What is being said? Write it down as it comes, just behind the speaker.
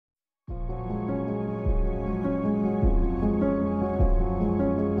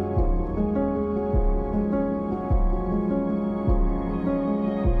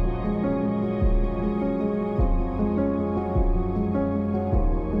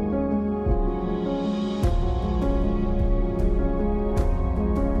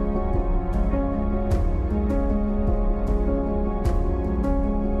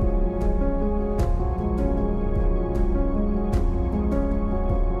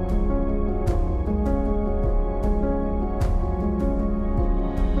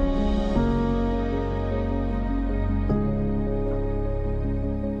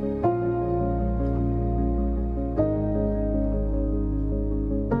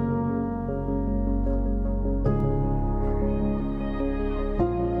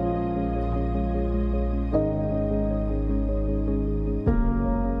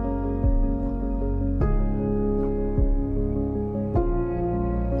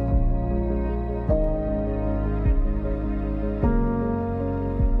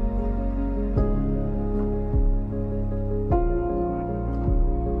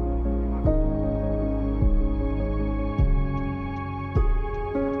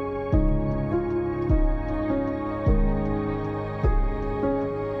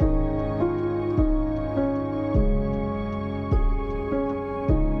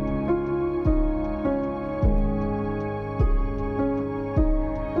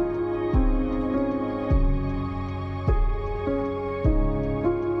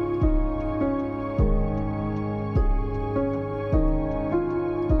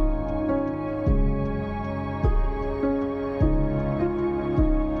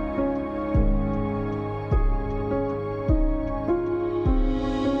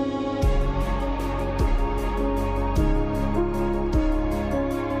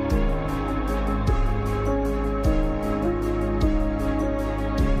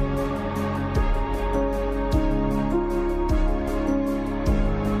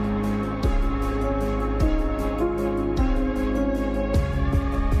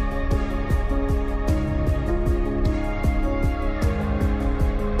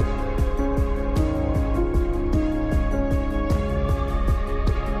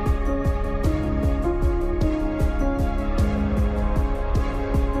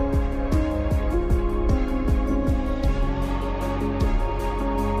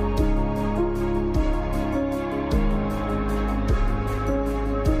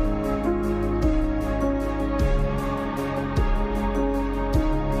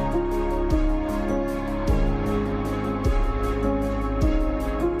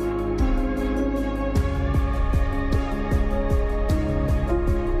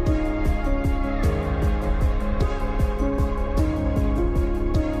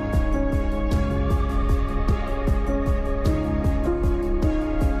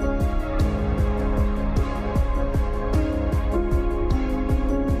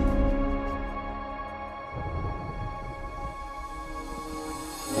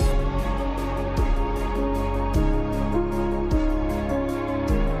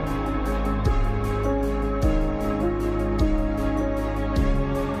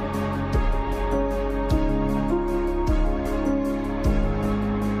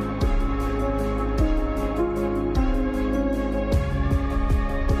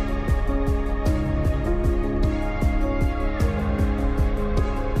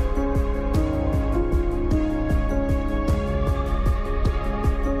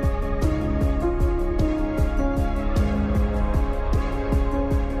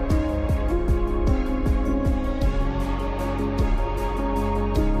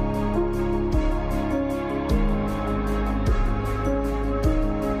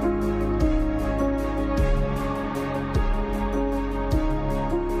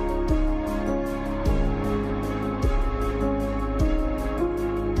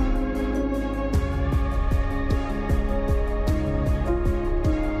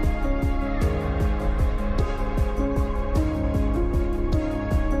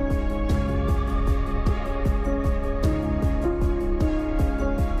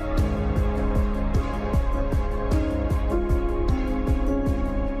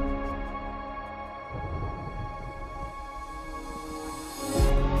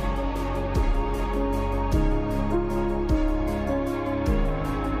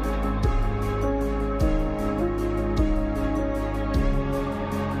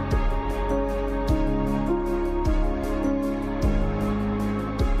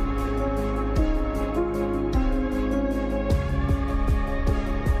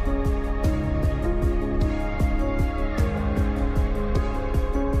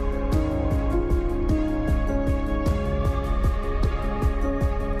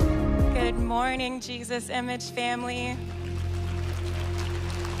morning, Jesus Image family.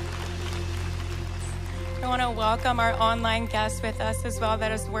 I want to welcome our online guests with us as well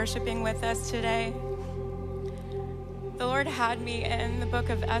that is worshiping with us today. The Lord had me in the book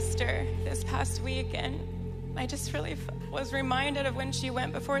of Esther this past week, and I just really was reminded of when she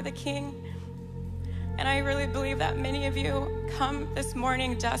went before the king. And I really believe that many of you come this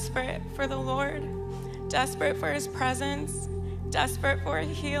morning desperate for the Lord, desperate for his presence, desperate for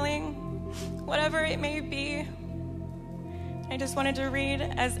healing, whatever it may be. I just wanted to read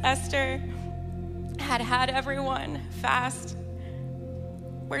as Esther had everyone fast,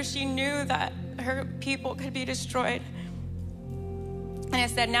 where she knew that her people could be destroyed. And it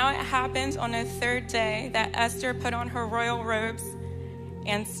said, now it happened on the third day that Esther put on her royal robes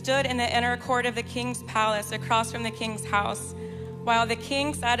and stood in the inner court of the king's palace across from the king's house, while the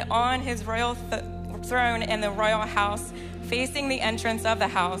king sat on his royal throne in the royal house, facing the entrance of the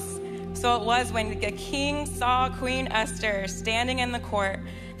house. So it was when the king saw Queen Esther standing in the court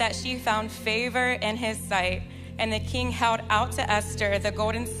that she found favor in his sight. And the king held out to Esther the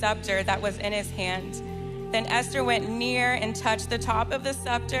golden scepter that was in his hand. Then Esther went near and touched the top of the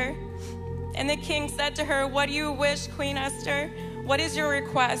scepter. And the king said to her, "What do you wish, Queen Esther? What is your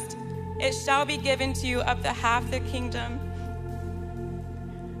request? It shall be given to you up to half the kingdom."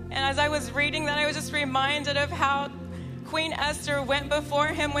 And as I was reading that, I was just reminded of how Queen Esther went before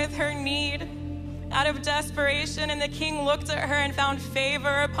him with her need out of desperation, and the king looked at her and found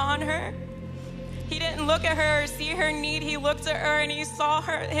favor upon her. He didn't look at her or see her need. He looked at her and he saw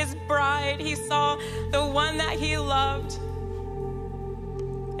her, his bride. He saw the one that he loved.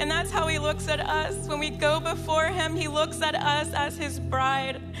 And that's how he looks at us. When we go before him, he looks at us as his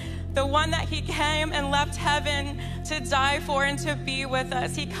bride, the one that he came and left heaven to die for and to be with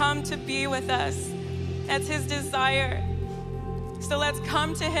us. He come to be with us. That's his desire. So let's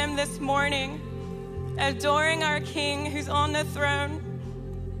come to him this morning, adoring our King who's on the throne.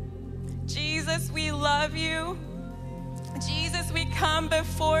 Jesus, we love you. Jesus, we come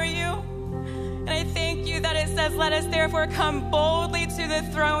before you. And I thank you that it says, let us therefore come boldly to the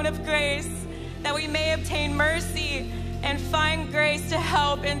throne of grace, that we may obtain mercy and find grace to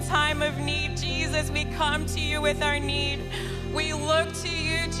help in time of need. Jesus, we come to you with our need. We look to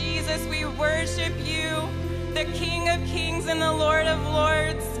you, Jesus. We worship you, the King of Kings and the Lord of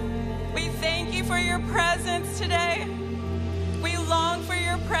Lords. We thank you for your presence today. We long for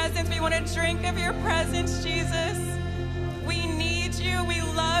your presence. We want to drink of your presence, Jesus. We need you. We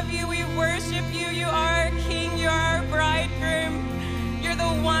love you. We worship you. You are our King. You are our bridegroom. You're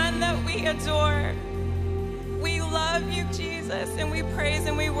the one that we adore. We love you, Jesus, and we praise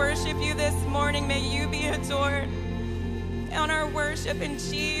and we worship you this morning. May you be adored on our worship in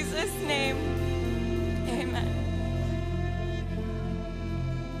Jesus' name. Amen.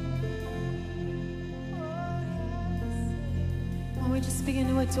 We just begin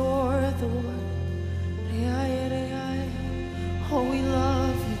to adore the Lord. Oh, we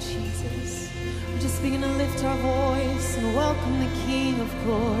love you, Jesus. We just begin to lift our voice and welcome the King of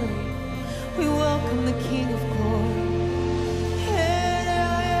glory. We welcome the King of glory.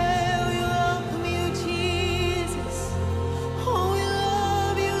 We welcome you, Jesus. Oh, we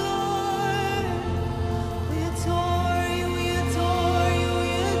love you, Lord. We adore you, we adore you,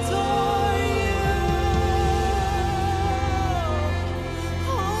 we adore you.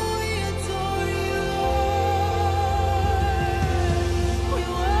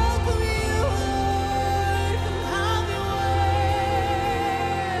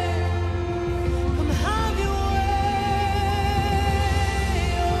 Come have your way.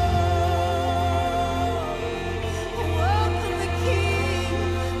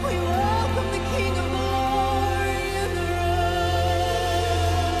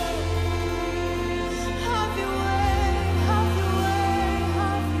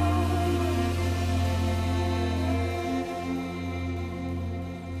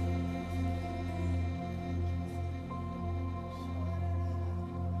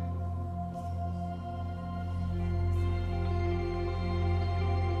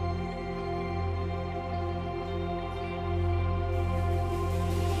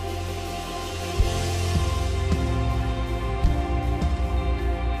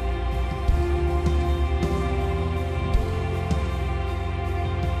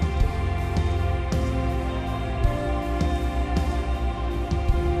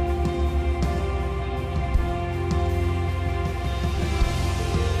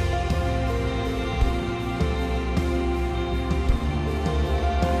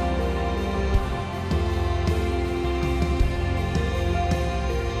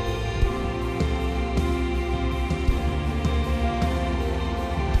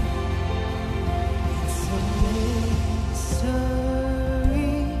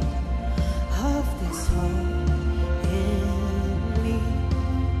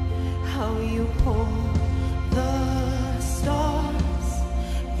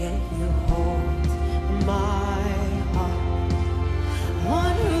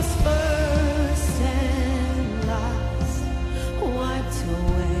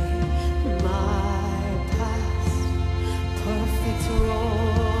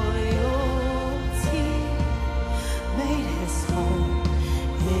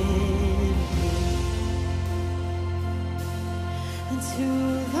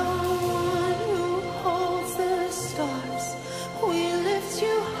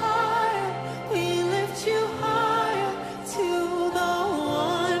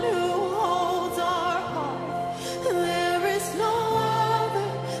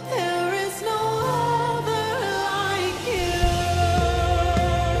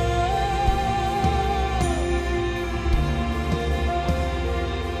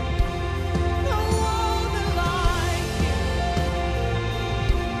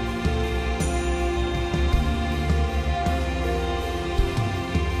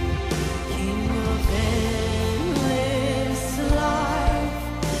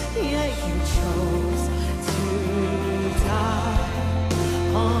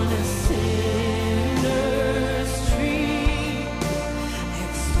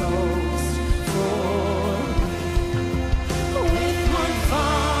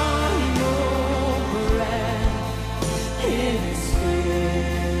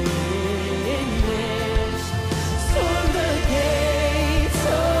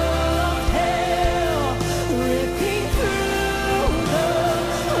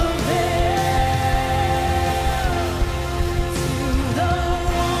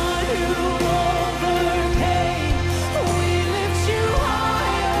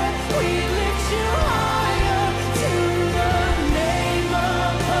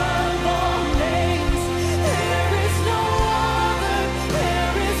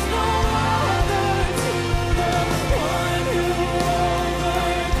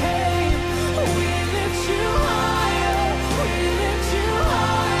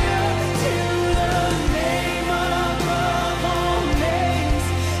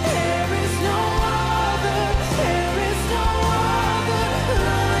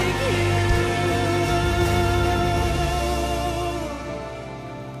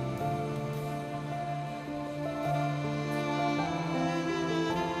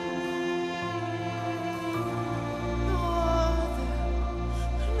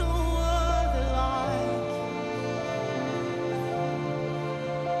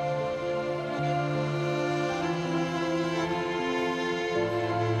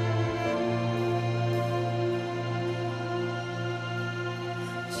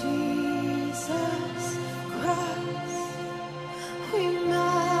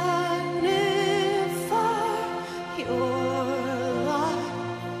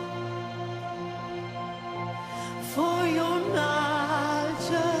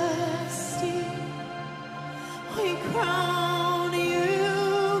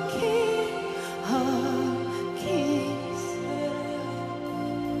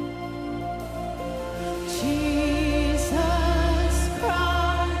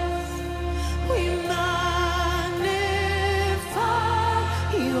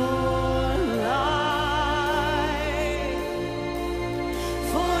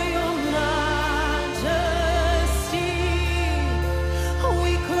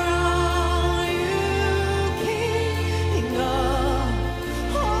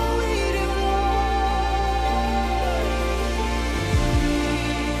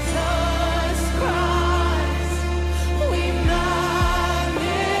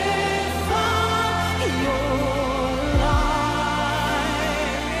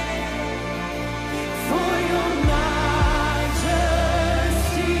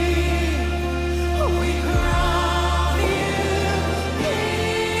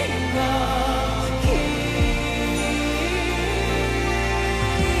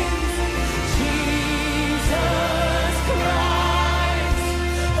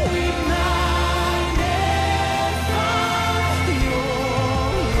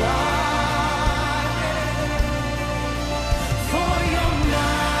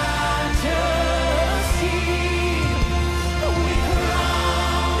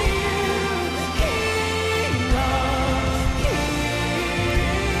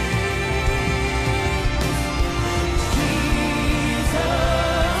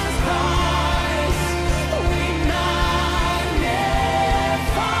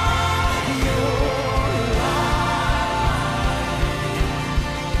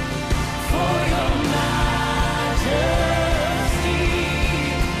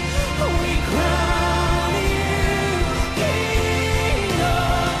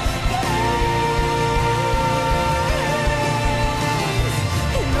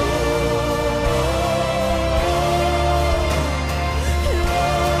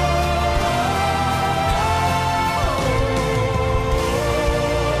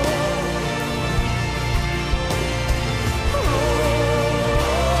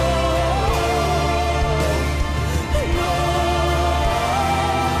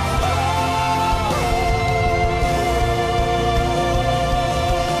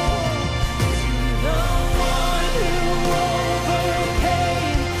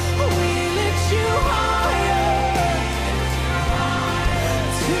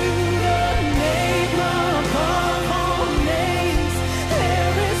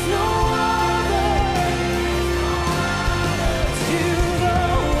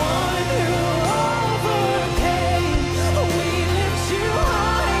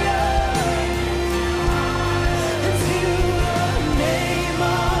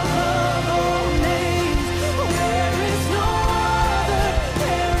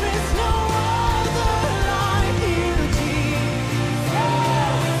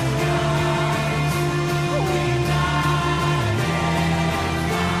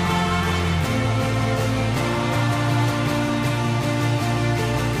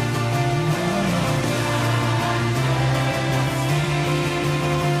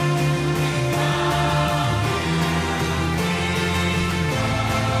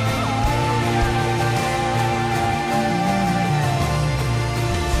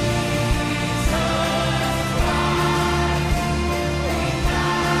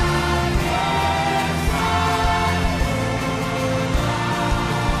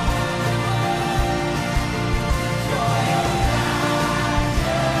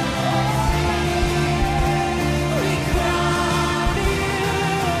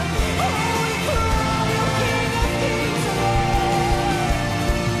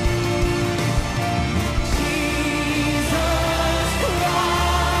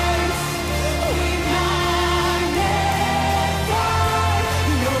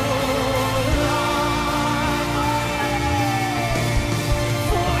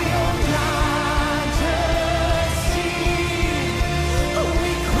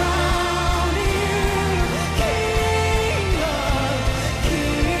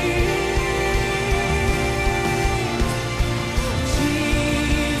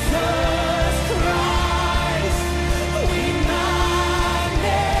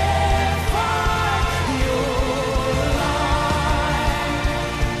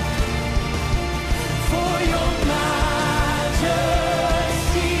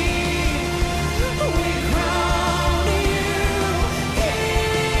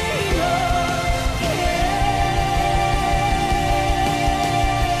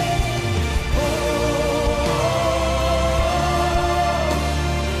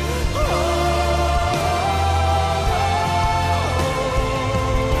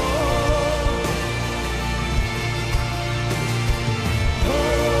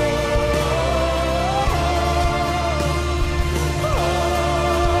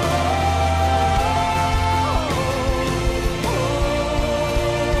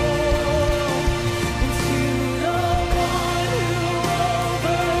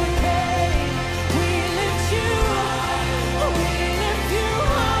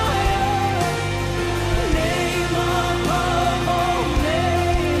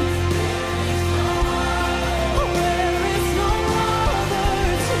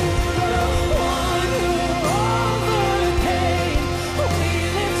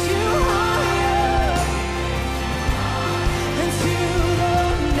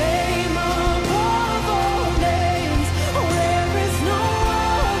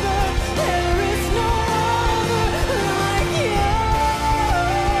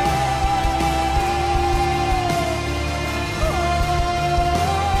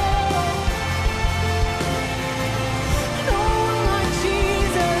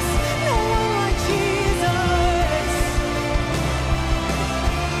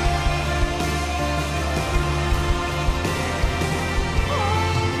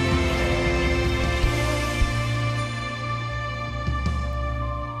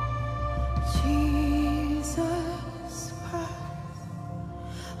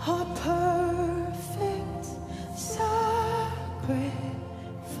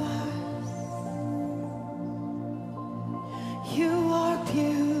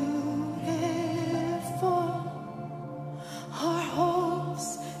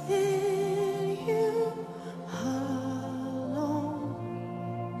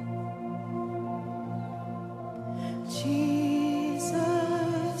 Jesus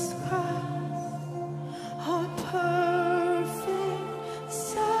Christ, our perfect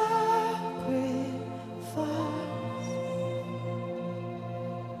sacrifice.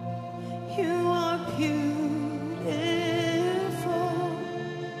 You are beautiful,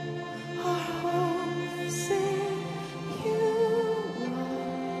 our hope sing you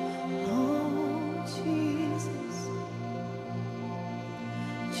are, oh Jesus.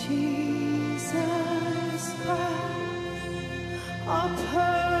 Jesus Christ, our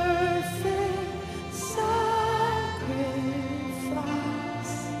perfect sacrifice.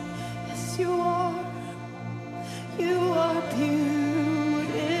 Yes, you are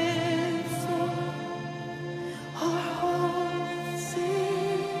beautiful. Our hearts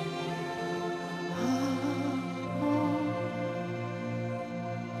sing,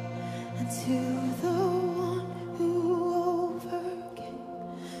 and to the one who overcame,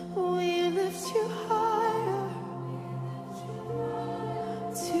 we lift you higher,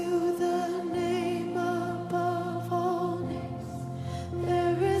 to the name above all names.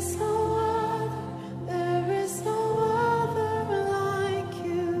 There is no other like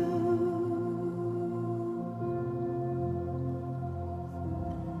you.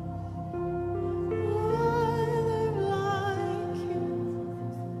 Other like you.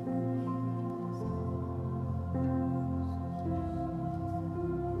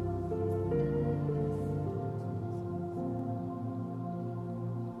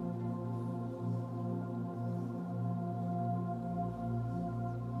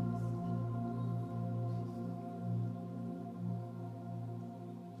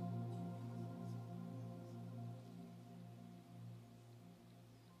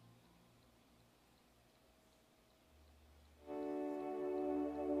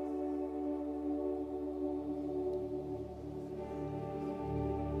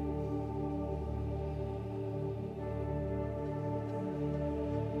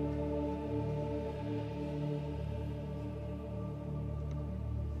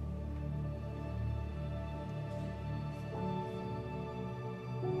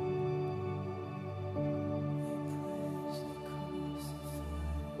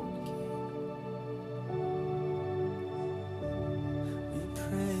 We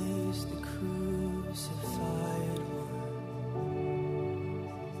praise the crucified one.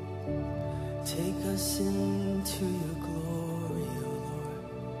 Take us into your glory, O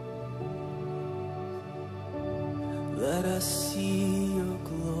Lord. Let us see your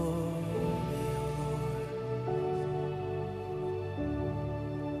glory, O Lord.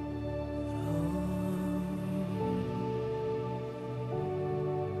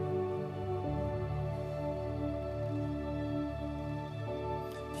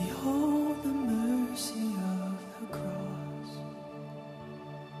 Behold the mercy of the cross.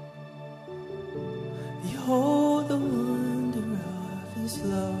 Behold the wonder of his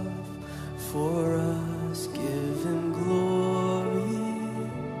love for us. Give him glory.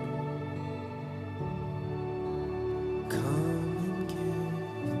 Come and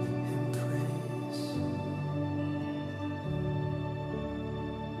give him praise.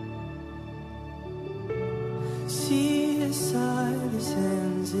 See his side, his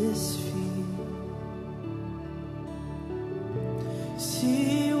hands, his feet.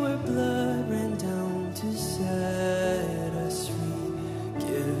 See where blood ran down to set us free.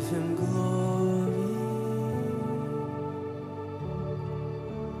 Give him glory.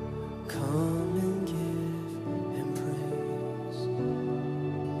 Come and give him praise.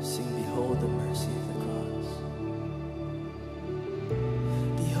 Sing, behold the mercy of the cross.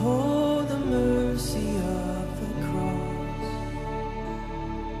 Behold the mercy of the cross.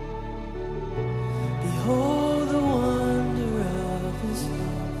 Behold the wonder of his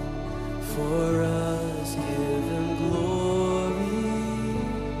love for us. Give him glory.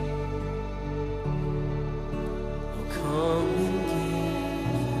 Oh, come and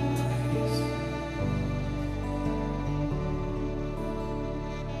give him praise.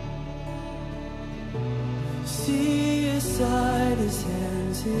 See his side, his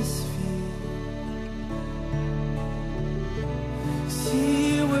hands, his feet.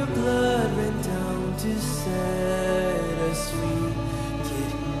 See where blood ran down to set us free.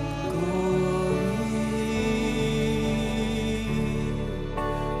 Give him glory.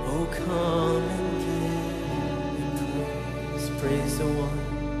 Oh, come and give him praise. Praise the one.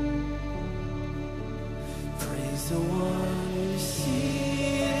 Praise the one who's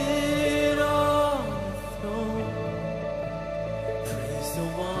seated on the throne. Praise the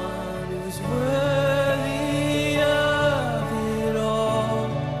one who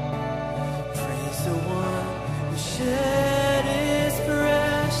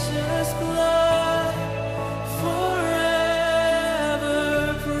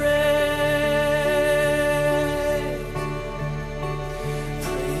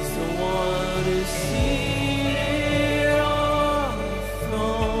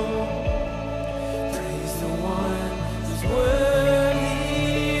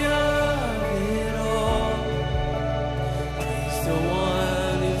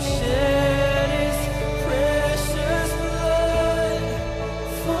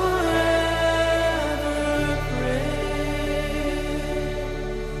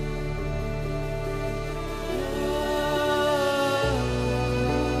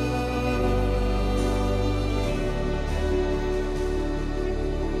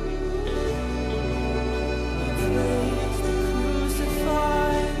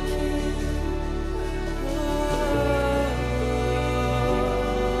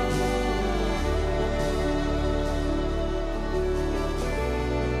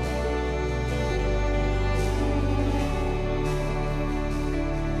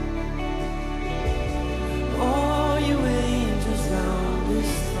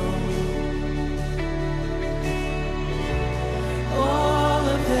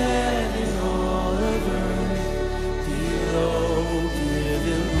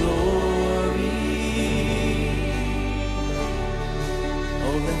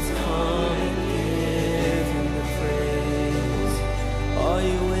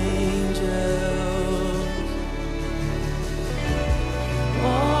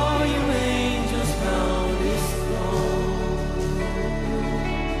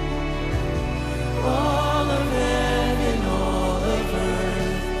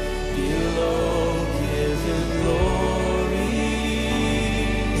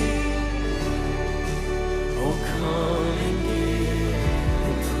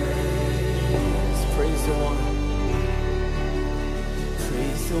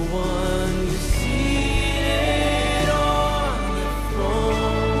one who's seated on the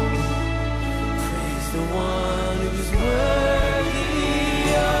throne. Praise the one who's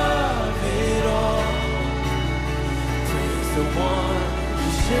worthy of it all. Praise the one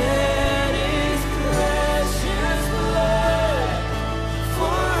who shed his precious blood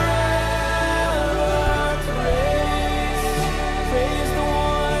forever.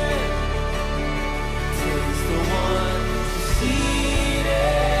 Praise the one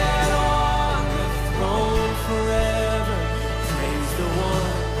seated on the throne forever. Praise the one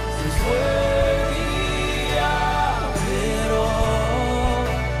who's worthy of it all.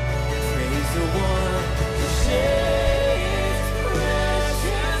 Praise the one who shed his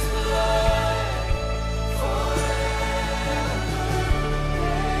precious blood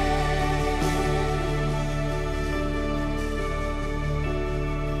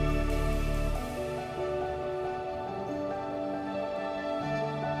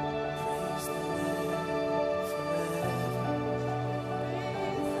Praise the Lamb forever.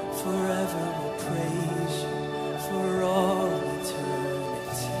 Forever we'll praise you for all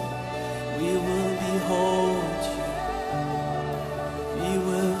eternity. We will behold you. We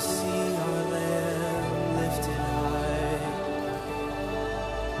will see our Lamb lifted high.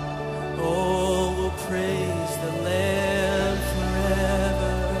 Oh, we'll praise the Lamb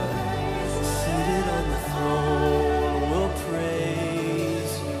forever. Seated on the throne, we'll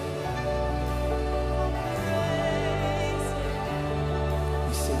praise you.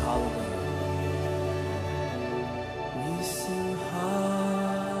 We sing hallelujah. We sing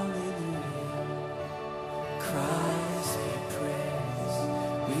hallelujah. Christ be praised.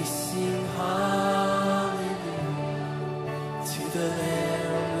 We sing hallelujah to the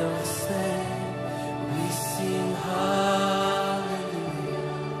Lamb that was slain. We sing hallelujah,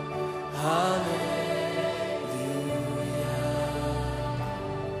 hallelujah.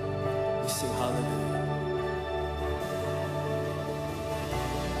 We sing hallelujah.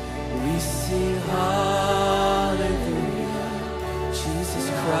 We sing hallelujah. Jesus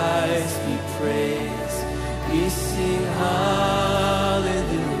Christ be praised. We sing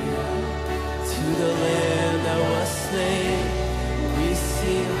hallelujah to the Lamb that was slain. We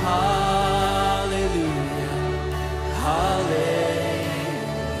sing hallelujah, hallelujah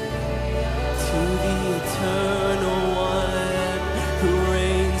to the eternal one who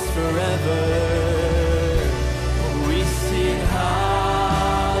reigns forever. We sing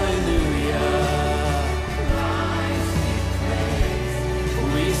hallelujah.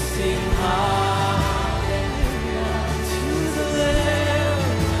 We sing hallelujah.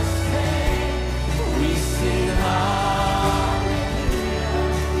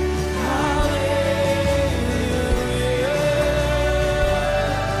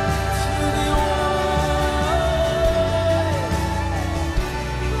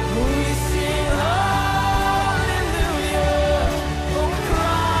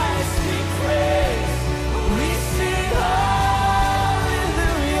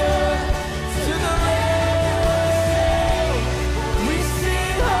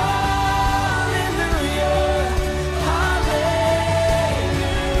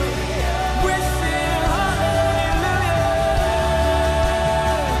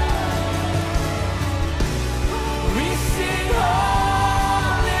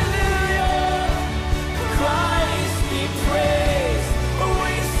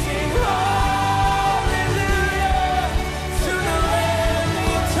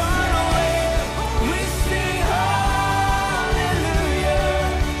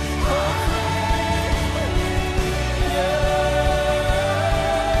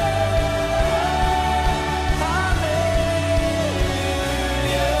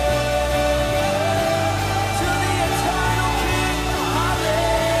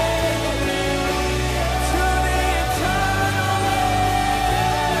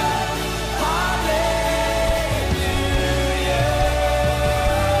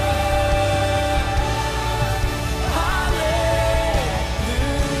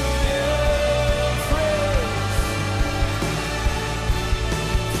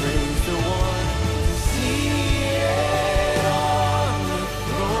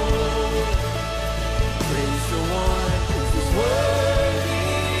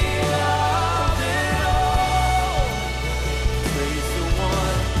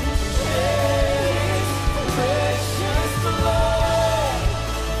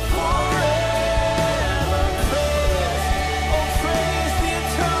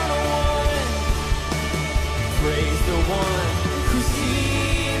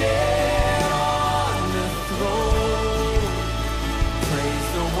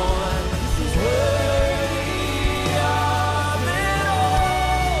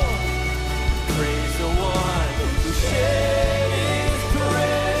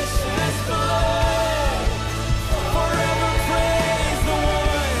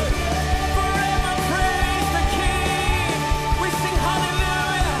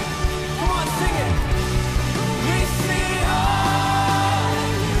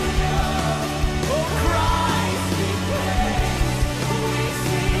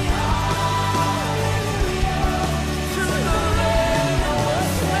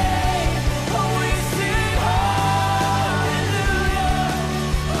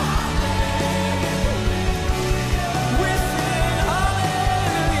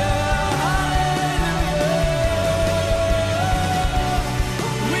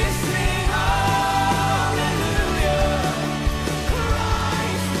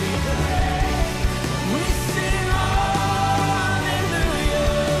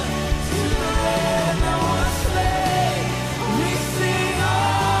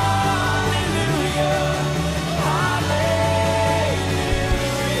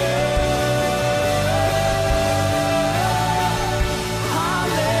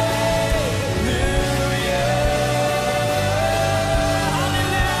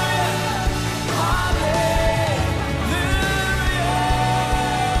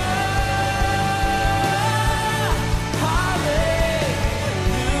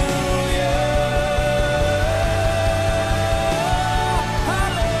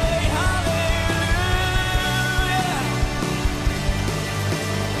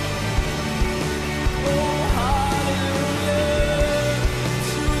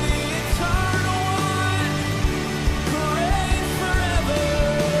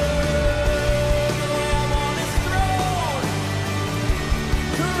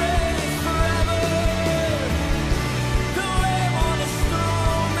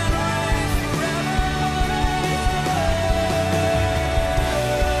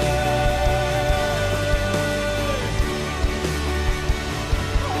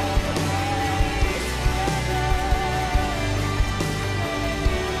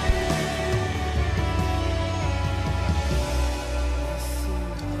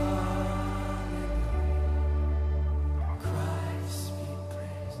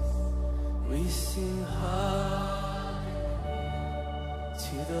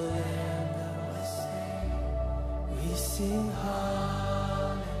 sing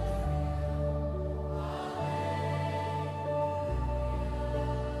hallelujah.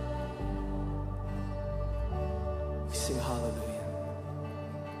 We sing hallelujah.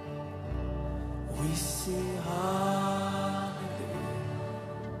 We sing hallelujah.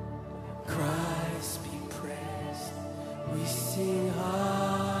 Christ be praised. We sing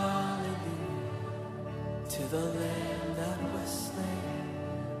hallelujah to the Lamb that was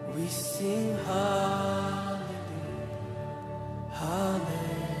slain. We sing hallelujah,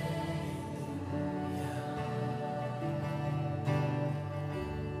 hallelujah,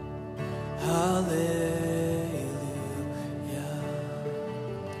 hallelujah,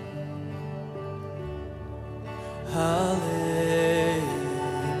 hallelujah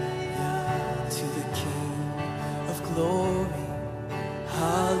to the King of glory.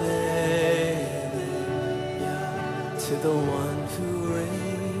 Hallelujah to the one who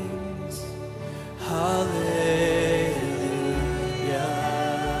reigns. Hallelujah.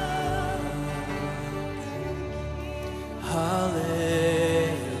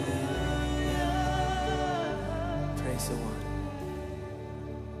 Hallelujah. Praise the one.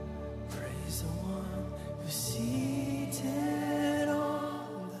 Praise the one who's seated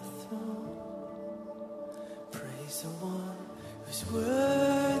on the throne. Praise the one who's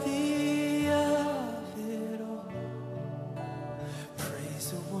worthy of it all.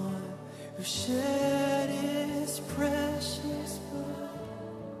 Praise the one who shed his precious blood.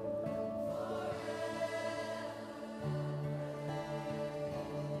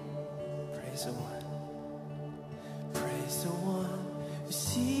 Praise the one. Praise the one who's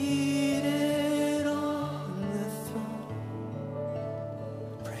seated on the throne.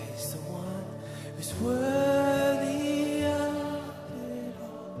 Praise the one who's worthy of it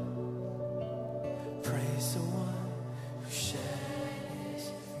all. Praise the one who shed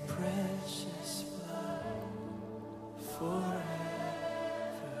his precious blood forever.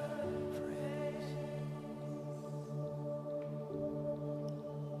 Praise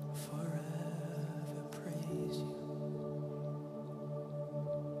forever. Praise you.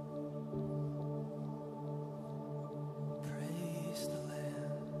 Praise the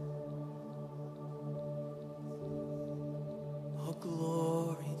Lamb.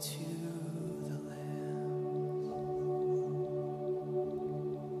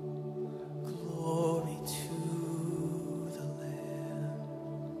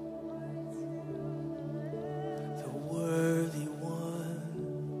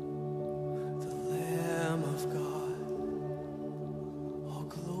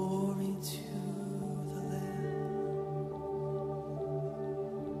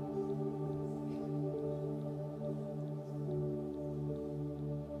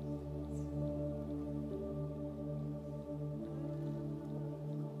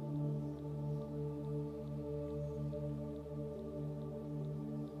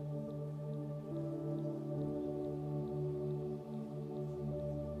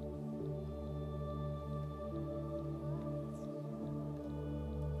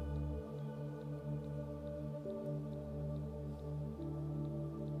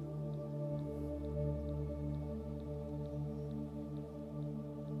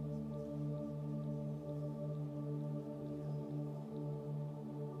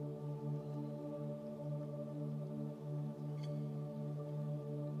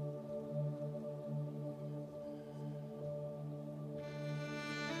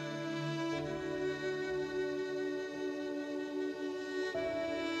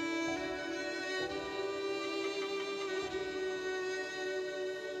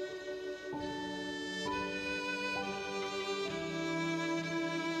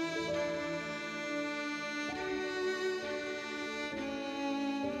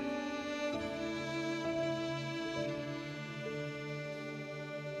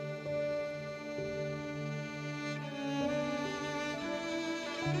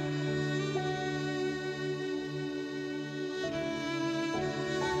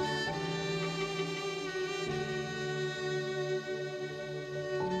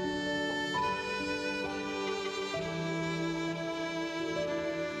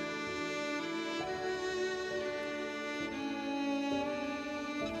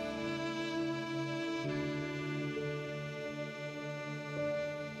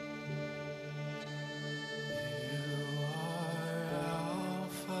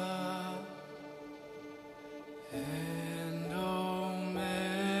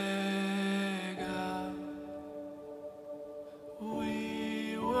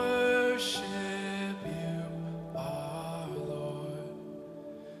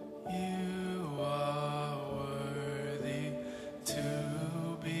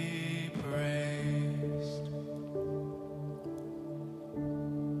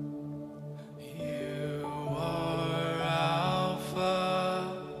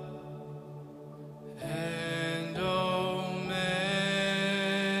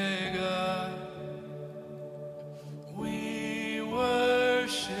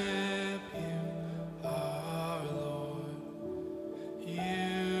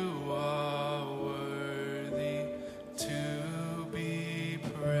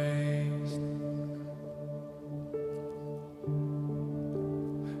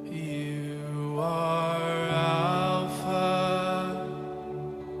 are Alpha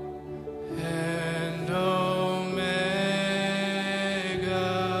and Omega.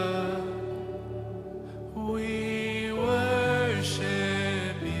 We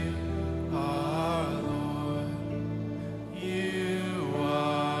worship you, our Lord. You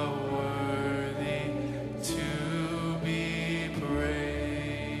are worthy to be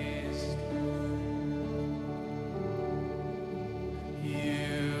praised.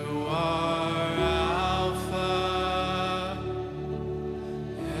 You are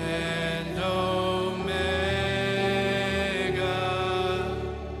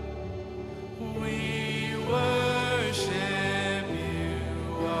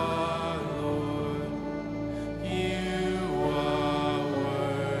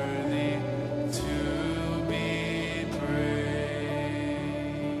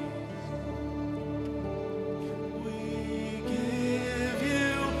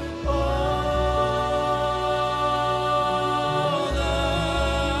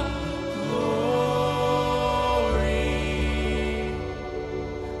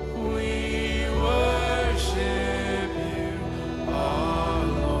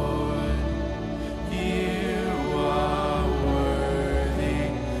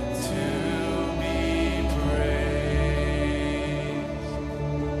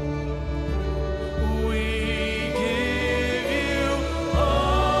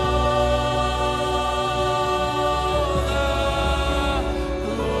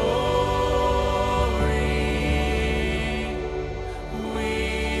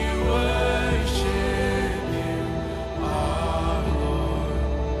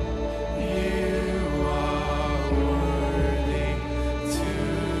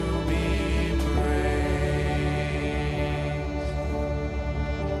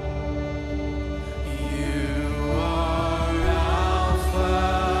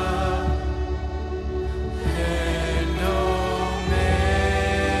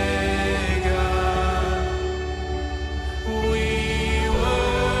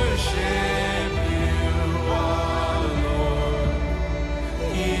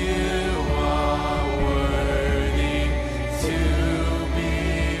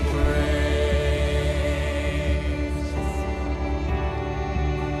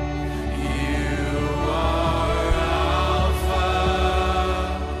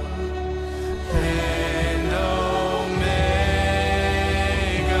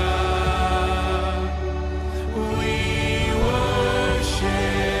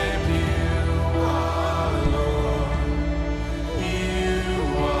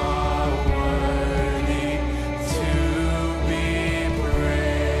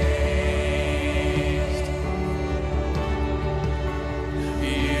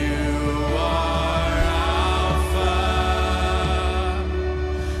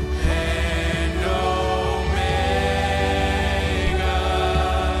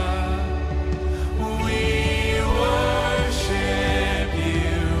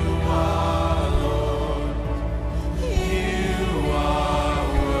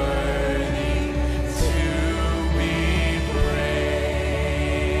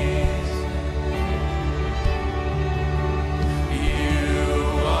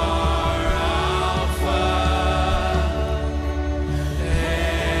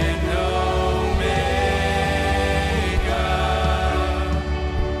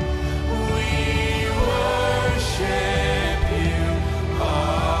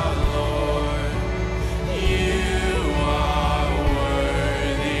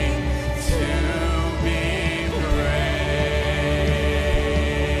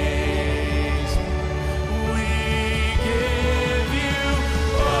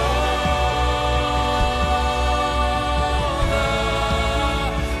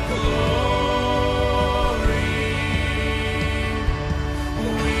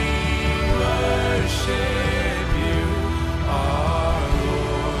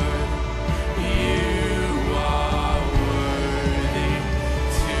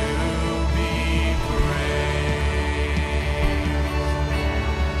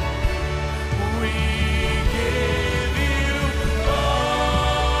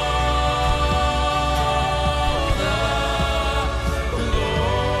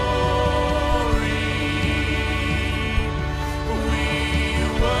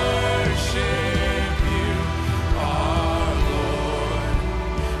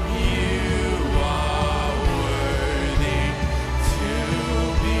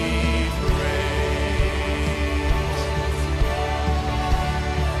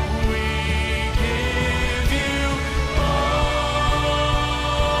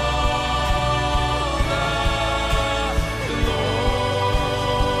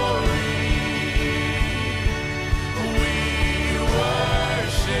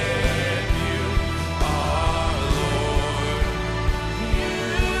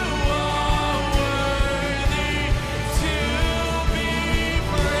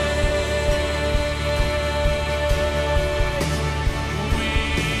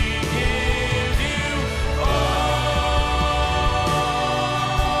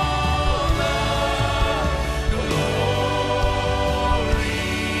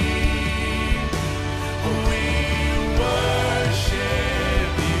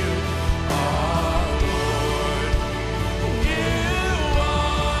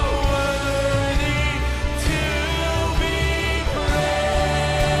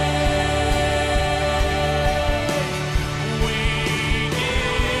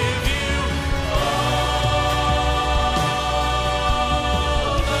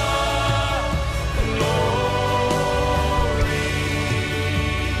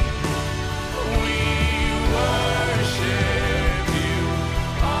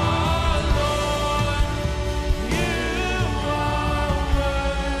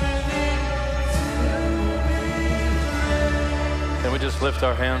just lift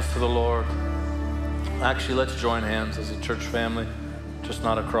our hands to the Lord? Actually, let's join hands as a church family, just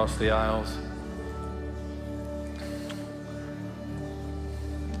not across the aisles.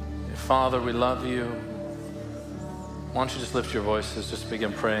 Father, we love you. Why don't you just lift your voices, just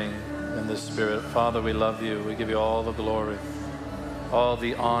begin praying in this spirit. Father, we love you. We give you all the glory, all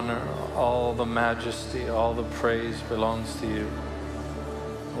the honor, all the majesty, all the praise belongs to you.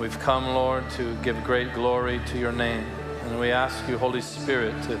 We've come, Lord, to give great glory to your name. And we ask you, Holy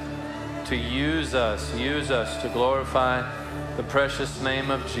Spirit, to use us to glorify the precious name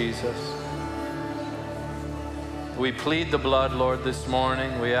of Jesus. We plead the blood, Lord, this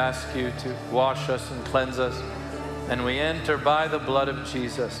morning. We ask you to wash us and cleanse us. And we enter by the blood of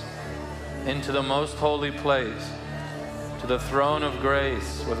Jesus into the most holy place, to the throne of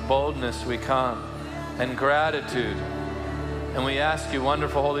grace. With boldness we come and gratitude. And we ask you,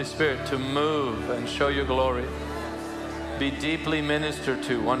 wonderful Holy Spirit, to move and show your glory. Be deeply ministered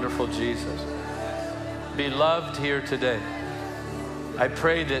to, wonderful Jesus. Be loved here today. I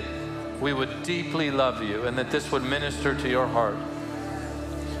pray that we would deeply love you and that this would minister to your heart.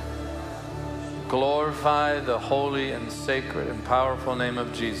 Glorify the holy and sacred and powerful name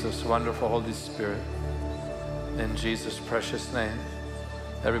of Jesus, wonderful Holy Spirit. In Jesus' precious name.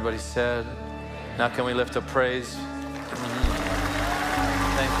 Everybody said, now can we lift a praise?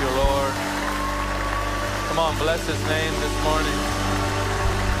 Thank you, Lord. Come on, bless his name this morning.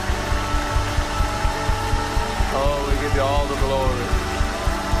 Oh, we give you all the glory.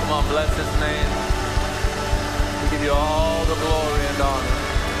 Come on, bless his name. We give you all the glory and honor.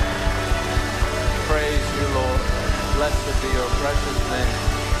 Praise you, Lord. Blessed be your precious name.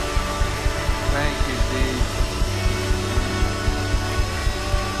 Thank you, Jesus.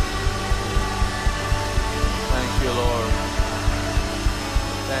 Thank you, Lord.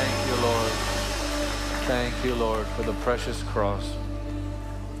 Thank you, Lord. Thank you, Lord, for the precious cross.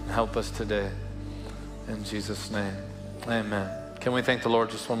 Help us today. In Jesus' name. Amen. Can we thank the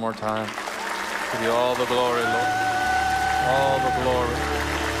Lord just one more time? Give you all the glory, Lord. All the glory.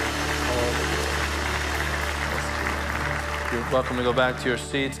 All the glory. You're welcome to go back to your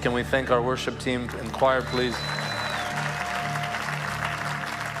seats. Can we thank our worship team and choir, please?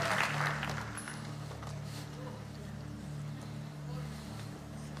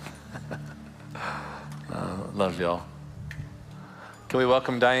 Love y'all. Can we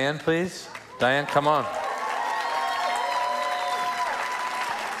welcome Diane, please? Diane, come on.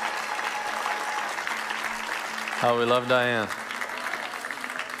 Oh, we love Diane.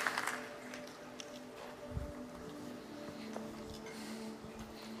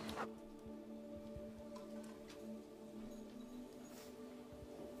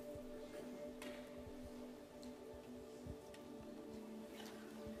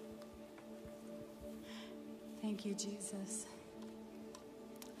 Thank you, Jesus.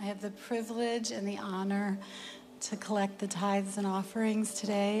 I have the privilege and the honor to collect the tithes and offerings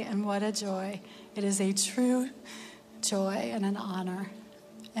today, and what a joy. It is a true joy and an honor.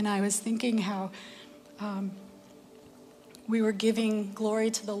 And I was thinking how we were giving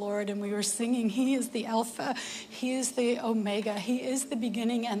glory to the Lord, and we were singing, He is the Alpha, He is the Omega, He is the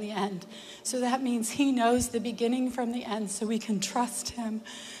beginning and the end. So that means He knows the beginning from the end, so we can trust Him.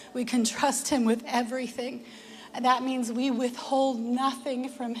 We can trust Him with everything. And that means we withhold nothing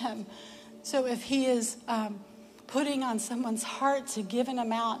from Him. So if He is putting on someone's heart to give an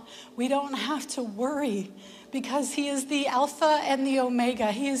amount, we don't have to worry, because He is the Alpha and the Omega.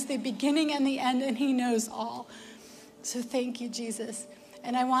 He is the beginning and the end, and He knows all. So thank you, Jesus.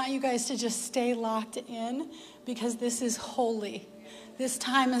 And I want you guys to just stay locked in, because this is holy. This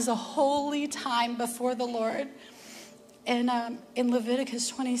time is a holy time before the Lord. And in Leviticus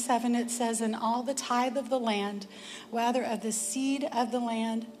 27, it says, and all the tithe of the land, whether of the seed of the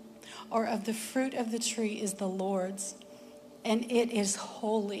land or of the fruit of the tree, is the Lord's, and it is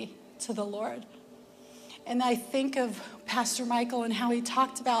holy to the Lord. And I think of Pastor Michael and how he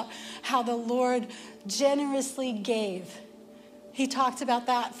talked about how the Lord generously gave. He talked about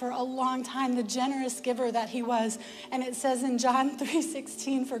that for a long time, the generous giver that He was. And it says in John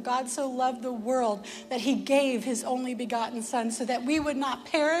 3:16, for God so loved the world that He gave His only begotten Son, so that we would not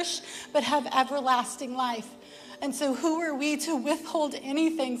perish but have everlasting life. And so who are we to withhold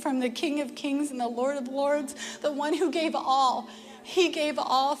anything from the King of Kings and the Lord of Lords, the one who gave all? He gave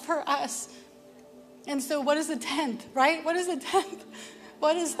all for us. And so what is a tenth, right? What is a tenth?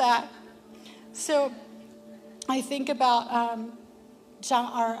 What is that? So I think about 2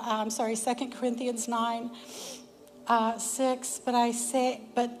 Corinthians 9, 6.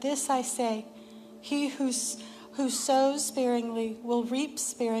 But this I say, he who who sows sparingly will reap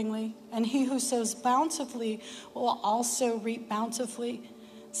sparingly, and he who sows bountifully will also reap bountifully.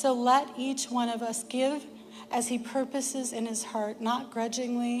 So let each one of us give as he purposes in his heart, not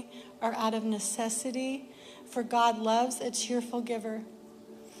grudgingly or out of necessity, for God loves a cheerful giver.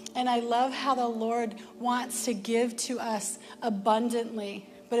 And I love how the Lord wants to give to us abundantly.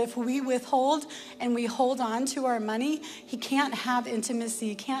 But if we withhold and we hold on to our money, he can't have intimacy.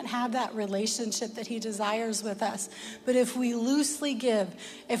 He can't have that relationship that he desires with us. But if we loosely give,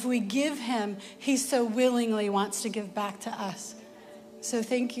 if we give him, he so willingly wants to give back to us. So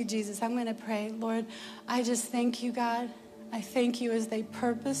thank you, Jesus. I'm going to pray. Lord, I just thank you, God. I thank you as they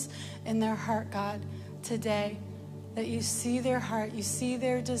purpose in their heart, God, today, that you see their heart, you see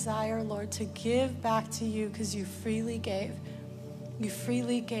their desire, Lord, to give back to you because you freely gave. You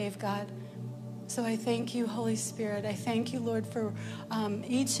freely gave, God. So I thank you, Holy Spirit. I thank you, Lord, for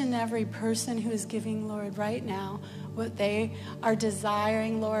each and every person who is giving, Lord, right now, what they are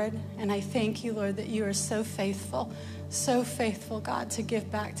desiring, Lord. And I thank you, Lord, that you are so faithful, God, to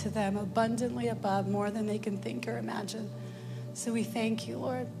give back to them abundantly above, more than they can think or imagine. So we thank you,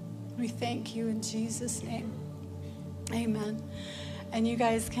 Lord. We thank you in Jesus' name. Amen. And you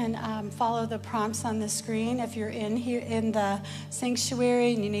guys can follow the prompts on the screen. If you're in here in the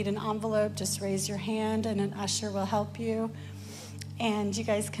sanctuary and you need an envelope, just raise your hand and an usher will help you. And you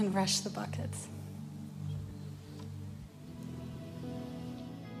guys can rush the buckets.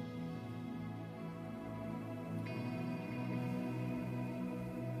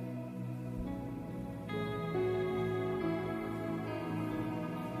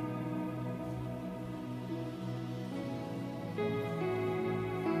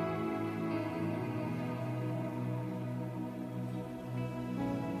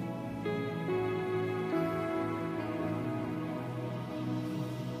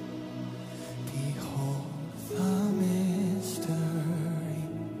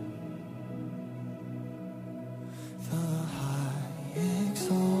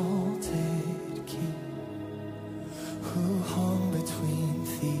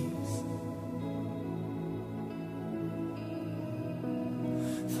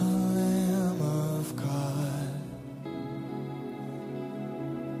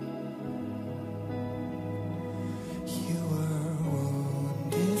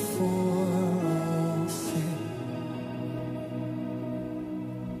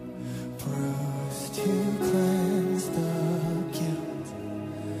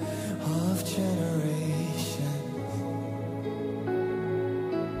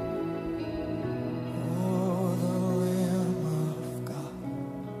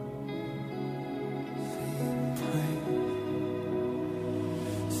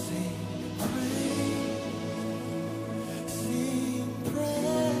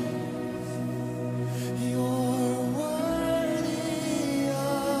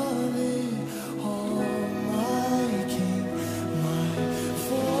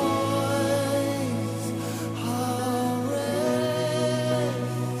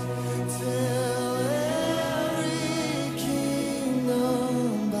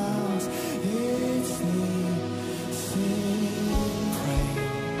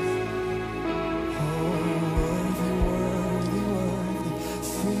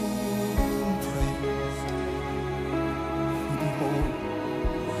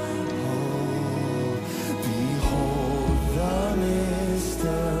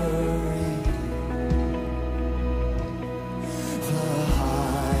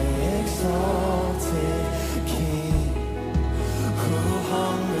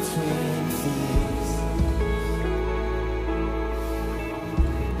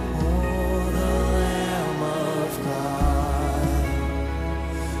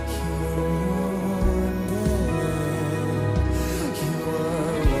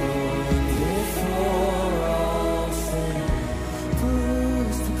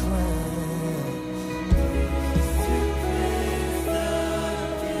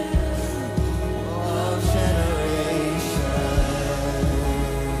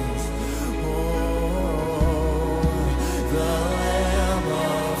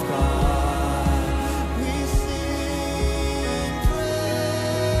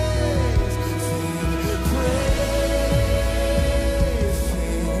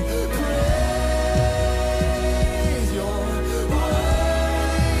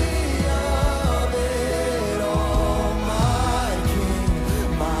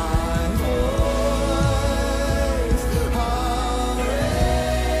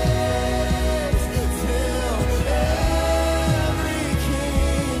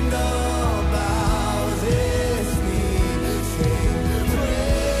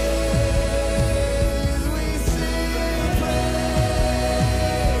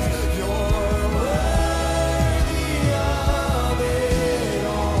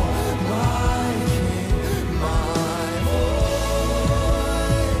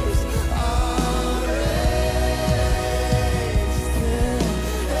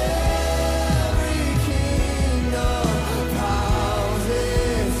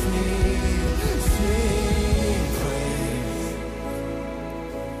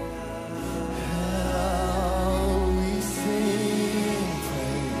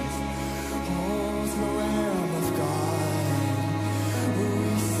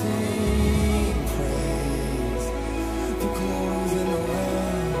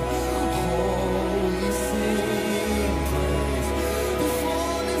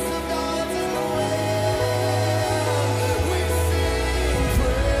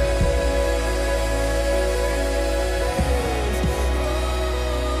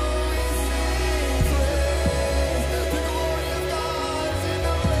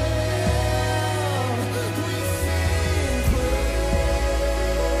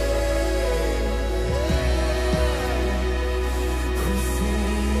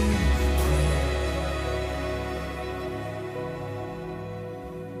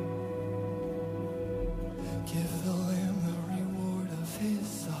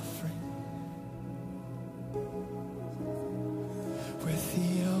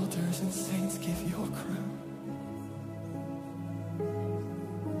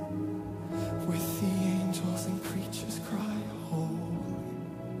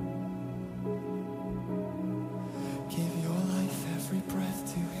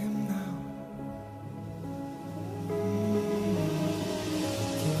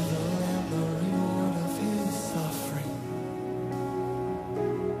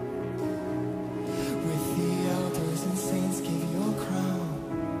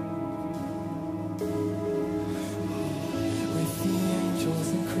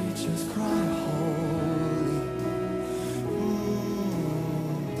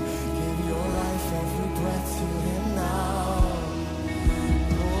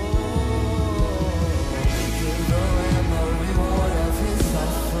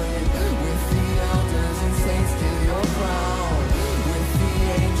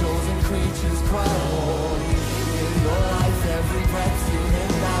 cry holy. Give your life every breath you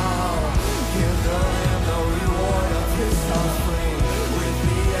live now. Give the Lamb the reward of his suffering. With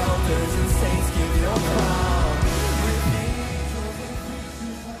the elders and saints give your crown. With the angels and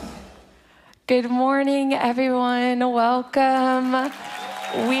creatures. Good morning, everyone. Welcome.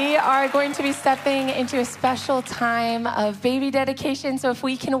 We are going to be stepping into a special time of baby dedication. So if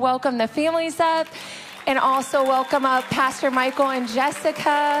we can welcome the families up and also welcome up Pastor Michael and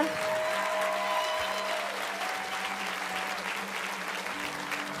Jessica.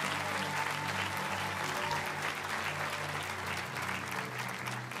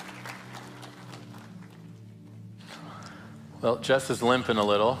 Well, Jess is limping a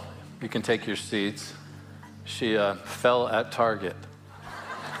little. You can take your seats. She fell at Target.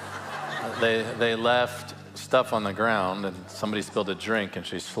 They left stuff on the ground, and somebody spilled a drink, and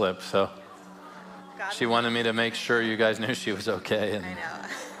she slipped. So she wanted me to make sure you guys knew she was okay. And I know.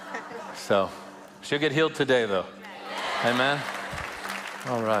 so she'll get healed today, though. Amen.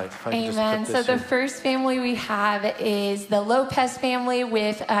 All right. If I can just Amen. put So this the in. first family we have is the Lopez family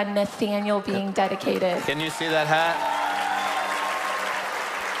with Nathaniel being dedicated. Can you see that hat?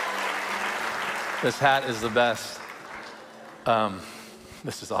 This hat is the best.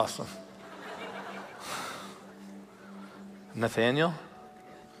 This is awesome. Nathaniel?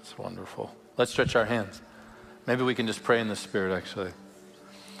 It's wonderful. Let's stretch our hands. Maybe we can just pray in the Spirit, actually.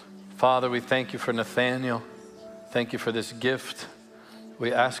 Father, we thank you for Nathaniel. Thank you for this gift.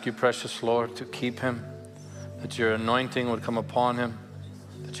 We ask you, precious Lord, to keep him, that your anointing would come upon him,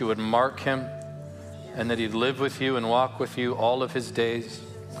 that you would mark him, and that he'd live with you and walk with you all of his days,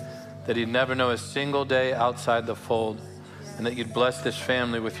 that he'd never know a single day outside the fold, and that you'd bless this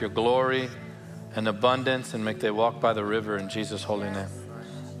family with your glory and abundance, and make they walk by the river in Jesus' holy name.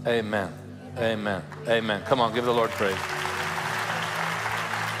 Amen. Amen. Amen. Come on, give the Lord praise.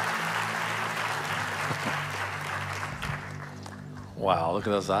 Wow, look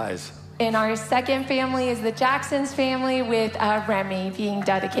at those eyes. And our second family is the Jacksons family with Remy being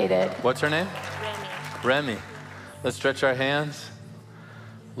dedicated. What's her name? Remy. Let's stretch our hands.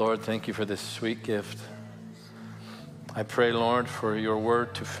 Lord, thank you for this sweet gift. I pray, Lord, for your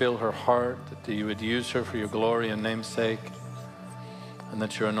word to fill her heart, that you would use her for your glory and name's sake, and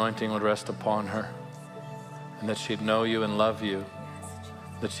that your anointing would rest upon her, and that she'd know you and love you,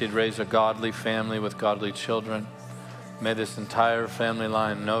 that she'd raise a godly family with godly children. May this entire family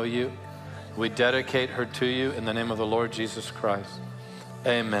line know you. We dedicate her to you in the name of the Lord Jesus Christ.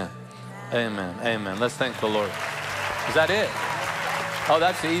 Amen. Amen. Amen. Let's thank the Lord. Is that it? Oh,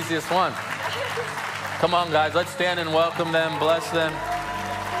 that's the easiest one. Come on, guys. Let's stand and welcome them. Bless them.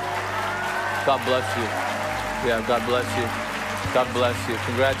 God bless you. Yeah, God bless you. God bless you.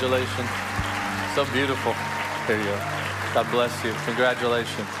 Congratulations. So beautiful. Here you go. God bless you.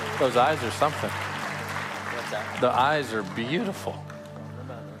 Congratulations. Those eyes are something. The eyes are beautiful.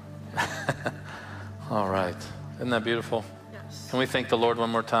 All right. Isn't that beautiful? Yes. Can we thank the Lord one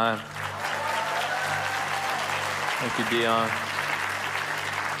more time? Thank you, Dion.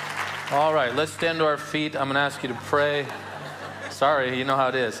 All right, let's stand to our feet. I'm going to ask you to pray. Sorry, you know how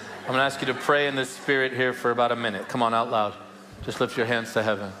it is. I'm going to ask you to pray in the Spirit here for about a minute. Come on, out loud. Just lift your hands to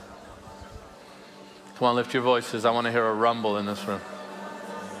heaven. Come on, lift your voices. I want to hear a rumble in this room.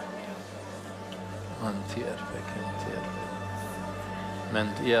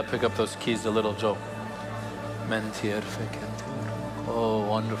 Yeah, pick up those keys a little, Joe. Oh,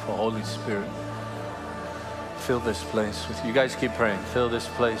 wonderful Holy Spirit. Fill this place with you. Guys keep praying. Fill this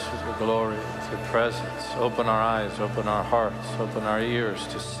place with your glory, with your presence. Open our eyes, open our hearts, open our ears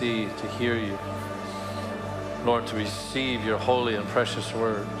to see, to hear you. Lord, to receive your holy and precious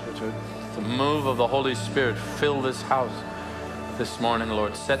word. The move of the Holy Spirit fill this house this morning,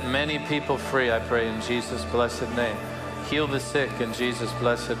 Lord. Set many people free, I pray, in Jesus' blessed name. Heal the sick in Jesus'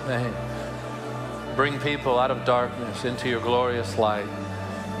 blessed name. Bring people out of darkness into your glorious light.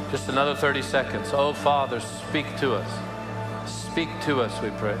 Just another 30 seconds. Oh, Father, speak to us. Speak to us, we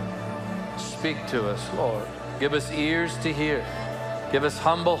pray. Speak to us, Lord. Give us ears to hear. Give us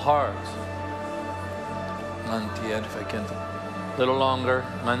humble hearts. A little longer.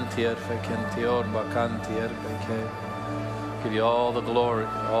 Give you all the glory,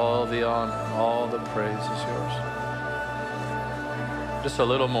 all the honor, all the praise is yours. Just a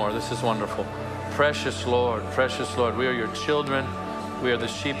little more. This is wonderful. Precious Lord, we are your children. We are the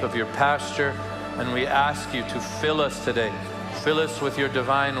sheep of your pasture, and we ask you to fill us today. Fill us with your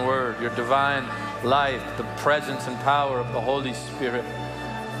divine word, your divine life, the presence and power of the Holy Spirit.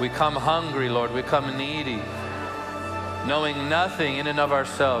 We come hungry, Lord. We come needy, knowing nothing in and of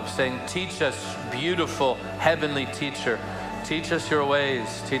ourselves, saying, teach us, beautiful heavenly teacher. Teach us your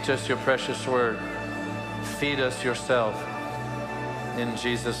ways. Teach us your precious word. Feed us yourself. In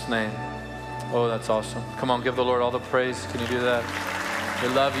Jesus' name. Oh, that's awesome. Come on, give the Lord all the praise. Can you do that? We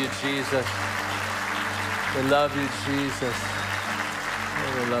love you, Jesus. We love you, Jesus.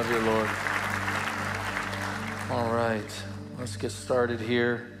 Oh, we love you, Lord. All right, let's get started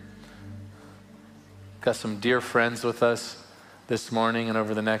here. Got some dear friends with us this morning and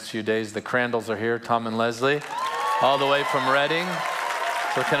over the next few days. The Crandalls are here, Tom and Leslie, all the way from Reading.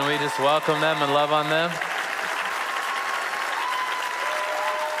 So can we just welcome them and love on them?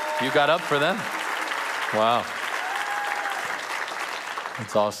 You got up for them? Wow.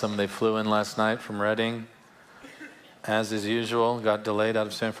 That's awesome. They flew in last night from Reading. As is usual, got delayed out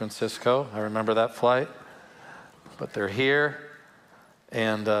of San Francisco. I remember that flight. But they're here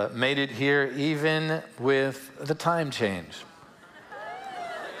and made it here even with the time change.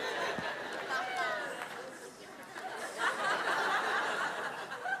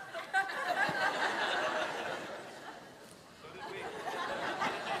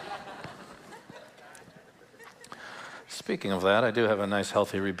 Speaking of that, I do have a nice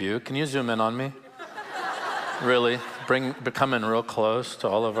healthy rebuke. Can you zoom in on me? Really, come in real close to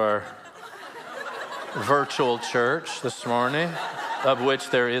all of our virtual church this morning, of which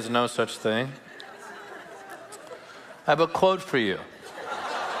there is no such thing. I have a quote for you.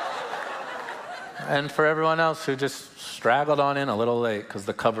 And for everyone else who just straggled on in a little late because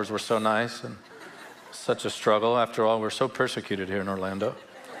the covers were so nice and such a struggle. After all, we're so persecuted here in Orlando.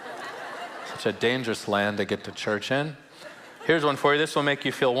 Such a dangerous land to get to church in. Here's one for you. This will make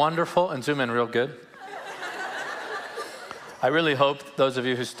you feel wonderful, and zoom in real good. I really hope those of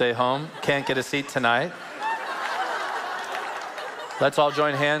you who stay home can't get a seat tonight. Let's all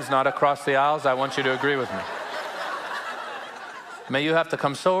join hands, not across the aisles. I want you to agree with me. May you have to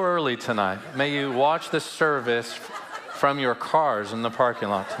come so early tonight. May you watch the service from your cars in the parking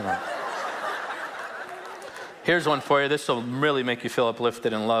lot tonight. Here's one for you. This will really make you feel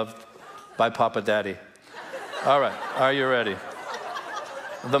uplifted and loved by Papa Daddy. All right, are you ready?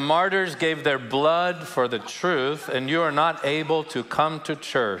 The martyrs gave their blood for the truth, and you are not able to come to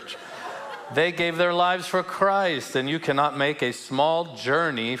church. They gave their lives for Christ, and you cannot make a small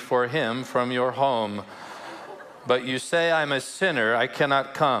journey for him from your home. But you say, I'm a sinner, I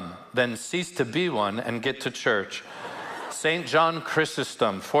cannot come. Then cease to be one and get to church. St. John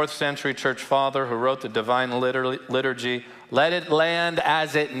Chrysostom, 4th century church father who wrote the Divine Liturgy, let it land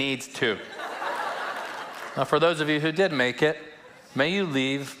as it needs to. Now, for those of you who did make it, may you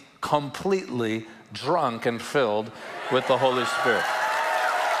leave completely drunk and filled with the Holy Spirit.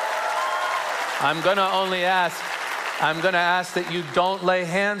 I'm going to ask that you don't lay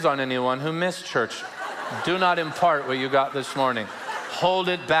hands on anyone who missed church. Do not impart what you got this morning. Hold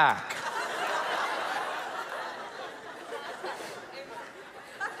it back.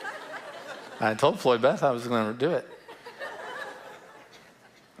 I told Floyd Beth I was going to do it.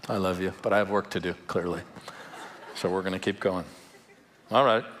 I love you, but I have work to do, clearly. So we're going to keep going. All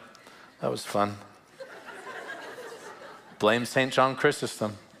right. That was fun. Blame St. John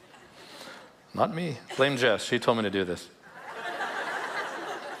Chrysostom. Not me. Blame Jess. She told me to do this.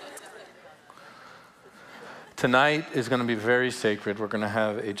 Tonight is going to be very sacred. We're going to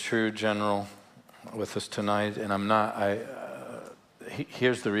have a true general with us tonight. And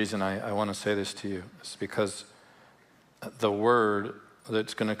here's the reason I want to say this to you. It's because the word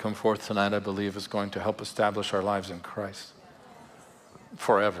that's going to come forth tonight, I believe, is going to help establish our lives in Christ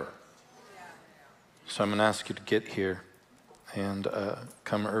forever. So I'm going to ask you to get here and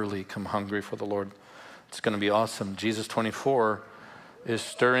come early, come hungry for the Lord. It's going to be awesome. Jesus 24 is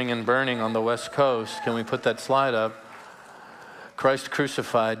stirring and burning on the West Coast. Can we put that slide up? Christ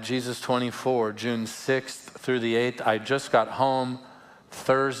crucified, Jesus 24, June 6th through the 8th. I just got home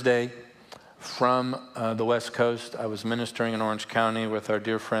Thursday from the West Coast. I was ministering in Orange County with our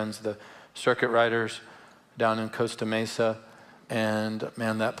dear friends, the circuit riders down in Costa Mesa. And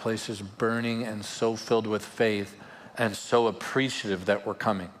man, that place is burning and so filled with faith and so appreciative that we're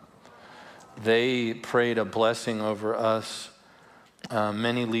coming. They prayed a blessing over us.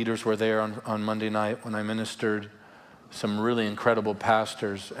 Many leaders were there on Monday night when I ministered. Some really incredible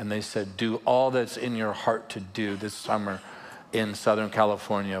pastors, and they said, do all that's in your heart to do this summer in Southern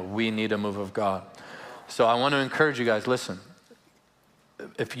California. We need a move of God. So I want to encourage you guys, listen,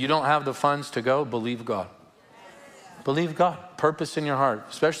 if you don't have the funds to go, believe God. Believe God. Purpose in your heart,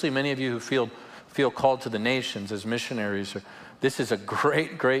 especially many of you who feel called to the nations as missionaries. This is a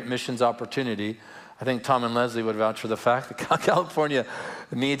great, great missions opportunity. I think Tom and Leslie would vouch for the fact that California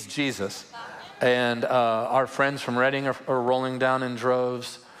needs Jesus. And our friends from Reading are rolling down in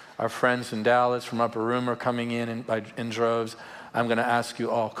droves. Our friends in Dallas from Upper Room are coming in droves. I'm going to ask you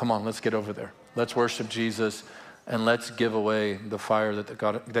all, come on, let's get over there. Let's worship Jesus and let's give away the fire that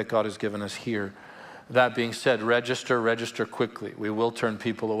God has given us here. That being said, register quickly. We will turn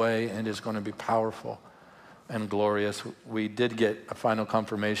people away, and it's going to be powerful and glorious. We did get a final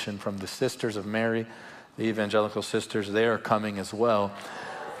confirmation from the Sisters of Mary, the evangelical sisters. They are coming as well.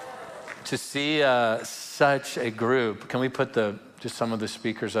 To see such a group, can we put just some of the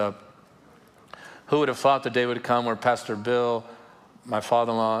speakers up? Who would have thought the day would come where Pastor Bill, my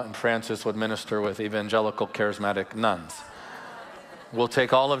father-in-law, and Francis would minister with evangelical charismatic nuns? We'll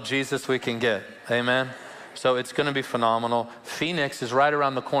take all of Jesus we can get. Amen. So it's going to be phenomenal. Phoenix is right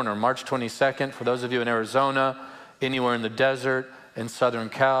around the corner, March 22nd. For those of you in Arizona, anywhere in the desert, in Southern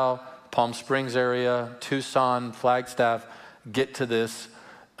Cal, Palm Springs area, Tucson, Flagstaff, get to this.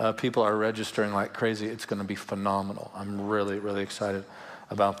 People are registering like crazy. It's going to be phenomenal. I'm really, really excited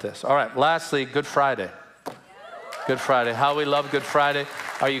about this. All right, lastly, Good Friday. Good Friday. How we love Good Friday.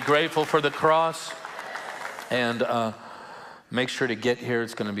 Are you grateful for the cross? And make sure to get here.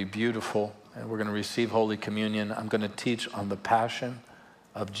 It's going to be beautiful. And we're going to receive Holy Communion. I'm going to teach on the passion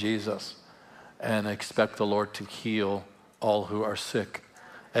of Jesus. And I expect the Lord to heal all who are sick.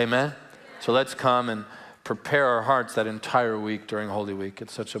 Amen? So let's come and prepare our hearts that entire week during Holy Week.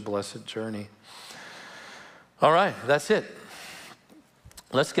 It's such a blessed journey. All right, that's it.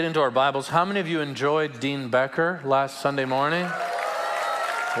 Let's get into our Bibles. How many of you enjoyed Dean Becker last Sunday morning?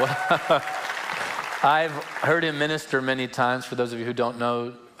 Well, I've heard him minister many times. For those of you who don't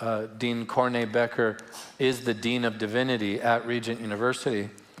know, Dean Corney Becker is the Dean of Divinity at Regent University.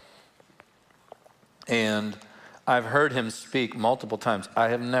 And I've heard him speak multiple times. I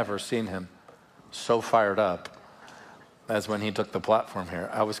have never seen him so fired up as when he took the platform here.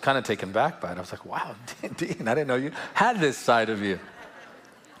 I was kind of taken back by it. I was like, wow, Dean, I didn't know you had this side of you.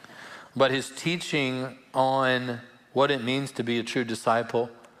 But his teaching on what it means to be a true disciple,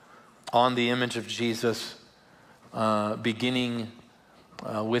 on the image of Jesus, beginning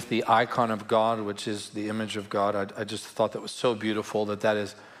with the icon of God, which is the image of God. I just thought that was so beautiful that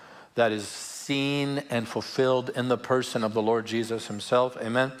is seen and fulfilled in the person of the Lord Jesus himself.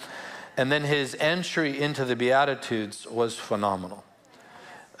 Amen. And then his entry into the Beatitudes was phenomenal.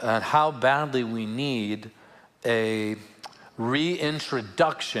 And how badly we need a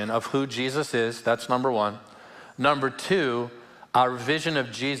reintroduction of who Jesus is. That's number one. Number two, our vision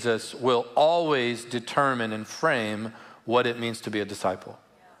of Jesus will always determine and frame what it means to be a disciple.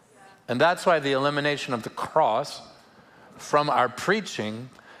 And that's why the elimination of the cross from our preaching,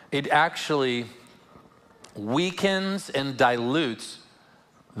 it actually weakens and dilutes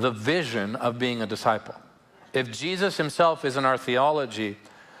the vision of being a disciple. If Jesus himself isn't our theology,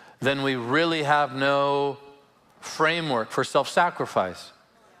 then we really have no framework for self-sacrifice,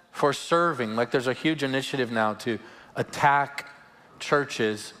 for serving. Like there's a huge initiative now to attack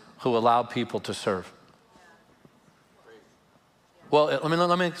churches who allow people to serve. Well,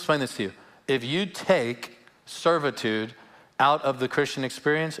 let me explain this to you. If you take servitude out of the Christian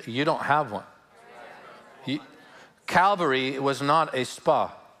experience, you don't have one. Calvary was not a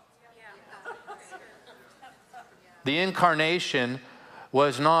spa. The incarnation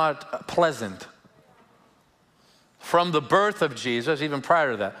was not pleasant. From the birth of Jesus, even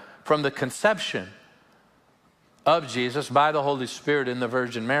prior to that, from the conception of Jesus by the Holy Spirit in the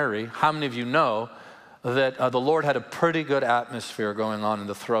Virgin Mary, how many of you know that the Lord had a pretty good atmosphere going on in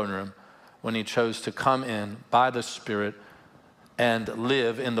the throne room when he chose to come in by the Spirit and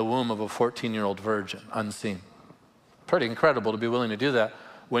live in the womb of a 14-year-old virgin, unseen? Pretty incredible to be willing to do that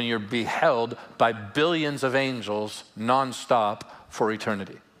when you're beheld by billions of angels nonstop for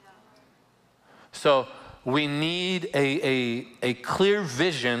eternity. So we need a clear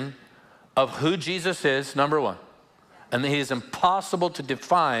vision of who Jesus is, number one. And that he is impossible to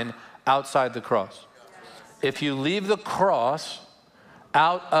define outside the cross. If you leave the cross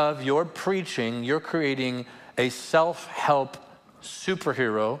out of your preaching, you're creating a self-help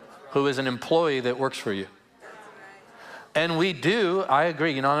superhero who is an employee that works for you. And we do, I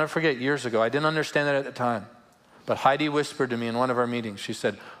agree, I'll never forget years ago, I didn't understand that at the time. But Heidi whispered to me in one of our meetings, she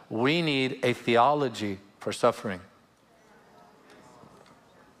said, we need a theology for suffering.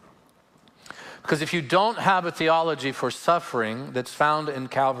 Because if you don't have a theology for suffering that's found in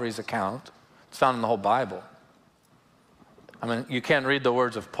Calvary's account, it's found in the whole Bible. I mean, you can't read the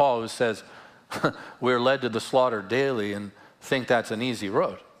words of Paul who says, we're led to the slaughter daily and think that's an easy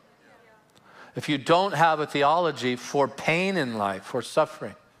road. If you don't have a theology for pain in life, for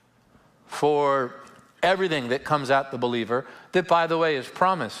suffering, for everything that comes at the believer, that, by the way, is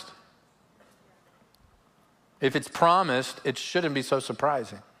promised. If it's promised, it shouldn't be so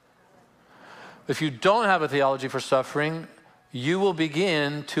surprising. if you don't have a theology for suffering, you will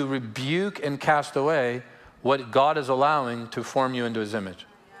begin to rebuke and cast away what God is allowing to form you into his image.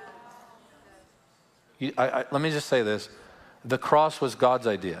 Let me just say this. The cross was God's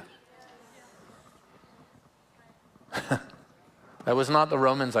idea. That was not the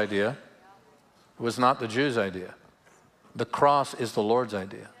Romans' idea. It was not the Jews' idea. The cross is the Lord's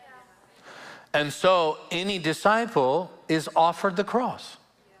idea. And so any disciple is offered the cross.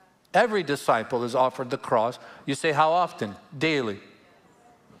 Every disciple is offered the cross. You say, how often? Daily.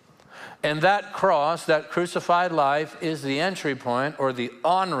 And that cross, that crucified life, is the entry point, or the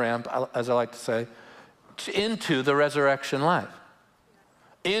on-ramp, as I like to say, into the resurrection life,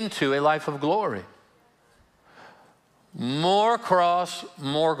 into a life of glory. More cross,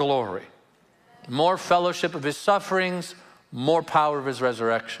 more glory. More fellowship of his sufferings, more power of his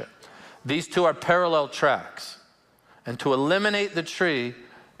resurrection. These two are parallel tracks. And to eliminate the tree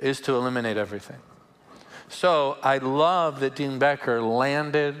is to eliminate everything. So I love that Dean Becker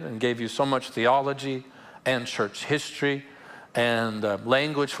landed and gave you so much theology and church history and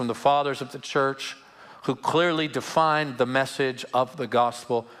language from the fathers of the church who clearly defined the message of the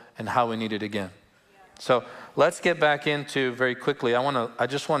gospel and how we need it again. So let's get back into, very quickly, I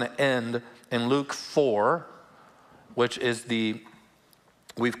just want to end in Luke 4, which is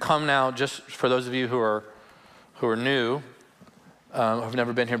we've come now, just for those of you who are new, who've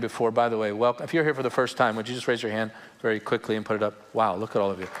never been here before, by the way, welcome. If you're here for the first time, would you just raise your hand very quickly and put it up? Wow, look at all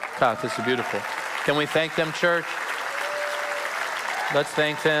of you. God, this is beautiful. Can we thank them, church? Let's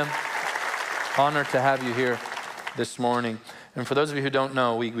thank them. Honored to have you here this morning. And for those of you who don't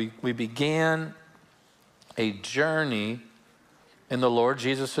know, we began a journey in the Lord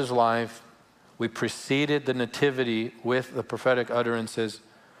Jesus' life. We preceded the nativity with the prophetic utterances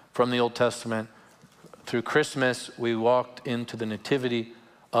from the Old Testament. Through Christmas, we walked into the nativity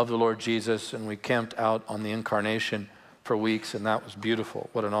of the Lord Jesus, and we camped out on the incarnation for weeks, and that was beautiful.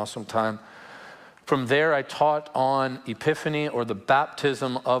 What an awesome time. From there, I taught on Epiphany, or the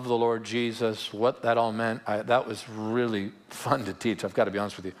baptism of the Lord Jesus, what that all meant. That was really fun to teach. I've got to be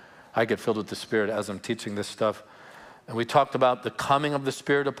honest with you. I get filled with the Spirit as I'm teaching this stuff. And we talked about the coming of the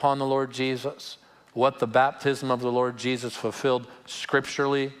Spirit upon the Lord Jesus, what the baptism of the Lord Jesus fulfilled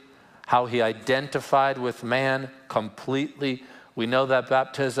scripturally, how he identified with man completely. We know that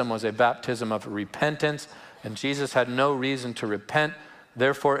baptism was a baptism of repentance, and Jesus had no reason to repent.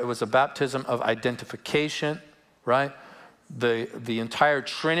 Therefore, it was a baptism of identification, right? The entire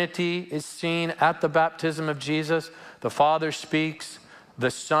Trinity is seen at the baptism of Jesus. The Father speaks,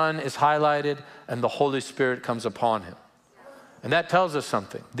 the Son is highlighted, and the Holy Spirit comes upon him. And that tells us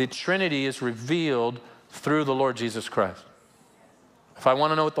something. The Trinity is revealed through the Lord Jesus Christ. If I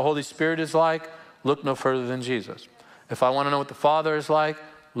want to know what the Holy Spirit is like, look no further than Jesus. If I want to know what the Father is like,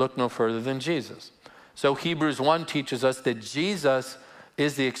 look no further than Jesus. So Hebrews 1 teaches us that Jesus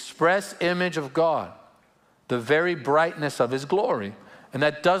is the express image of God, the very brightness of his glory. And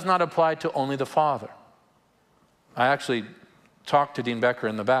that does not apply to only the Father. I actually talked to Dean Becker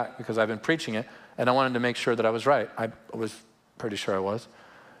in the back because I've been preaching it, and I wanted to make sure that I was right. I was pretty sure I was.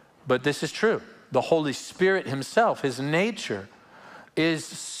 But this is true. The Holy Spirit himself, his nature, is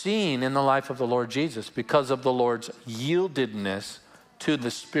seen in the life of the Lord Jesus because of the Lord's yieldedness to the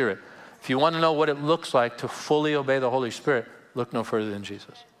Spirit. If you want to know what it looks like to fully obey the Holy Spirit, look no further than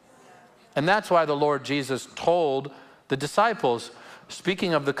Jesus. And that's why the Lord Jesus told the disciples,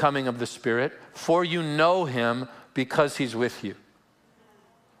 speaking of the coming of the Spirit, for you know him because he's with you.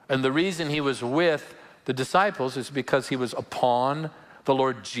 And the reason he was with the disciples is because he was upon the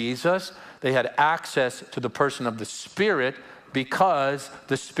Lord Jesus. They had access to the person of the Spirit because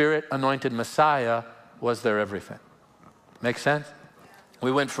the Spirit anointed Messiah was their everything. Make sense?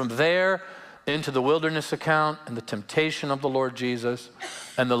 We went from there into the wilderness account and the temptation of the Lord Jesus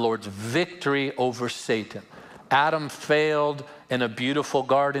and the Lord's victory over Satan. Adam failed in a beautiful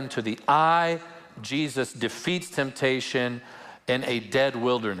garden to the eye. Jesus defeats temptation in a dead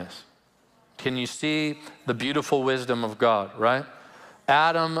wilderness. Can you see the beautiful wisdom of God, right?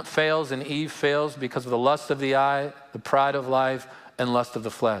 Adam fails and Eve fails because of the lust of the eye, the pride of life, and lust of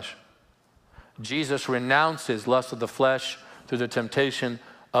the flesh. Jesus renounces lust of the flesh through the temptation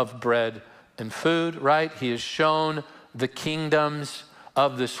of bread and food, right? He has shown the kingdoms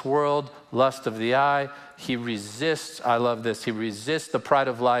of this world, lust of the eye. He resists, I love this, he resists the pride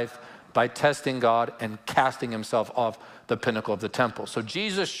of life by testing God and casting himself off the pinnacle of the temple. So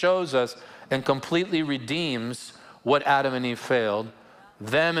Jesus shows us and completely redeems what Adam and Eve failed,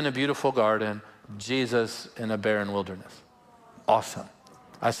 them in a beautiful garden, Jesus in a barren wilderness. Awesome.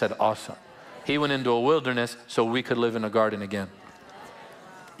 I said awesome. He went into a wilderness so we could live in a garden again.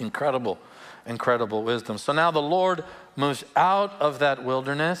 Incredible. incredible wisdom. So now the Lord moves out of that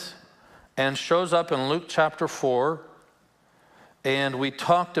wilderness and shows up in Luke chapter 4. And we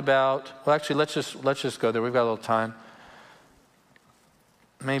talked about, well, actually, let's just go there. We've got a little time.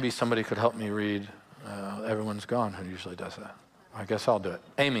 Maybe somebody could help me read. Everyone's gone who usually does that. I guess I'll do it.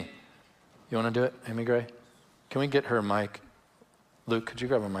 Amy, you want to do it? Amy Gray? Can we get her a mic? Luke, could you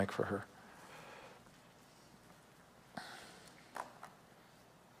grab a mic for her?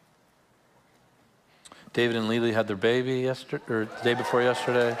 David and Lily had their baby yesterday, or the day before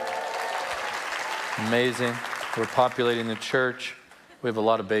yesterday. Amazing. We're populating the church. We have a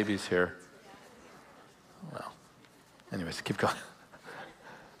lot of babies here. Well, anyways, keep going.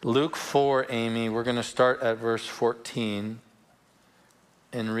 Luke 4, Amy, we're going to start at verse 14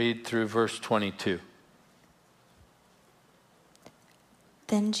 and read through verse 22.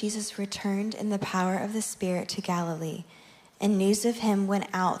 Then Jesus returned in the power of the Spirit to Galilee, and news of him went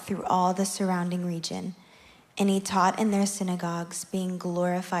out through all the surrounding region. And he taught in their synagogues, being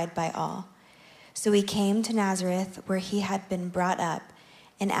glorified by all. So he came to Nazareth, where he had been brought up,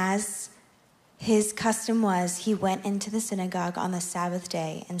 and as his custom was, he went into the synagogue on the Sabbath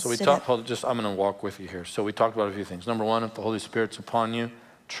day and stood up. I'm going to walk with you here. So we talked about a few things. Number one, if the Holy Spirit's upon you,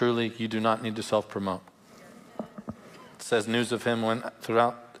 truly, you do not need to self-promote. It says news of him went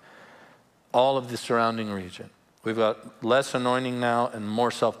throughout all of the surrounding region. We've got less anointing now and more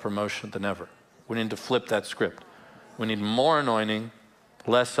self-promotion than ever. We need to flip that script. We need more anointing,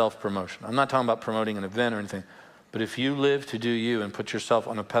 less self-promotion. I'm not talking about promoting an event or anything, but if you live to do you and put yourself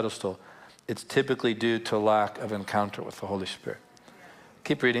on a pedestal, it's typically due to lack of encounter with the Holy Spirit.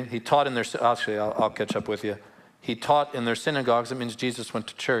 Keep reading. He taught in their, actually, I'll catch up with you. He taught in their synagogues. It means Jesus went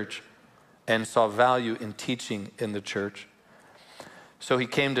to church and saw value in teaching in the church. So he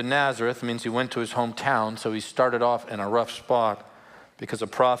came to Nazareth. It means he went to his hometown. So he started off in a rough spot because a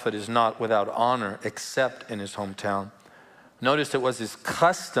prophet is not without honor except in his hometown. Notice it was his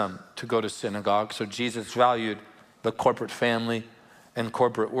custom to go to synagogue. So Jesus valued the corporate family and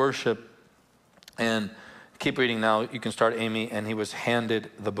corporate worship. And keep reading now. You can start, Amy. And he was handed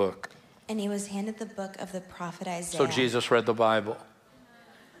the book. And he was handed the book of the prophet Isaiah. So Jesus read the Bible.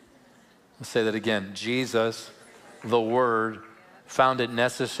 I'll say that again. Jesus, the Word, found it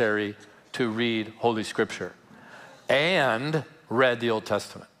necessary to read Holy Scripture and read the Old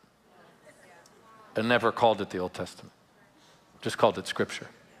Testament. And never called it the Old Testament. Just called it Scripture.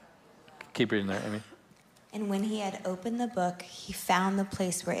 Keep reading there, Amy. And when he had opened the book, he found the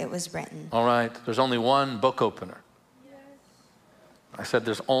place where it was written. All right. There's only one book opener. I said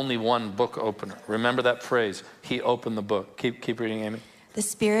there's only one book opener. Remember that phrase. He opened the book. Keep reading, Amy. The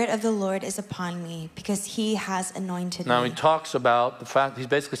Spirit of the Lord is upon me because he has anointed me. Now he talks about the fact, he's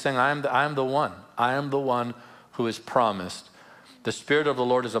basically saying, I am the one. I am the one who is promised. The Spirit of the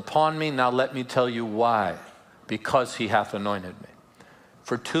Lord is upon me. Now let me tell you why. Because he hath anointed me.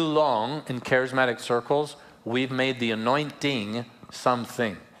 For too long in charismatic circles, we've made the anointing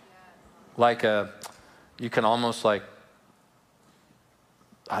something. Like you can almost like,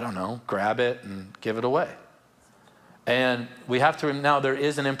 I don't know, grab it and give it away. And we have to, now there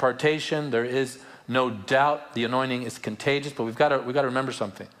is an impartation. There is no doubt the anointing is contagious, but we've got to remember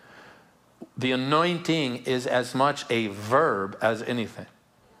something. The anointing is as much a verb as anything.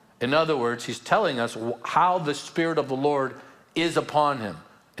 In other words, he's telling us how the Spirit of the Lord is upon him.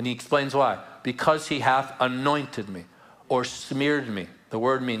 And he explains why. Because he hath anointed me or smeared me. The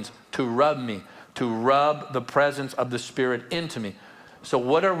word means to rub me, to rub the presence of the Spirit into me. So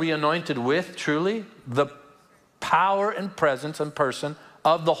what are we anointed with truly? The power and presence and person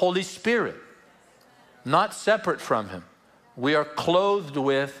of the Holy Spirit. Not separate from him. We are clothed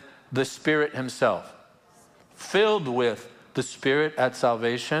with the Spirit himself. Filled with the Spirit at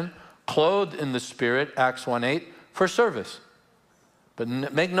salvation. Clothed in the Spirit, Acts 1:8, for service. But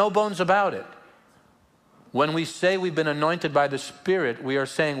make no bones about it. When we say we've been anointed by the Spirit, we are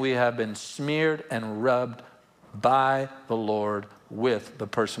saying we have been smeared and rubbed by the Lord with the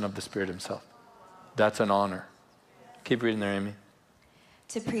person of the Spirit himself. That's an honor. Keep reading there, Amy.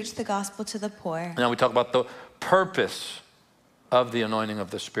 To preach the gospel to the poor. Now we talk about the purpose of the anointing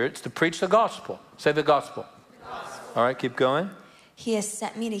of the Spirit. It's to preach the gospel. Say the gospel. All right, keep going. He has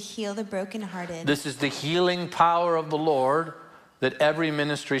sent me to heal the brokenhearted. This is the healing power of the Lord that every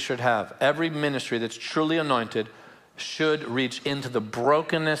ministry should have. Every ministry that's truly anointed should reach into the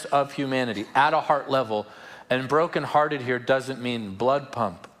brokenness of humanity at a heart level. And brokenhearted here doesn't mean blood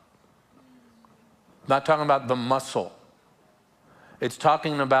pump. Not talking about the muscle. It's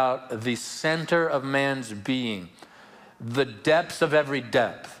talking about the center of man's being, the depths of every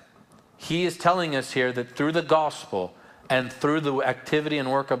depth. He is telling us here that through the gospel and through the activity and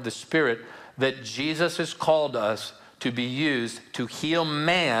work of the Spirit, that Jesus has called us to be used to heal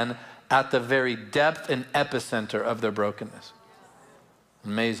man at the very depth and epicenter of their brokenness.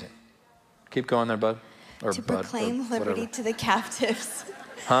 Amazing. Keep going there, bud. Or To bud, or proclaim liberty whatever. to the captives.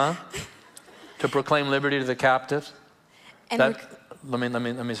 Huh? To proclaim liberty to the captives? And Let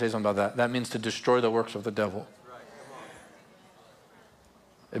me say something about that. That means to destroy the works of the devil.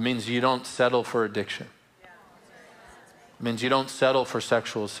 It means you don't settle for addiction. It means you don't settle for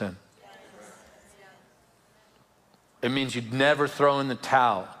sexual sin. It means you'd never throw in the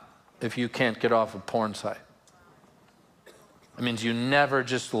towel if you can't get off a porn site. It means you never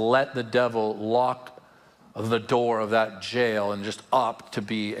just let the devil lock the door of that jail and just opt to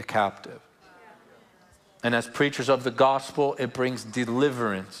be a captive. And as preachers of the gospel, it brings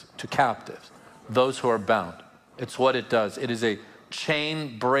deliverance to captives, those who are bound. It's what it does. It is a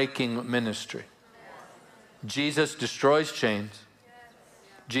chain-breaking ministry. Jesus destroys chains.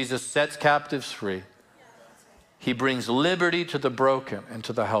 Jesus sets captives free. He brings liberty to the broken and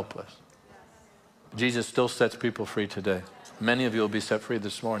to the helpless. Jesus still sets people free today. Many of you will be set free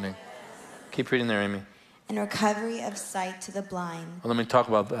this morning. Keep reading there, Amy. And recovery of sight to the blind. Well, let me talk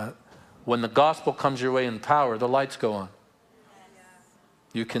about that. When the gospel comes your way in power, the lights go on.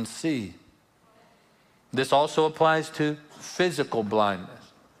 You can see. This also applies to physical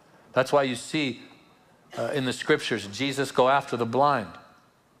blindness. That's why you see in the scriptures, Jesus go after the blind.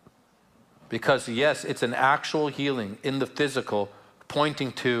 Because yes, it's an actual healing in the physical,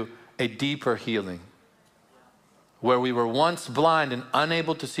 pointing to a deeper healing. Where we were once blind and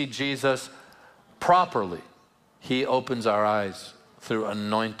unable to see Jesus properly, he opens our eyes through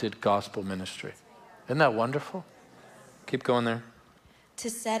anointed gospel ministry. Isn't that wonderful? Keep going there. To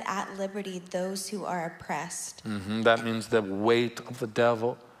set at liberty those who are oppressed. That means the weight of the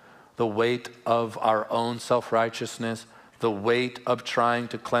devil, the weight of our own self-righteousness, the weight of trying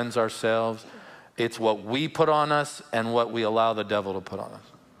to cleanse ourselves. It's what we put on us and what we allow the devil to put on us.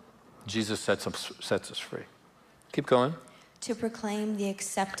 Jesus sets us free. Keep going. To proclaim the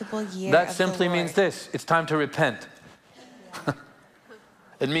acceptable year That of simply the Lord. means this. It's time to repent.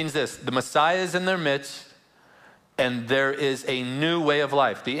 It means this. The Messiah is in their midst, and there is a new way of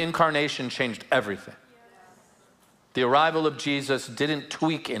life. The incarnation changed everything. The arrival of Jesus didn't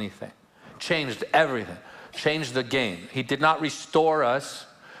tweak anything. Changed everything. Changed the game. He did not restore us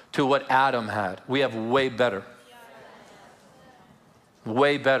to what Adam had. We have way better.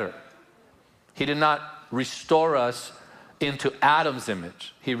 Way better. He did not restore us into Adam's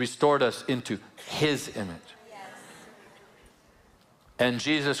image. He restored us into his image. And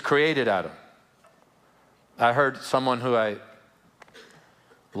Jesus created Adam. I heard someone who I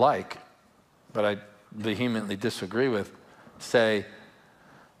like, but I vehemently disagree with, say,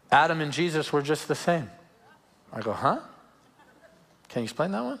 Adam and Jesus were just the same. I go, huh? Can you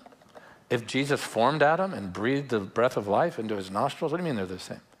explain that one? If Jesus formed Adam and breathed the breath of life into his nostrils, what do you mean they're the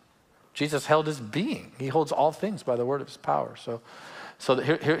same? Jesus held his being. He holds all things by the word of his power. So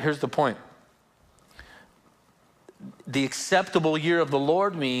here's the point. The acceptable year of the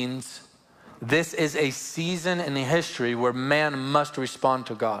Lord means this is a season in history where man must respond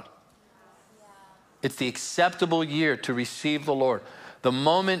to God. It's the acceptable year to receive the Lord. The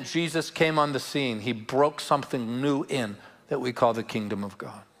moment Jesus came on the scene, he broke something new in that we call the kingdom of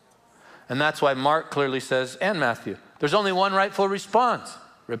God. And that's why Mark clearly says, and Matthew, there's only one rightful response.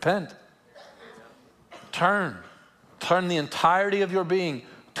 Repent. Turn the entirety of your being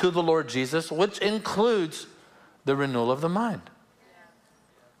to the Lord Jesus, which includes the renewal of the mind.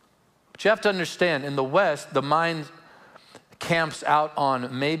 But you have to understand, in the West, the mind camps out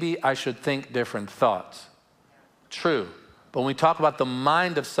on maybe I should think different thoughts. True. But when we talk about the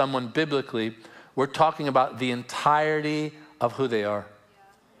mind of someone biblically, we're talking about the entirety of who they are,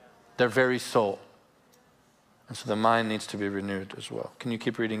 their very soul. And so the mind needs to be renewed as well. Can you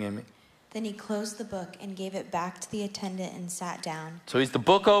keep reading, Amy? Then he closed the book and gave it back to the attendant and sat down. So he's the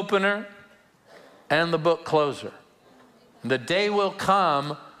book opener and the book closer. The day will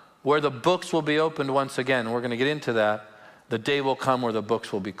come where the books will be opened once again. We're going to get into that. The day will come where the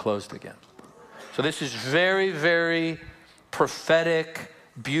books will be closed again. So this is very, very prophetic,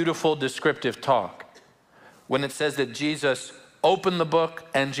 beautiful, descriptive talk. When it says that Jesus opened the book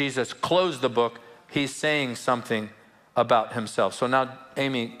and Jesus closed the book, he's saying something about himself. So now,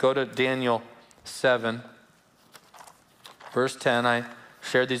 Amy, go to Daniel 7, verse 10. I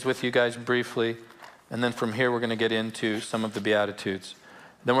shared these with you guys briefly. And then from here, we're going to get into some of the Beatitudes.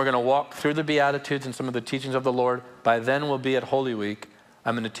 Then we're going to walk through the Beatitudes and some of the teachings of the Lord. By then, we'll be at Holy Week.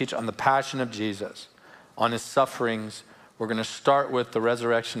 I'm going to teach on the passion of Jesus, on his sufferings. We're going to start with the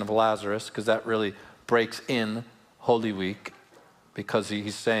resurrection of Lazarus, because that really breaks in Holy Week. because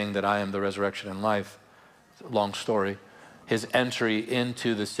he's saying that I am the resurrection and life. Long story. His entry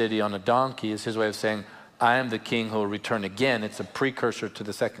into the city on a donkey is his way of saying, I am the king who will return again. It's a precursor to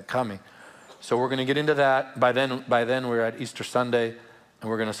the second coming. So we're going to get into that. By then we're at Easter Sunday, and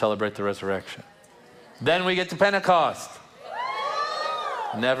we're going to celebrate the resurrection. Then we get to Pentecost.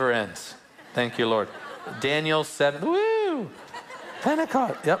 Never ends. Thank you, Lord. Daniel 7. Woo!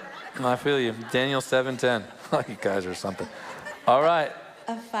 Pentecost. Yep, I feel you. Daniel 7:10. Oh, you guys are something. All right.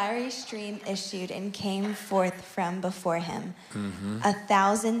 A fiery stream issued and came forth from before him. Mm-hmm.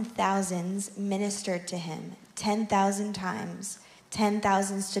 1,000 thousands ministered to him. 10,000 times.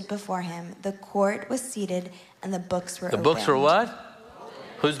 10,000 stood before him. The court was seated, and the books were opened. The books were what?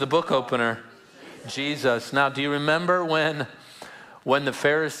 Who's the book opener? Jesus. Now, do you remember when the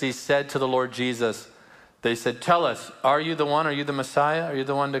Pharisees said to the Lord Jesus, they said, tell us, are you the one? Are you the Messiah? Are you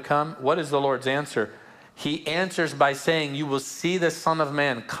the one to come? What is the Lord's answer? He answers by saying, you will see the Son of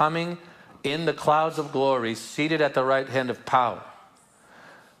Man coming in the clouds of glory, seated at the right hand of power.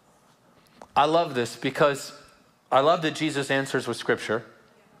 I love this because I love that Jesus answers with Scripture.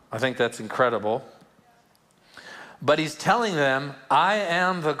 I think that's incredible. But he's telling them, I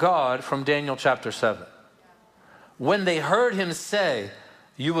am the God from Daniel chapter 7. When they heard him say,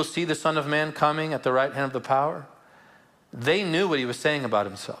 you will see the Son of Man coming at the right hand of the power, they knew what he was saying about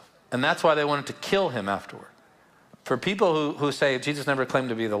himself. And that's why they wanted to kill him afterward. For people who say Jesus never claimed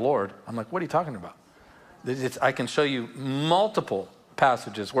to be the Lord, I'm like, what are you talking about? I can show you multiple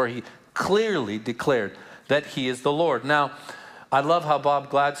passages where he clearly declared that he is the Lord. Now, I love how Bob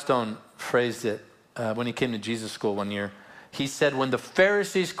Gladstone phrased it when he came to Jesus School one year. He said, when the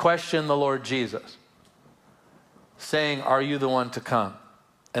Pharisees questioned the Lord Jesus, saying, are you the one to come?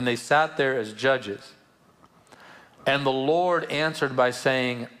 And they sat there as judges. And the Lord answered by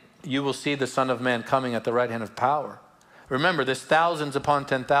saying, you will see the Son of Man coming at the right hand of power. Remember, this thousands upon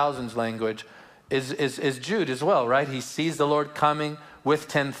 10,000s language is Jude as well, right? He sees the Lord coming with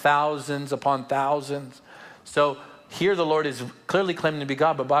 10,000s upon thousands. So here the Lord is clearly claiming to be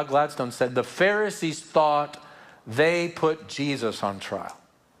God, but Bob Gladstone said the Pharisees thought they put Jesus on trial.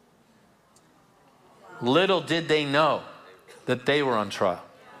 Little did they know that they were on trial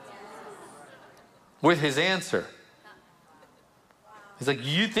with his answer. He's like,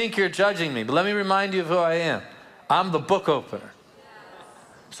 you think you're judging me, but let me remind you of who I am. I'm the book opener.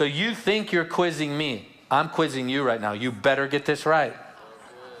 So you think you're quizzing me. I'm quizzing you right now. You better get this right.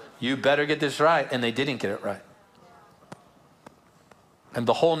 You better get this right. And they didn't get it right. And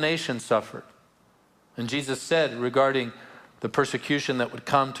the whole nation suffered. And Jesus said regarding the persecution that would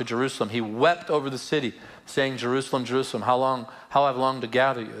come to Jerusalem, he wept over the city, saying, Jerusalem, Jerusalem, how I've longed to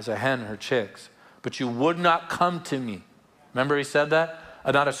gather you as a hen her chicks. But you would not come to me. Remember he said that?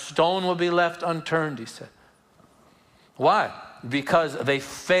 Not a stone will be left unturned, he said. Why? Because they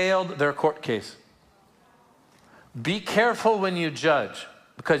failed their court case. Be careful when you judge,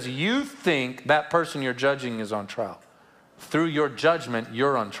 because you think that person you're judging is on trial. Through your judgment,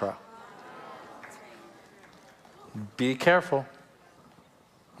 you're on trial. Be careful.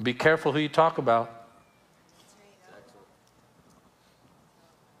 Be careful who you talk about.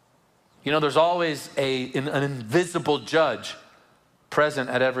 You know, there's always an invisible judge present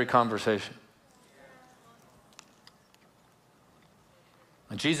at every conversation.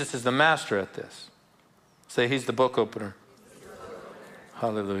 And Jesus is the master at this. Say, he's the book opener.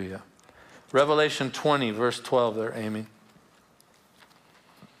 Hallelujah. Revelation 20, verse 12 there, Amy.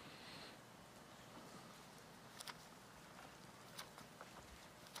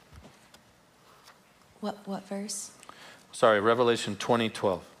 What verse? Sorry, Revelation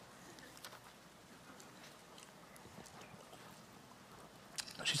 20:12.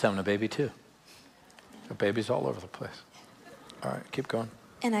 She's having a baby too. Her baby's all over the place. All right, keep going.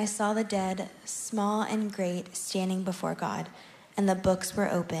 And I saw the dead, small and great, standing before God, and the books were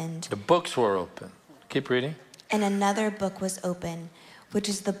opened. The books were open. Keep reading. And another book was open, which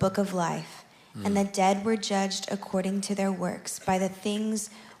is the book of life. And the dead were judged according to their works by the things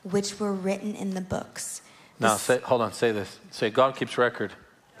which were written in the books. Now, hold on, say this. Say, God keeps record.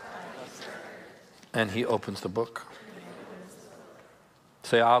 And he opens the book.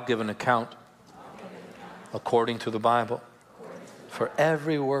 Say, I'll give an account according to the Bible for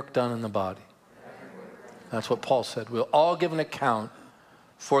every work done in the body. That's what Paul said. We'll all give an account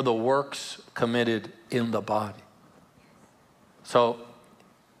for the works committed in the body. So,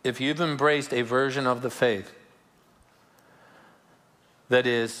 if you've embraced a version of the faith that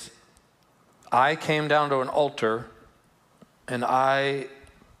is, I came down to an altar and I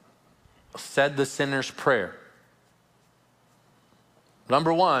said the sinner's prayer.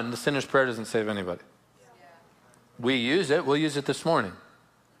 Number one, the sinner's prayer doesn't save anybody. We use it. We'll use it this morning.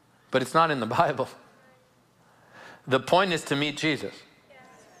 But it's not in the Bible. The point is to meet Jesus.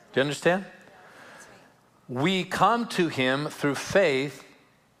 Do you understand? We come to him through faith,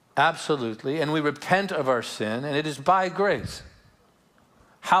 absolutely, and we repent of our sin, and it is by grace.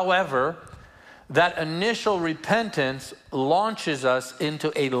 However, that initial repentance launches us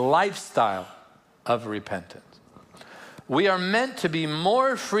into a lifestyle of repentance. We are meant to be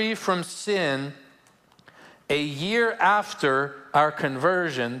more free from sin a year after our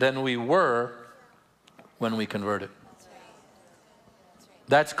conversion than we were when we converted.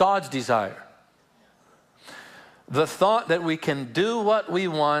 That's God's desire. The thought that we can do what we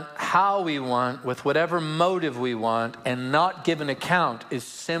want, how we want, with whatever motive we want, and not give an account is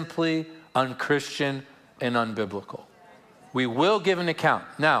simply unchristian and unbiblical. We will give an account.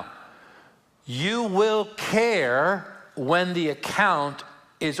 Now, you will care when the account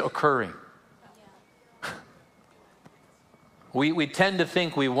is occurring. We tend to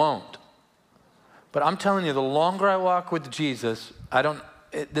think we won't. But I'm telling you, the longer I walk with Jesus,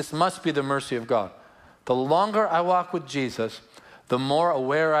 this must be the mercy of God. The longer I walk with Jesus, the more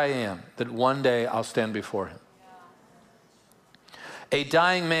aware I am that one day I'll stand before him. A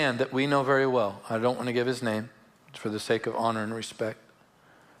dying man that we know very well, I don't want to give his name for the sake of honor and respect,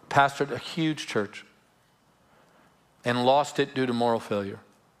 pastored a huge church and lost it due to moral failure.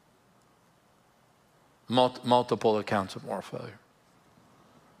 Multiple accounts of moral failure.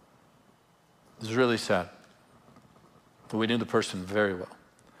 It was really sad. But we knew the person very well.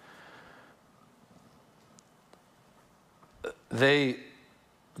 They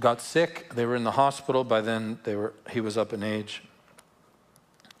got sick. They were in the hospital. By then, he was up in age.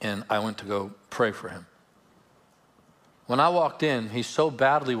 And I went to go pray for him. When I walked in, he so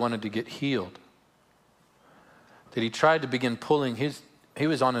badly wanted to get healed that he tried to begin pulling he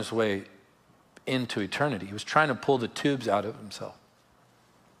was on his way into eternity. He was trying to pull the tubes out of himself.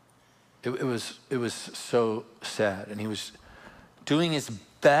 It was so sad. And he was doing his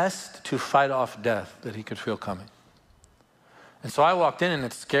best to fight off death that he could feel coming. And so I walked in and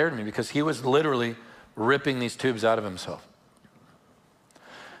it scared me because he was literally ripping these tubes out of himself.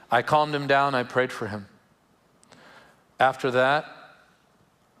 I calmed him down. I prayed for him. After that,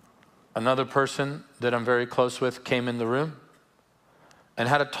 another person that I'm very close with came in the room and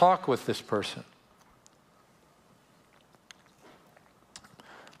had a talk with this person.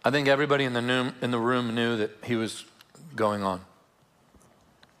 I think everybody in the room knew that he was going on.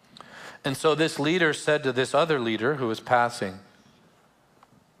 And so this leader said to this other leader who was passing,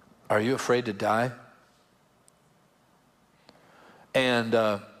 "Are you afraid to die?" And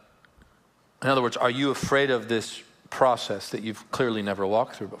in other words, are you afraid of this process that you've clearly never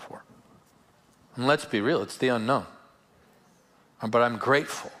walked through before? And let's be real, it's the unknown. But I'm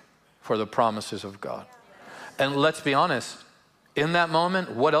grateful for the promises of God. And let's be honest, in that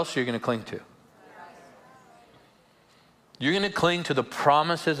moment, what else are you going to cling to? You're going to cling to the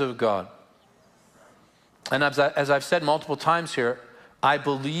promises of God. And as I've said multiple times here, I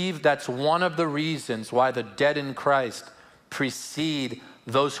believe that's one of the reasons why the dead in Christ precede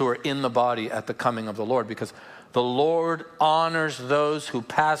those who are in the body at the coming of the Lord, because the Lord honors those who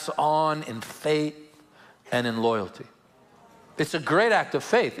pass on in faith and in loyalty. It's a great act of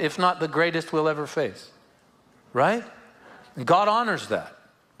faith, if not the greatest we'll ever face, right? God honors that.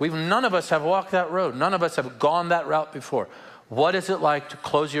 None of us have walked that road. None of us have gone that route before. What is it like to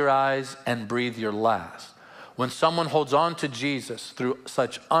close your eyes and breathe your last? When someone holds on to Jesus through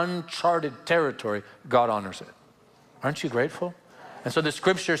such uncharted territory, God honors it. Aren't you grateful? And so the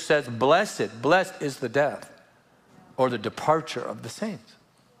scripture says, blessed is the death or the departure of the saints.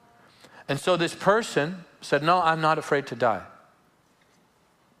 And so this person said, no, I'm not afraid to die.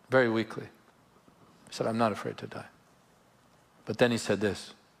 Very weakly. He said, I'm not afraid to die. But then he said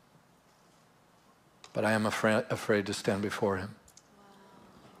this, but I am afraid to stand before him.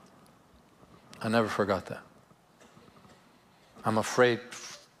 I never forgot that. I'm afraid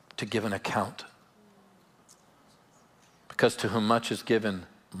to give an account. Because to whom much is given,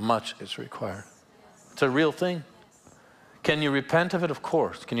 much is required. It's a real thing. Can you repent of it? Of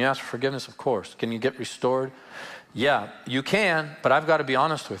course. Can you ask for forgiveness? Of course. Can you get restored? Yeah, you can, but I've got to be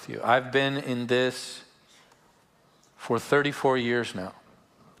honest with you. I've been in this for 34 years now.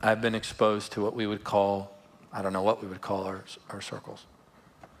 I've been exposed to what we would call, I don't know what we would call our circles,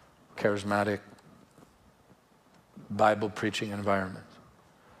 charismatic, Bible preaching environments.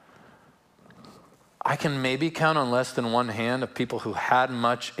 I can maybe count on less than one hand of people who had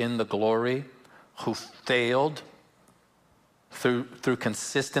much in the glory, who failed through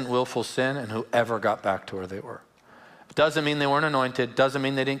consistent willful sin, and who ever got back to where they were. Doesn't mean they weren't anointed, doesn't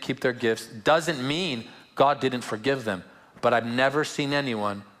mean they didn't keep their gifts, doesn't mean God didn't forgive them. But I've never seen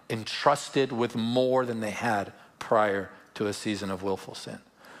anyone entrusted with more than they had prior to a season of willful sin.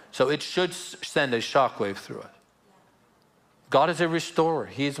 So it should send a shockwave through us. God is a restorer.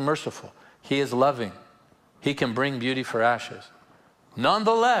 He is merciful. He is loving. He can bring beauty for ashes.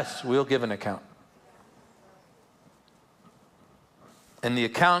 Nonetheless, we'll give an account. And the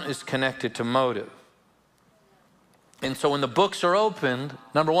account is connected to motive. And so when the books are opened,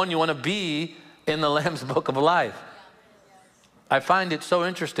 number one, you want to be in the Lamb's book of life. I find it so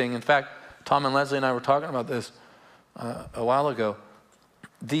interesting. In fact, Tom and Leslie and I were talking about this a while ago.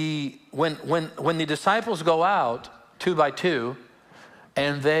 When the disciples go out 2 by 2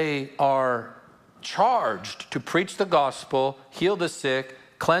 and they are charged to preach the gospel, heal the sick,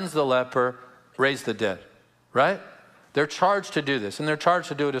 cleanse the leper, raise the dead, right? They're charged to do this, and they're charged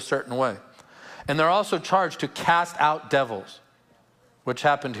to do it a certain way. And they're also charged to cast out devils, which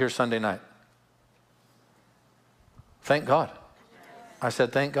happened here Sunday night. Thank God. I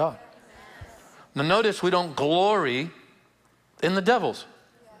said, thank God. Now notice we don't glory in the devils.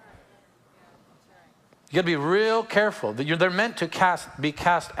 You got to be real careful. They're meant to be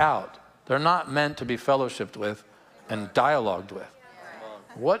cast out. They're not meant to be fellowshipped with and dialogued with.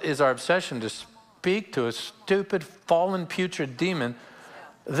 What is our obsession to speak to a stupid, fallen, putrid demon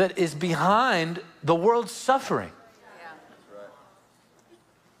that is behind the world's suffering?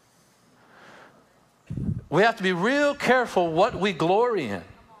 We have to be real careful what we glory in.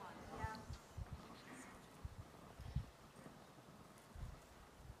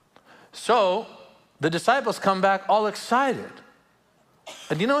 So the disciples come back all excited.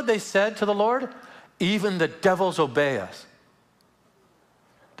 And you know what they said to the Lord? Even the devils obey us.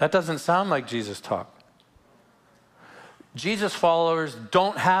 That doesn't sound like Jesus talk. Jesus followers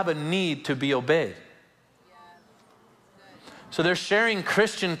don't have a need to be obeyed. So they're sharing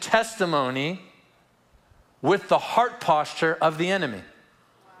Christian testimony with the heart posture of the enemy.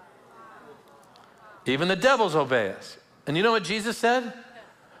 Even the devils obey us. And you know what Jesus said?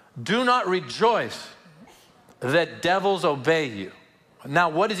 Do not rejoice that devils obey you. Now,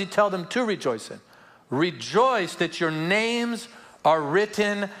 what does he tell them to rejoice in? Rejoice that your names are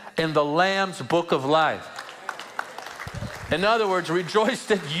written in the Lamb's book of life. In other words, rejoice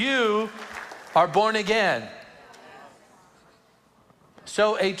that you are born again.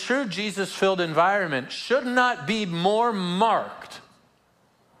 So a true Jesus-filled environment should not be more marked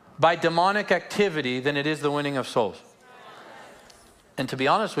by demonic activity than it is the winning of souls. And to be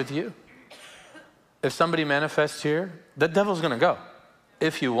honest with you, if somebody manifests here, the devil's going to go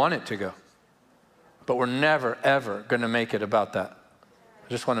if you want it to go. But we're never, ever going to make it about that. I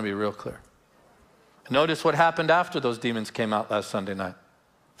just want to be real clear. Notice what happened after those demons came out last Sunday night.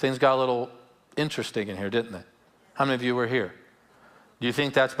 Things got a little interesting in here, didn't they? How many of you were here? Do you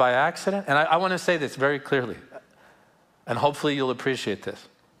think that's by accident? And I want to say this very clearly, and hopefully you'll appreciate this.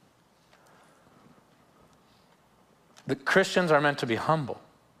 The Christians are meant to be humble,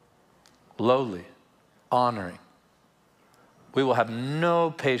 lowly, honoring. We will have no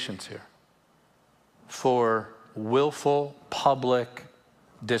patience here for willful, public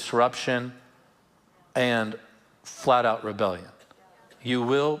disruption and flat-out rebellion. You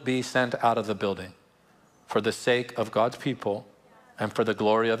will be sent out of the building for the sake of God's people and for the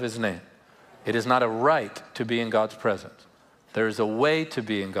glory of his name. It is not a right to be in God's presence. There is a way to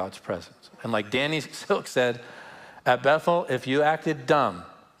be in God's presence. And like Danny Silk said, at Bethel, if you acted dumb,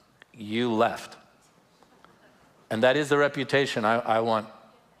 you left. And that is the reputation I want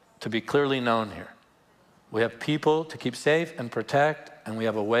to be clearly known here. We have people to keep safe and protect, and we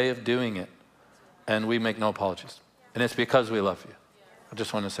have a way of doing it. And we make no apologies. And it's because we love you. I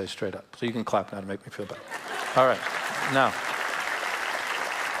just want to say straight up. So you can clap now to make me feel better. All right. Now,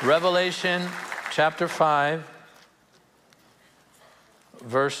 Revelation chapter 5,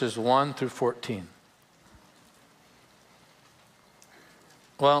 verses 1 through 14.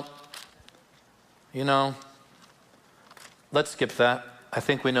 Well, you know, let's skip that. I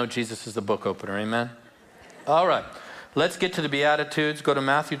think we know Jesus is the book opener. Amen? All right. Let's get to the Beatitudes. Go to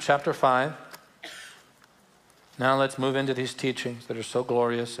Matthew chapter 5. Now let's move into these teachings that are so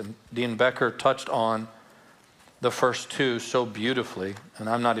glorious. And Dean Becker touched on the first two so beautifully. And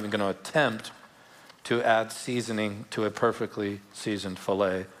I'm not even going to attempt to add seasoning to a perfectly seasoned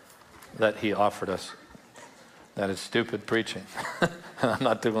filet that he offered us. That is stupid preaching. I'm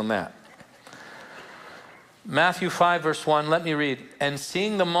not doing that. Matthew 5 verse 1, let me read. And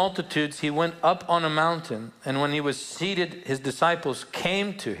seeing the multitudes, he went up on a mountain. And when he was seated, his disciples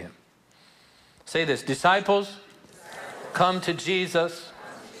came to him. Say this, disciples, come to Jesus,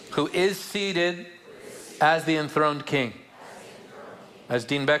 who is seated as the enthroned king. As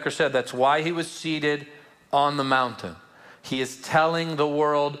Dean Becker said, that's why he was seated on the mountain. He is telling the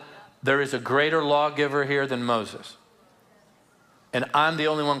world there is a greater lawgiver here than Moses. And I'm the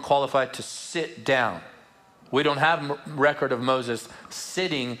only one qualified to sit down. We don't have record of Moses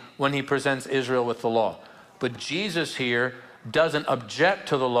sitting when he presents Israel with the law. But Jesus here doesn't object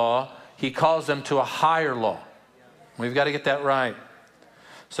to the law. He calls them to a higher law. We've got to get that right.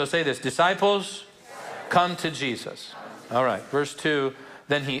 So say this, disciples, come to Jesus. All right, verse 2,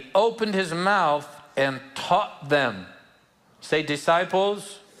 then he opened his mouth and taught them. Say,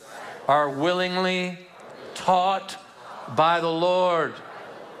 disciples are willingly taught by the Lord.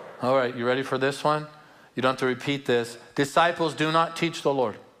 All right, you ready for this one? You don't have to repeat this. Disciples do not teach the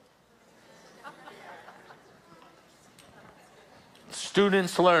Lord.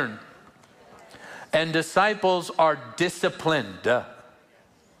 Students learn. And disciples are disciplined.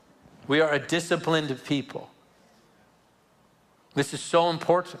 We are a disciplined people. This is so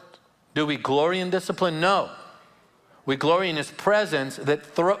important. Do we glory in discipline? No. We glory in his presence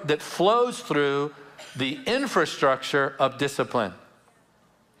that flows through the infrastructure of discipline.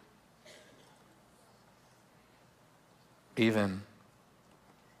 Even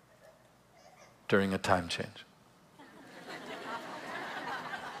during a time change.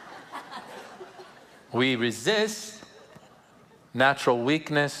 We resist natural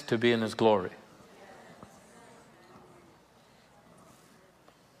weakness to be in his glory.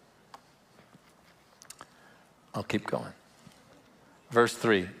 I'll keep going. Verse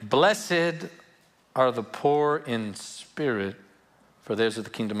 3, blessed are the poor in spirit, for theirs is the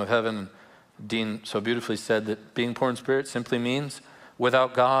kingdom of heaven. Dean so beautifully said that being poor in spirit simply means,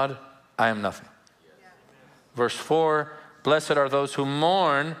 without God, I am nothing. Verse 4, blessed are those who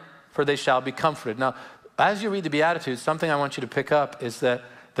mourn, for they shall be comforted. Now, as you read the Beatitudes, something I want you to pick up is that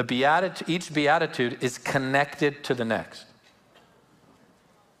each Beatitude is connected to the next.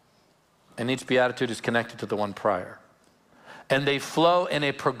 And each Beatitude is connected to the one prior. And they flow in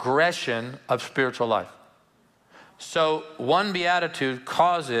a progression of spiritual life. So one Beatitude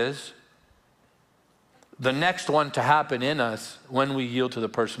causes the next one to happen in us when we yield to the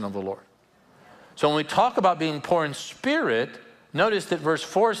person of the Lord. So when we talk about being poor in spirit, notice that verse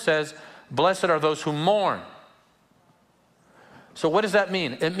 4 says, blessed are those who mourn. So what does that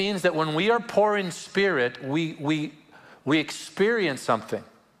mean? It means that when we are poor in spirit, we experience something.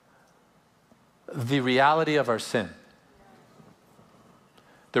 The reality of our sin.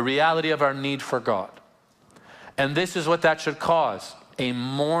 The reality of our need for God. And this is what that should cause. A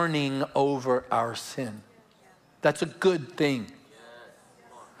mourning over our sin. That's a good thing.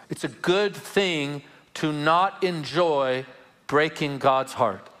 It's a good thing to not enjoy breaking God's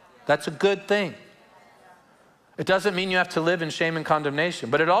heart. That's a good thing. It doesn't mean you have to live in shame and condemnation,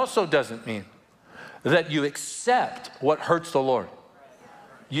 but it also doesn't mean that you accept what hurts the Lord.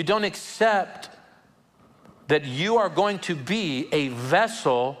 You don't accept that you are going to be a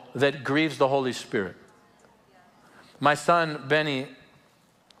vessel that grieves the Holy Spirit. My son, Benny,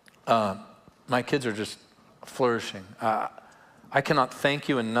 my kids are just flourishing. I cannot thank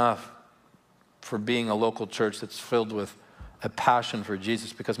you enough for being a local church that's filled with a passion for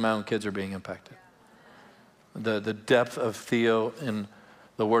Jesus, because my own kids are being impacted. The depth of Theo in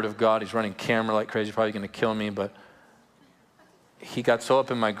the Word of God, he's running camera like crazy, probably going to kill me, but he got so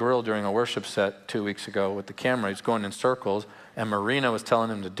up in my grill during a worship set 2 weeks ago with the camera, he's going in circles, and Marina was telling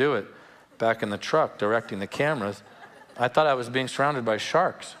him to do it back in the truck, directing the cameras. I thought I was being surrounded by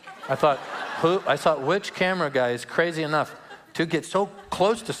sharks. I thought, which camera guy is crazy enough to get so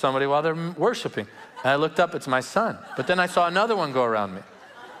close to somebody while they're worshiping? And I looked up, it's my son. But then I saw another one go around me.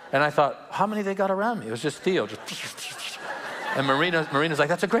 And I thought, how many they got around me? It was just Theo. And Marina's like,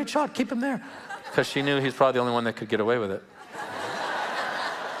 that's a great shot, keep him there. Because she knew he's probably the only one that could get away with it.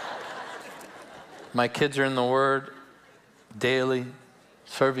 My kids are in the Word daily,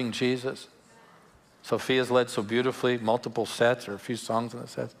 serving Jesus. Sophia's led so beautifully, multiple sets or a few songs in the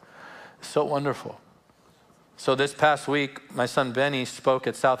sets. It's so wonderful. So this past week, my son Benny spoke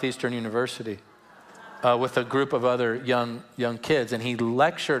at Southeastern University with a group of other young kids, and he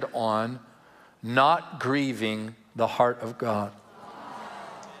lectured on not grieving the heart of God.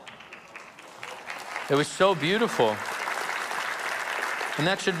 It was so beautiful. And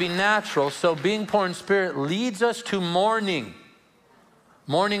that should be natural. So being poor in spirit leads us to mourning.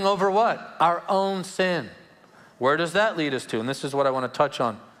 Mourning over what? Our own sin. Where does that lead us to? And this is what I want to touch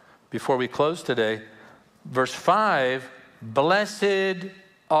on before we close today. Verse 5, blessed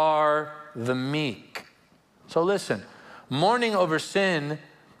are the meek. So listen, mourning over sin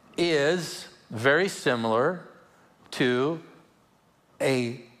is very similar to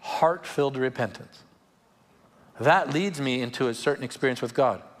a heart-filled repentance. That leads me into a certain experience with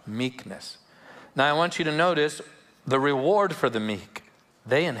God, meekness. Now I want you to notice the reward for the meek.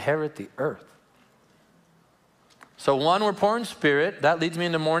 They inherit the earth. So one, we're poor in spirit. That leads me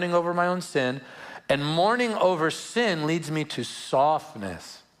into mourning over my own sin. And mourning over sin leads me to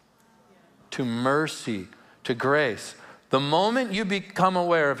softness, to mercy, to grace. The moment you become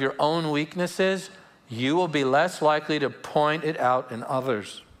aware of your own weaknesses, you will be less likely to point it out in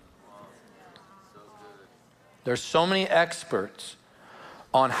others. There's so many experts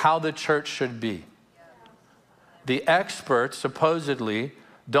on how the church should be. The experts supposedly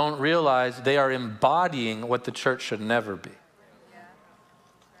don't realize they are embodying what the church should never be.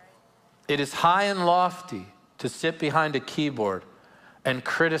 It is high and lofty to sit behind a keyboard and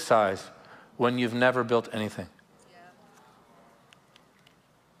criticize when you've never built anything.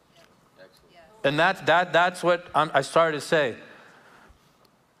 And that's what I started to say.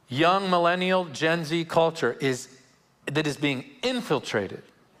 Young millennial Gen Z culture is being infiltrated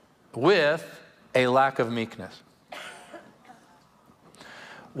with a lack of meekness.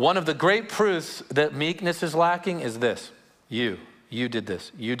 One of the great proofs that meekness is lacking is this. You did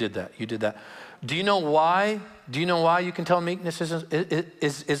this, you did that, you did that. Do you know why? Do you know why you can tell meekness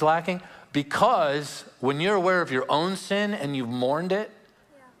is lacking? Because when you're aware of your own sin and you've mourned it,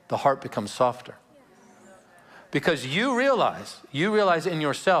 the heart becomes softer. Because you realize in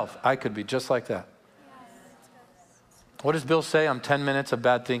yourself, I could be just like that. What does Bill say? I'm 10 minutes of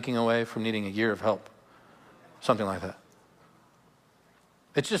bad thinking away from needing a year of help. Something like that.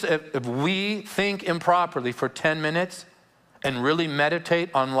 It's just if we think improperly for 10 minutes and really meditate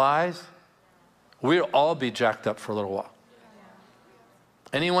on lies, we'll all be jacked up for a little while.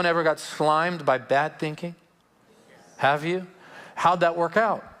 Anyone ever got slimed by bad thinking? Have you? How'd that work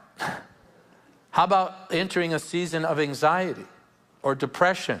out? How about entering a season of anxiety or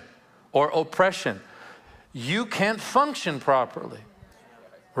depression or oppression? You can't function properly,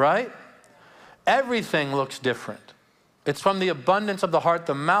 right? Everything looks different. It's from the abundance of the heart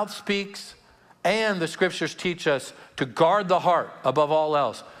the mouth speaks, and the scriptures teach us to guard the heart above all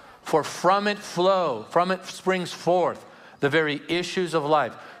else. For from it springs forth the very issues of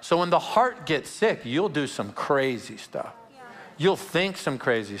life. So when the heart gets sick, you'll do some crazy stuff. You'll think some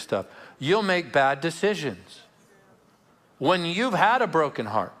crazy stuff. You'll make bad decisions. When you've had a broken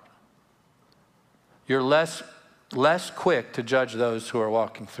heart, you're less quick to judge those who are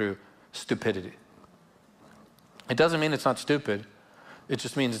walking through stupidity. It doesn't mean it's not stupid. It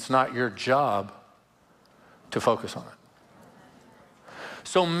just means it's not your job to focus on it.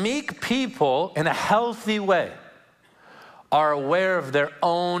 So meek people, in a healthy way, are aware of their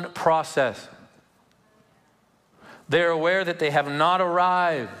own process. They're aware that they have not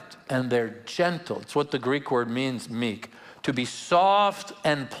arrived, and they're gentle. It's what the Greek word means, meek. To be soft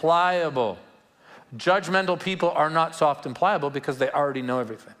and pliable. Judgmental people are not soft and pliable because they already know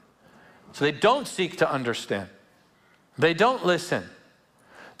everything. So they don't seek to understand. They don't listen.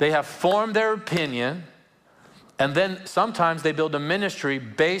 They have formed their opinion, and then sometimes they build a ministry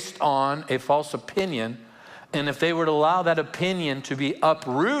based on a false opinion. And if they were to allow that opinion to be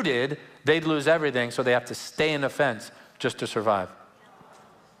uprooted, they'd lose everything, so they have to stay in the fence just to survive.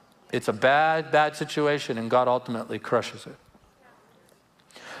 It's a bad, bad situation, and God ultimately crushes it.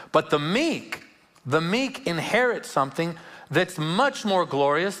 But the meek inherit something that's much more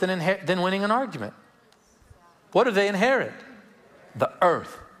glorious than winning an argument. What do they inherit? The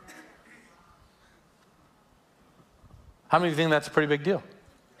earth. How many of you think that's a pretty big deal?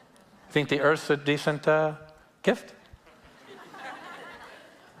 Think the earth's a decent gift?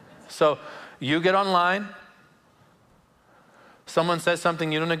 So you get online, someone says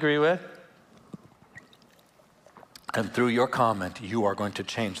something you don't agree with, and through your comment, you are going to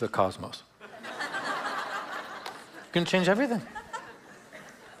change the cosmos. You're going to change everything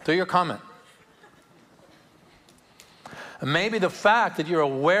through your comment. And maybe the fact that you're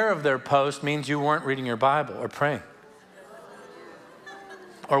aware of their post means you weren't reading your Bible or praying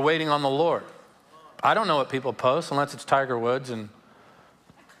or waiting on the Lord. I don't know what people post unless it's Tiger Woods and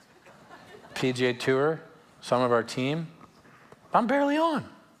PGA Tour, some of our team. I'm barely on.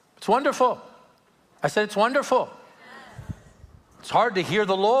 It's wonderful. I said it's wonderful. It's hard to hear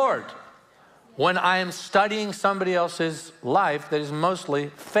the Lord when I am studying somebody else's life that is mostly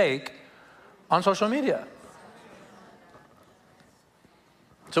fake on social media.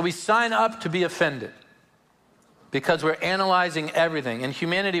 So we sign up to be offended because we're analyzing everything. And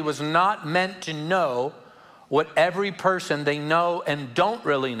humanity was not meant to know what every person they know and don't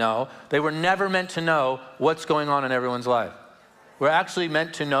really know. They were never meant to know what's going on in everyone's life. We're actually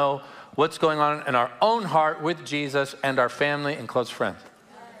meant to know what's going on in our own heart with Jesus and our family and close friends.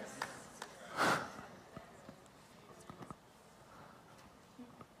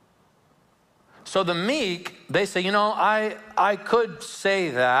 So the meek, they say, you know, I could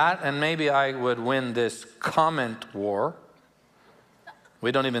say that, and maybe I would win this comment war.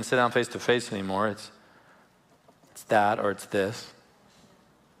 We don't even sit down face to face anymore. It's that or it's this.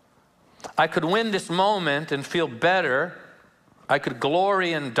 I could win this moment and feel better. I could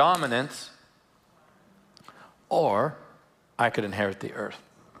glory in dominance. Or I could inherit the earth.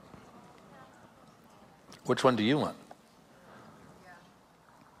 Which one do you want?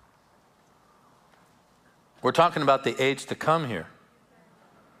 We're talking about the age to come here.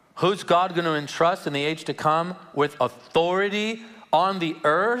 Who's God going to entrust in the age to come with authority on the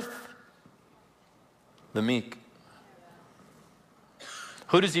earth? The meek.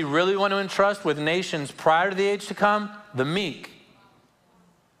 Who does he really want to entrust with nations prior to the age to come? The meek.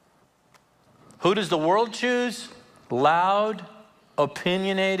 Who does the world choose? Loud,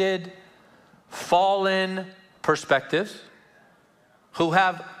 opinionated, fallen perspectives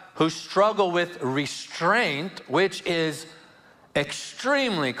who struggle with restraint, which is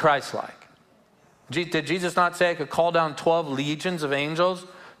extremely Christ-like. Did Jesus not say I could call down 12 legions of angels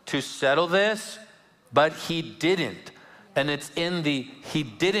to settle this? But he didn't. And it's in the he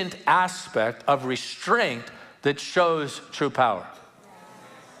didn't aspect of restraint that shows true power.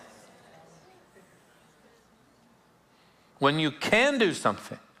 When you can do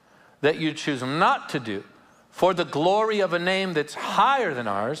something that you choose not to do for the glory of a name that's higher than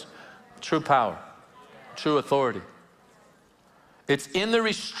ours, true power, true authority. It's in the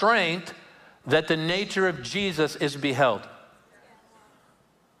restraint that the nature of Jesus is beheld.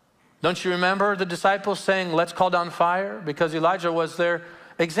 Don't you remember the disciples saying, let's call down fire? Because Elijah was their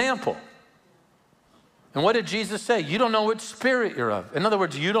example. And what did Jesus say? You don't know which spirit you're of. In other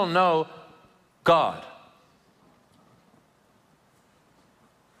words, you don't know God.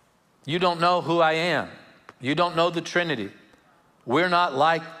 You don't know who I am. You don't know the Trinity. We're not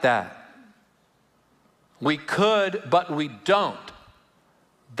like that. We could, but we don't.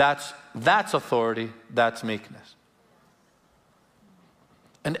 That's authority. That's meekness.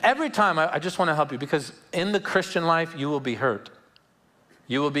 And every time, I just want to help you, because in the Christian life, you will be hurt.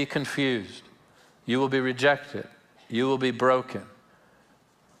 You will be confused. You will be rejected. You will be broken.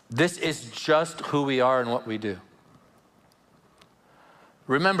 This is just who we are and what we do.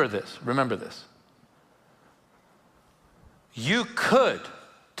 Remember this. Remember this. You could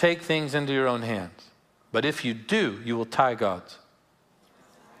take things into your own hands, but if you do, you will tie God's.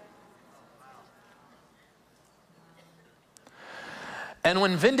 And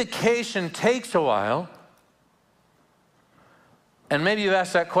when vindication takes a while, and maybe you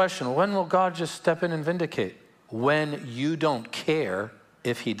ask that question, when will God just step in and vindicate? When you don't care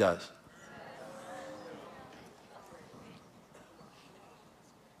if he does.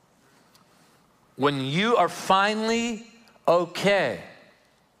 When you are finally okay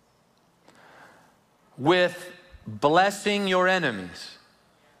with blessing your enemies,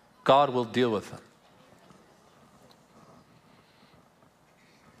 God will deal with them.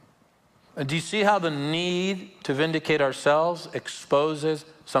 And do you see how the need to vindicate ourselves exposes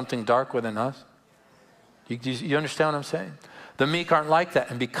something dark within us? You understand what I'm saying? The meek aren't like that.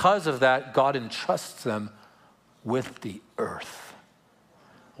 And because of that, God entrusts them with the earth,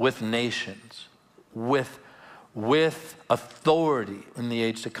 with nations, with authority in the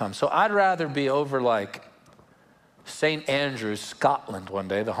age to come. So I'd rather be over like St. Andrews, Scotland one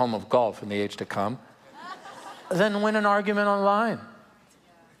day, the home of golf in the age to come, than win an argument online.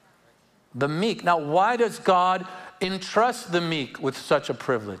 The meek. Now, why does God entrust the meek with such a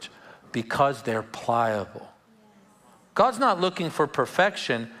privilege? Because they're pliable. God's not looking for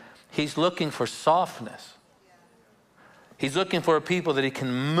perfection. He's looking for softness. He's looking for a people that he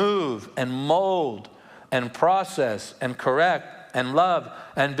can move and mold and process and correct and love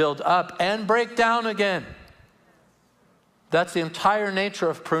and build up and break down again. That's the entire nature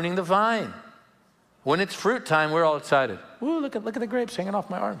of pruning the vine. When it's fruit time, we're all excited. Ooh, look at the grapes hanging off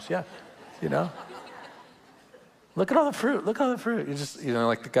my arms. Yeah. You know, look at all the fruit. Look at all the fruit. You know,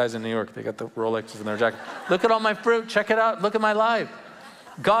 like the guys in New York, they got the Rolexes in their jacket. Look at all my fruit. Check it out. Look at my life.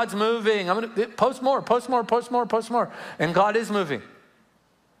 God's moving. I'm going to post more. And God is moving.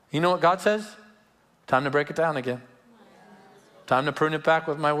 You know what God says? Time to break it down again. Time to prune it back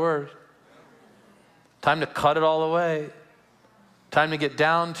with my word. Time to cut it all away. Time to get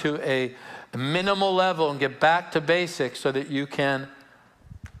down to a minimal level and get back to basics so that you can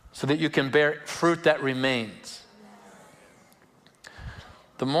bear fruit that remains.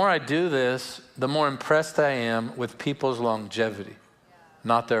 The more I do this, the more impressed I am with people's longevity,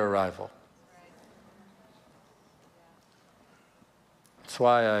 not their arrival. That's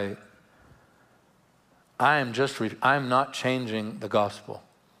why I'm not changing the gospel.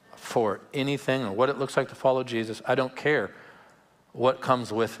 for anything or what it looks like to follow Jesus. I don't care what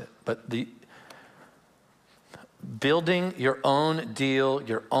comes with it. But the building your own deal,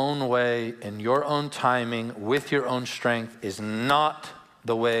 your own way, in your own timing, with your own strength is not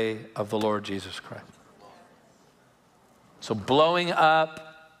the way of the Lord Jesus Christ. So blowing up,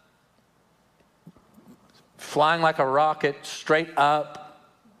 flying like a rocket straight up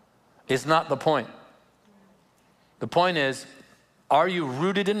is not the point. The point is, are you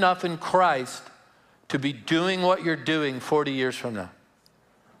rooted enough in Christ to be doing what you're doing 40 years from now?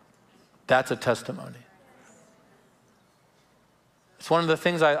 That's a testimony. It's one of the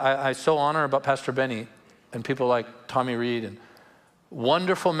things I so honor about Pastor Benny and people like Tommy Reed and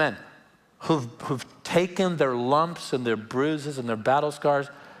wonderful men who've taken their lumps and their bruises and their battle scars,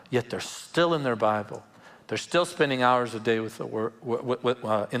 yet they're still in their Bible. They're still spending hours a day with the word,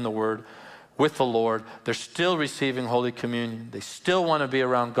 in the Word, with the Lord. They're still receiving Holy Communion. They still want to be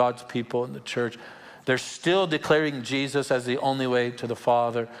around God's people in the church. They're still declaring Jesus as the only way to the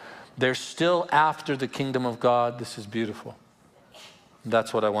Father. They're still after the kingdom of God. This is beautiful.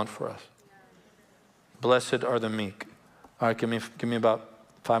 That's what I want for us. Blessed are the meek. All right, give me about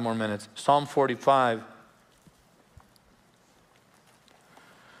 5 more minutes. Psalm 45,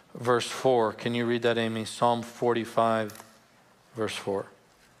 verse 4. Can you read that, Amy? Psalm 45, verse 4.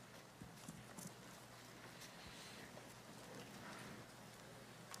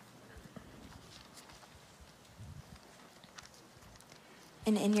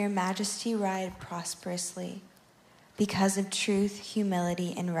 And in your majesty ride prosperously, because of truth,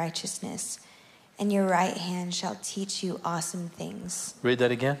 humility, and righteousness. And your right hand shall teach you awesome things. Read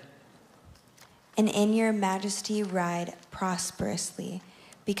that again. And in your majesty ride prosperously,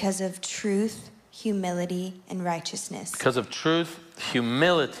 because of truth, humility, and righteousness. Because of truth,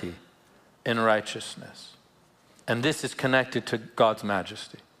 humility, and righteousness. And this is connected to God's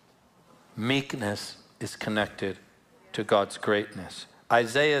majesty. Meekness is connected to God's greatness.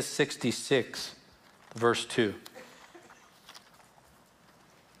 Isaiah 66, verse 2.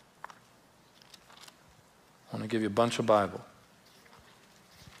 I want to give you a bunch of Bible.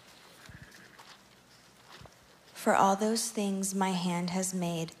 For all those things my hand has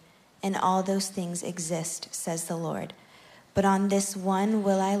made, and all those things exist, says the Lord. But on this one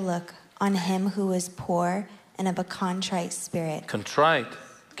will I look, on him who is poor and of a contrite spirit. Contrite.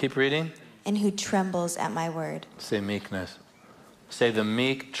 Keep reading. And who trembles at my word. Say meekness. Say the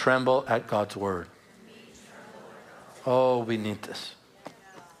meek tremble at God's word. Oh, we need this.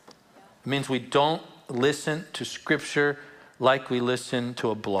 It means we don't listen to scripture like we listen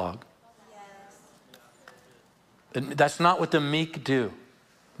to a blog. And that's not what the meek do.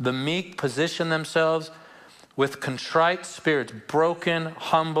 The meek position themselves with contrite spirits, broken,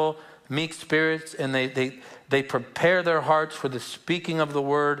 humble, meek spirits, and they prepare their hearts for the speaking of the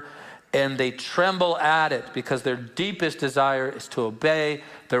word, and they tremble at it because their deepest desire is to obey.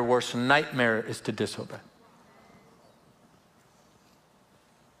 Their worst nightmare is to disobey.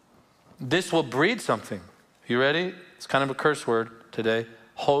 This will breed something. You ready? It's kind of a curse word today.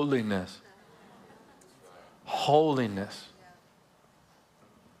 Holiness. Holiness.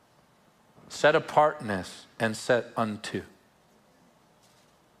 Set apartness and set unto.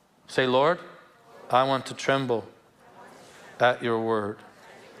 Say, Lord, I want to tremble at your word.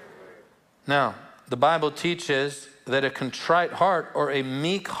 Now, the Bible teaches that a contrite heart or a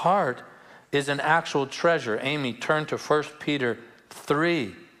meek heart is an actual treasure. Amy, turn to 1 Peter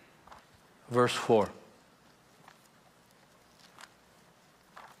 3, verse 4.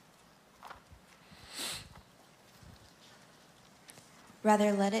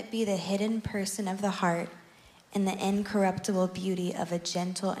 Rather, let it be the hidden person of the heart and the incorruptible beauty of a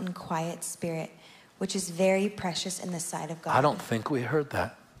gentle and quiet spirit, which is very precious in the sight of God. I don't think we heard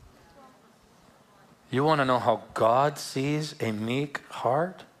that. You want to know how God sees a meek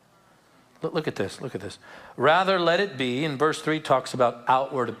heart? Look at this. Look at this. Rather, let it be, in verse 3 talks about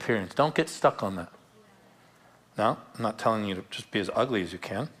outward appearance. Don't get stuck on that. Now, I'm not telling you to just be as ugly as you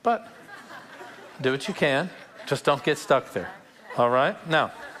can, but do what you can. Just don't get stuck there. All right?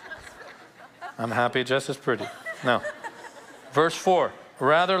 Now, I'm happy just as pretty. Now, verse 4.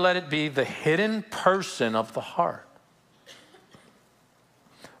 Rather, let it be the hidden person of the heart,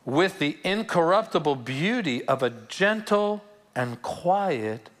 with the incorruptible beauty of a gentle and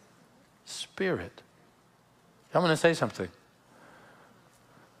quiet spirit. I'm going to say something.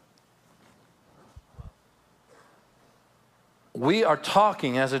 We are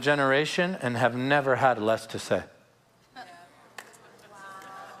talking as a generation and have never had less to say.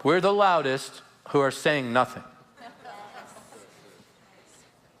 We're the loudest who are saying nothing.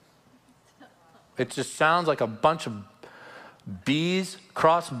 It just sounds like a bunch of bees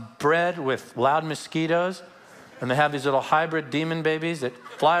crossbred with loud mosquitoes, and they have these little hybrid demon babies that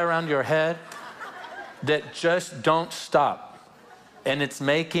fly around your head that just don't stop. And it's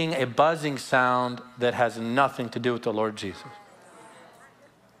making a buzzing sound that has nothing to do with the Lord Jesus.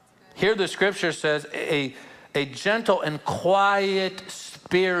 Here the scripture says a gentle and quiet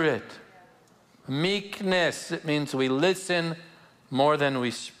spirit. Meekness, it means we listen more than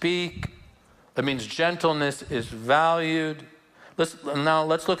we speak. It means gentleness is valued. Now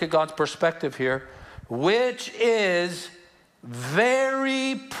let's look at God's perspective here, which is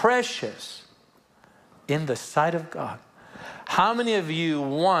very precious in the sight of God. How many of you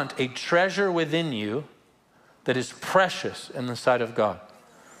want a treasure within you that is precious in the sight of God?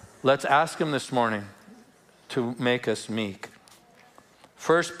 Let's ask him this morning to make us meek.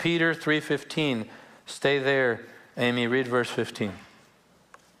 1 Peter 3:15. Stay there, Amy. Read verse 15.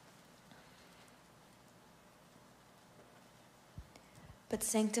 But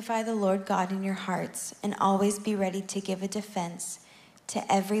sanctify the Lord God in your hearts, and always be ready to give a defense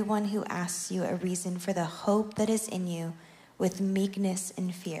to everyone who asks you a reason for the hope that is in you, with meekness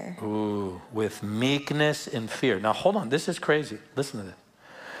and fear. Ooh, with meekness and fear. Now hold on, this is crazy. Listen to this.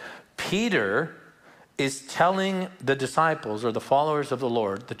 Peter is telling the disciples or the followers of the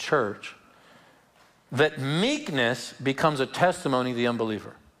Lord, the church, that meekness becomes a testimony to the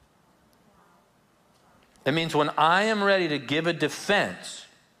unbeliever. It means when I am ready to give a defense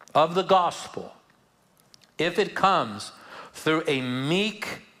of the gospel, if it comes through a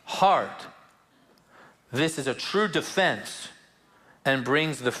meek heart, this is a true defense and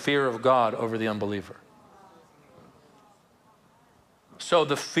brings the fear of God over the unbeliever. So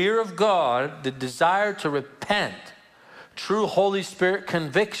the fear of God, the desire to repent, true Holy Spirit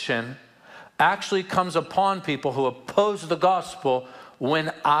conviction actually comes upon people who oppose the gospel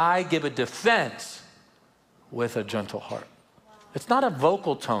when I give a defense with a gentle heart. It's not a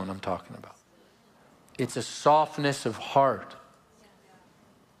vocal tone I'm talking about. It's a softness of heart.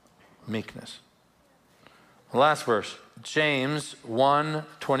 Meekness. Last verse, James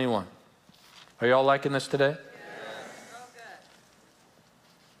 1:21. Are y'all liking this today?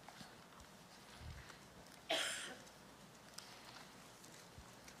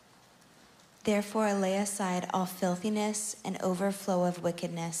 Therefore lay aside all filthiness and overflow of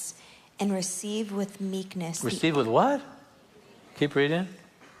wickedness, and receive with meekness Receive with what? Keep reading.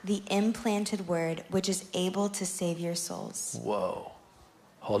 the implanted word, which is able to save your souls. Whoa.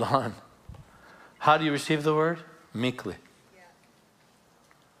 Hold on. How do you receive the word? Meekly.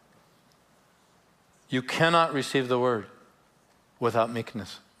 You cannot receive the word without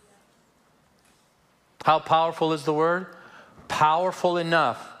meekness. How powerful is the word? Powerful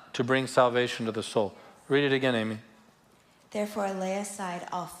enough to bring salvation to the soul. Read it again, Amy. Therefore lay aside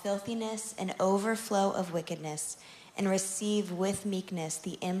all filthiness and overflow of wickedness, and receive with meekness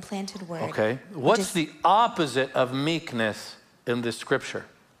the implanted word. Okay. What's the opposite of meekness in this scripture?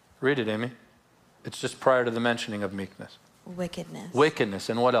 Read it, Amy. It's just prior to the mentioning of meekness. Wickedness. Wickedness.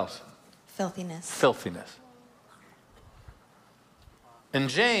 And what else? Filthiness. Filthiness. In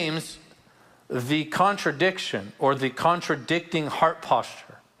James, the contradiction or the contradicting heart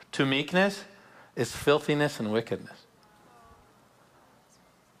posture to meekness is filthiness and wickedness.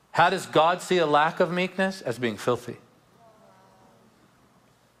 How does God see a lack of meekness? As being filthy.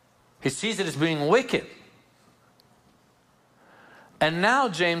 He sees it as being wicked. And now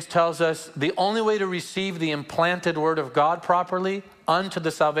James tells us the only way to receive the implanted word of God properly unto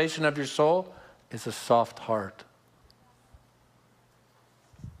the salvation of your soul is a soft heart.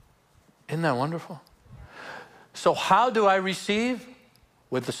 Isn't that wonderful? So how do I receive?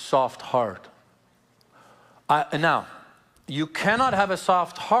 With a soft heart. Now, you cannot have a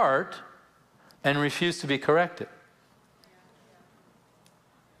soft heart and refuse to be corrected.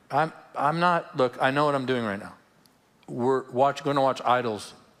 I'm not, look, I know what I'm doing right now. We're going to watch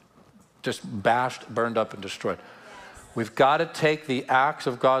idols just bashed, burned up, and destroyed. We've got to take the acts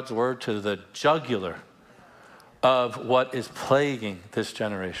of God's word to the jugular of what is plaguing this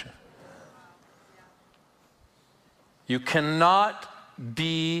generation. You cannot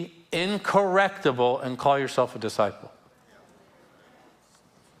be incorrectable and call yourself a disciple.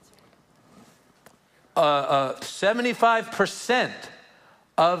 75%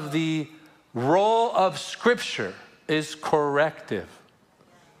 of the role of Scripture is corrective.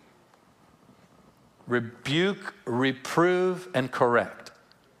 Rebuke, reprove, and correct.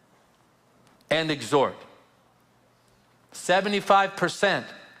 And exhort. 75%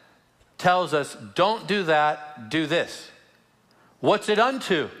 tells us, don't do that, do this. What's it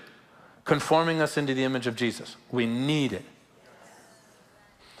unto? Conforming us into the image of Jesus. We need it.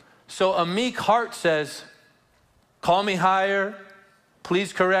 So a meek heart says, Call me higher.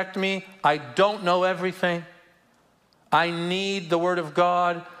 Please correct me. I don't know everything. I need the Word of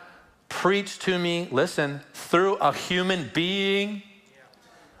God preached to me, listen, through a human being.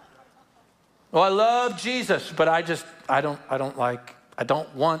 Oh, I love Jesus, but I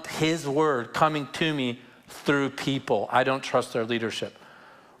don't want His Word coming to me through people. I don't trust their leadership.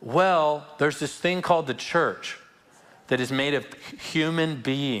 Well, there's this thing called the church that is made of human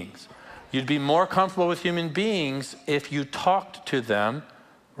beings. You'd be more comfortable with human beings if you talked to them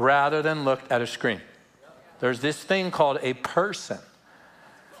rather than looked at a screen. There's this thing called a person.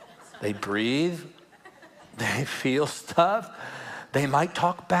 They breathe, they feel stuff, they might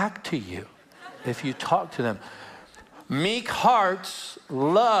talk back to you if you talk to them. Meek hearts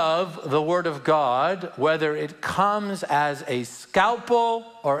love the Word of God, whether it comes as a scalpel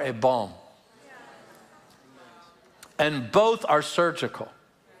or a balm. And both are surgical.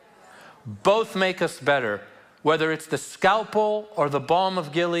 Both make us better. Whether it's the scalpel or the balm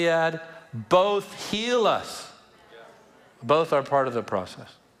of Gilead, both heal us. Both are part of the process.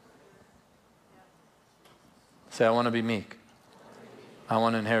 Say, I want to be meek. I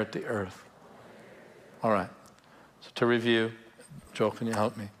want to inherit the earth. All right. So to review, Joel, can you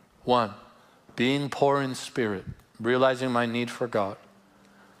help me? 1, being poor in spirit, realizing my need for God,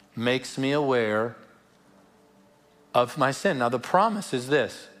 makes me aware of my sin. Now the promise is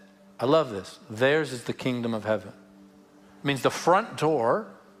this. I love this. Theirs is the kingdom of heaven. It means the front door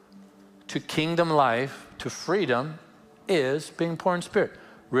to kingdom life, to freedom, is being poor in spirit,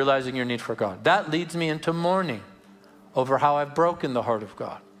 realizing your need for God. That leads me into mourning over how I've broken the heart of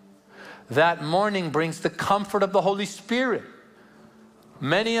God. That mourning brings the comfort of the Holy Spirit.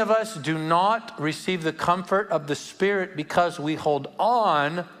 Many of us do not receive the comfort of the Spirit because we hold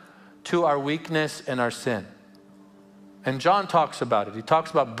on to our weakness and our sin. And John talks about it. He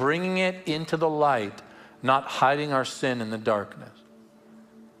talks about bringing it into the light, not hiding our sin in the darkness.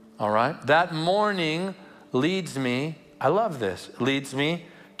 All right? That mourning leads me, I love this, leads me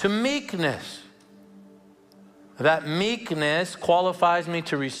to meekness. That meekness qualifies me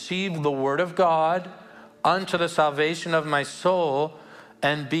to receive the Word of God unto the salvation of my soul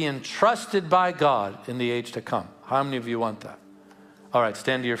and be entrusted by God in the age to come. How many of you want that? All right,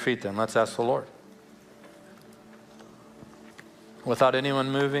 stand to your feet then. Let's ask the Lord. Without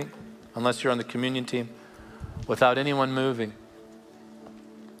anyone moving, unless you're on the communion team, without anyone moving,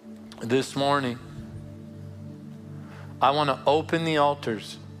 this morning, I want to open the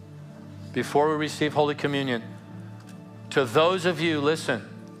altars before we receive Holy Communion to those of you, listen,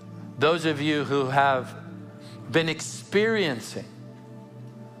 those of you who have been experiencing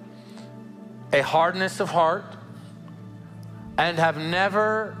a hardness of heart and have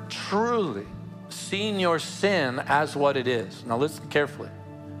never truly seen your sin as what it is. Now listen carefully.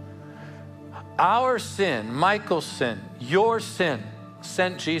 Our sin, Michael's sin, your sin,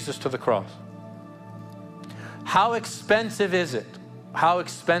 sent Jesus to the cross. How expensive is it? How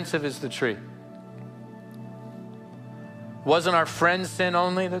expensive is the tree? Wasn't our friend's sin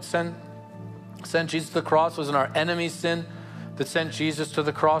only that sent Jesus to the cross? Wasn't our enemy's sin that sent Jesus to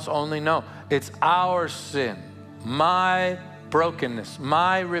the cross only? No, it's our sin, my brokenness,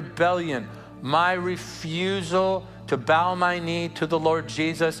 my rebellion, my refusal to bow my knee to the Lord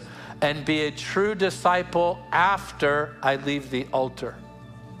Jesus and be a true disciple after I leave the altar.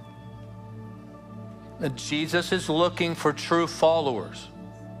 Jesus is looking for true followers.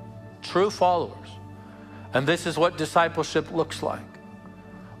 True followers. And this is what discipleship looks like.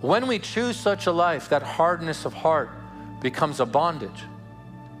 When we choose such a life, that hardness of heart becomes a bondage.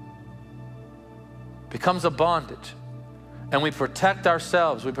 Becomes a bondage. And we protect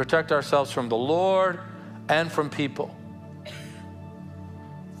ourselves. We protect ourselves from the Lord and from people.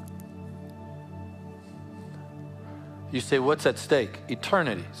 You say, what's at stake?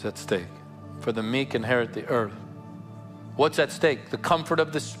 Eternity is at stake. For the meek inherit the earth. What's at stake? The comfort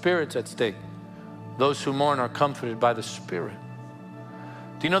of the Spirit's at stake. Those who mourn are comforted by the Spirit.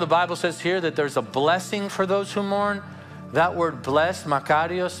 Do you know the Bible says here that there's a blessing for those who mourn? That word blessed,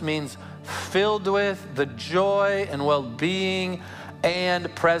 makarios, means filled with the joy and well-being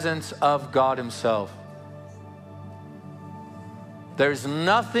and presence of God Himself. There's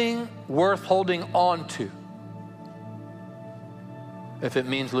nothing worth holding on to if it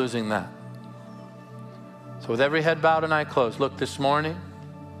means losing that. So with every head bowed and eye closed, look, this morning,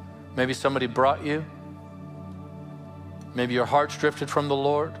 maybe somebody brought you. Maybe your heart's drifted from the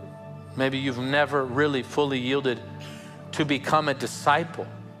Lord. Maybe you've never really fully yielded to become a disciple,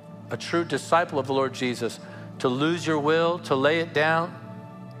 a true disciple of the Lord Jesus, to lose your will, to lay it down.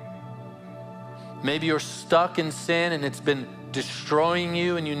 Maybe you're stuck in sin and it's been destroying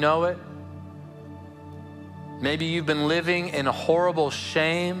you and you know it. Maybe you've been living in a horrible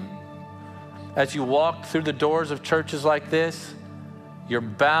shame. As you walk through the doors of churches like this, you're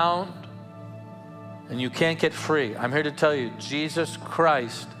bound and you can't get free. I'm here to tell you, Jesus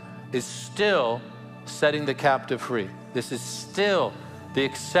Christ is still setting the captive free. This is still the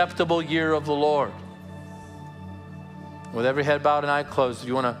acceptable year of the Lord. With every head bowed and eye closed,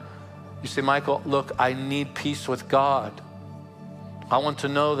 you say, Michael, look, I need peace with God. I want to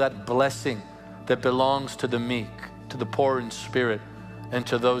know that blessing that belongs to the meek, to the poor in spirit, and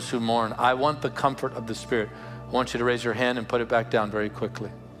to those who mourn. I want the comfort of the Spirit. I want you to raise your hand and put it back down very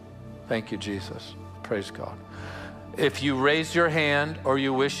quickly. Thank you, Jesus. Praise God. If you raised your hand or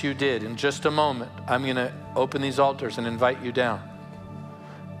you wish you did, in just a moment, I'm going to open these altars and invite you down.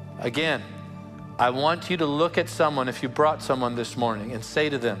 Again, I want you to look at someone, if you brought someone this morning, and say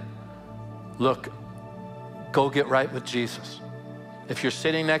to them, look, go get right with Jesus. If you're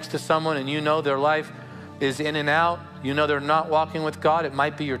sitting next to someone and you know their life is in and out, you know they're not walking with God, it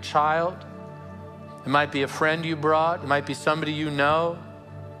might be your child, it might be a friend you brought, it might be somebody you know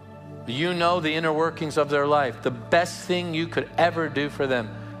the inner workings of their life. The best thing you could ever do for them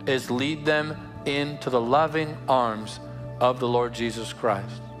is lead them into the loving arms of the Lord Jesus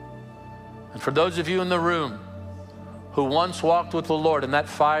Christ. And for those of you in the room who once walked with the Lord and that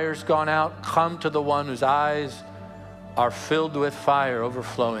fire's gone out, come to the one whose eyes are filled with fire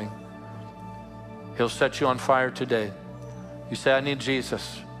overflowing. He'll set you on fire today. You say, I need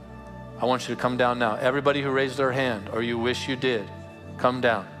Jesus. I want you to come down now. Everybody who raised their hand, or you wish you did, come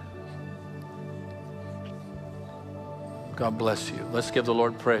down. God bless you. Let's give the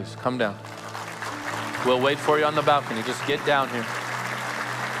Lord praise. Come down. We'll wait for you on the balcony. Just get down here.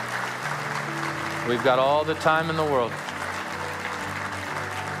 We've got all the time in the world.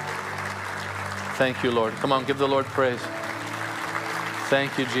 Thank you, Lord. Come on, give the Lord praise.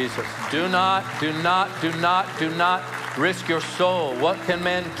 Thank you, Jesus. Do not risk your soul. What can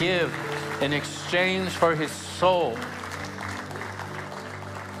man give in exchange for his soul?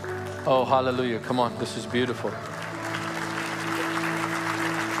 Oh, hallelujah. Come on, this is beautiful.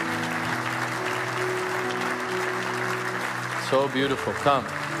 So beautiful. Come.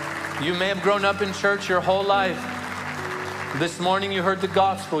 You may have grown up in church your whole life. This morning you heard the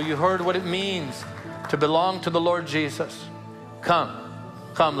gospel. You heard what it means to belong to the Lord Jesus. Come.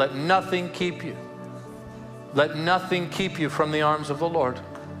 Come. Let nothing keep you. Let nothing keep you from the arms of the Lord.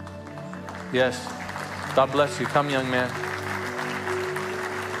 Yes. God bless you. Come, young man.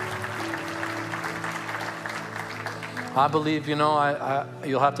 I believe,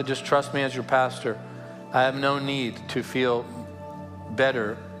 you'll have to just trust me as your pastor. I have no need to feel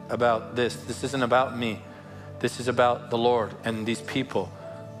better about this. This isn't about me. This is about the Lord and these people.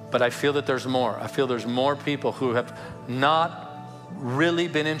 But I feel that there's more. I feel there's more people who have not really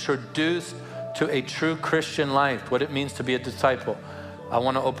been introduced to a true Christian life, what it means to be a disciple. I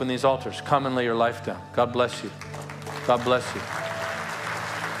want to open these altars. Come and lay your life down. God bless you. God bless you.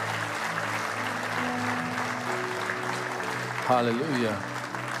 Hallelujah.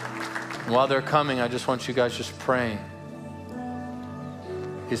 While they're coming, I just want you guys just praying.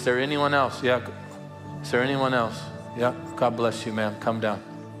 Is there anyone else? Yeah. Is there anyone else? Yeah. God bless you, ma'am. Come down.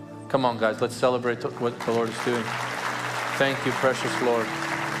 Come on, guys. Let's celebrate what the Lord is doing. Thank you, precious Lord.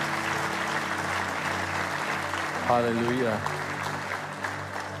 Hallelujah.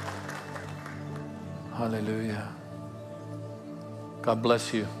 Hallelujah. God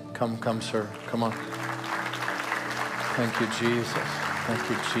bless you. Come, sir. Come on. Thank you, Jesus. Thank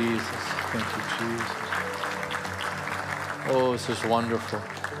you, Jesus. Thank you, Jesus. Oh, this is wonderful.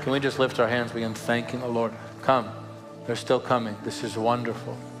 Can we just lift our hands, begin thanking the Lord? Come. They're still coming. This is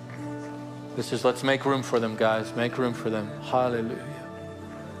wonderful. Let's make room for them, guys. Make room for them. Hallelujah.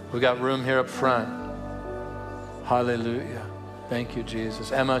 We got room here up front. Hallelujah. Thank you,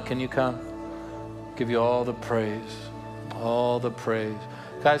 Jesus. Emma, can you come? Give you all the praise. All the praise.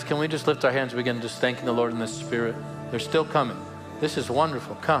 Guys, can we just lift our hands and begin just thanking the Lord in the Spirit? They're still coming. This is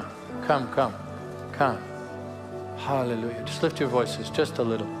wonderful. Come. Hallelujah. Just lift your voices just a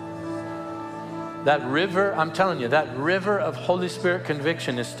little. That river, I'm telling you, that river of Holy Spirit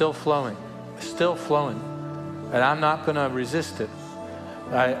conviction is still flowing. It's still flowing. And I'm not going to resist it.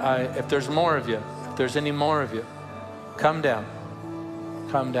 If there's more of you, if there's any more of you, come down.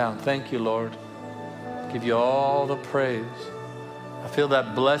 Come down. Thank you, Lord. Give you all the praise. I feel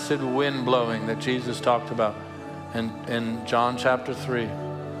that blessed wind blowing that Jesus talked about in John chapter 3.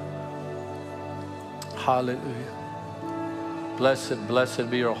 Hallelujah. Blessed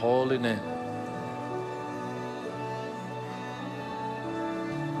be your holy name.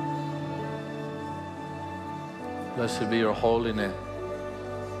 Blessed be your holy name.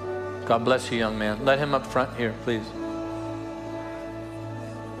 God bless you, young man. Let him up front here, please.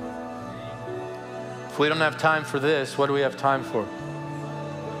 If we don't have time for this, what do we have time for?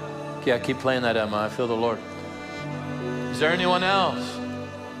 Yeah, keep playing that, Emma. I feel the Lord. Is there anyone else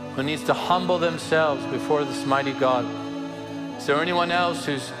who needs to humble themselves before this mighty God? Is there anyone else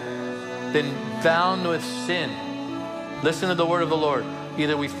who's been bound with sin? Listen to the word of the Lord.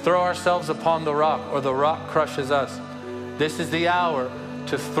 Either we throw ourselves upon the rock or the rock crushes us. This is the hour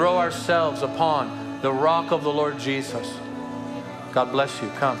to throw ourselves upon the rock of the Lord Jesus. God bless you.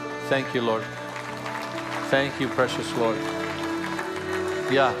 Come. Thank you, Lord. Thank you, precious Lord.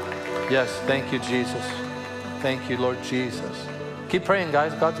 Yeah. Yes. Thank you, Jesus. Thank you, Lord Jesus. Keep praying,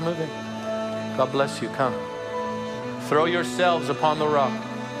 guys. God's moving. God bless you. Come. Throw yourselves upon the rock.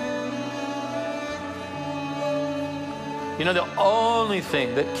 You know, the only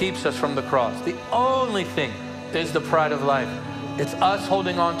thing that keeps us from the cross, the only thing is the pride of life. It's us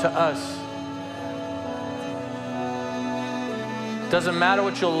holding on to us. Doesn't matter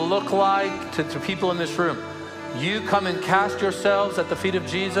what you'll look like to people in this room. You come and cast yourselves at the feet of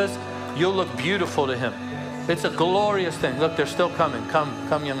Jesus, you'll look beautiful to him. It's a glorious thing. Look, they're still coming. Come,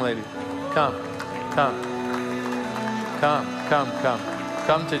 young lady. Come.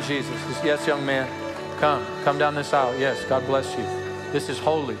 Come to Jesus. Yes, young man. Come down this aisle. Yes, God bless you. This is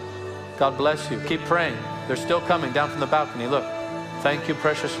holy. God bless you. Keep praying. They're still coming down from the balcony. Look. Thank you,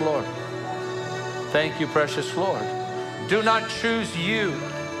 precious Lord. Thank you, precious Lord. Do not choose you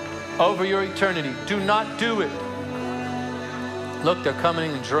over your eternity. Do not do it. Look, they're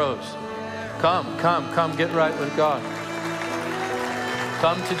coming in droves. Come, get right with God.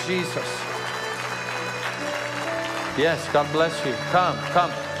 Come to Jesus. Yes, God bless you.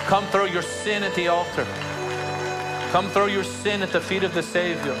 Come throw your sin at the altar. Come throw your sin at the feet of the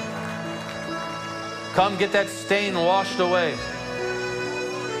Savior. Come get that stain washed away.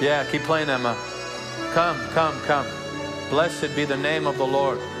 Yeah, keep playing, Emma. Come. Blessed be the name of the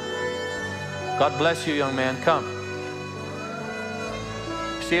Lord. God bless you, young man. Come.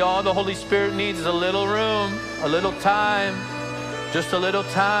 See, all the Holy Spirit needs is a little room, a little time, just a little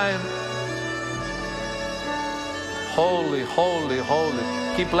time. Holy, holy, holy.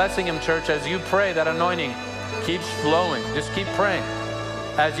 Keep blessing him, church. As you pray, that anointing keeps flowing. Just keep praying.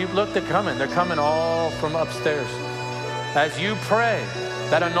 As you look, they're coming all from upstairs. As you pray,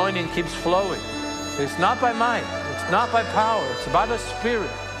 that anointing keeps flowing. It's not by might, it's not by power, it's by the Spirit.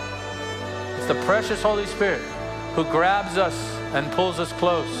 It's the precious Holy Spirit who grabs us and pulls us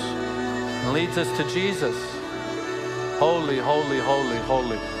close and leads us to Jesus. Holy, holy, holy,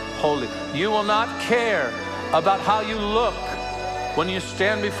 holy, holy. You will not care about how you look when you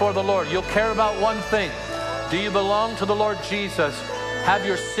stand before the Lord. You'll care about one thing. Do you belong to the Lord Jesus? Have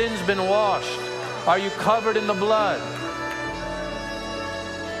your sins been washed? Are you covered in the blood?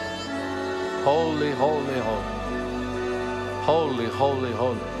 Holy, holy, holy. Holy, holy,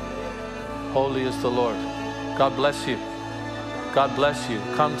 holy. Holy is the Lord. God bless you. God bless you.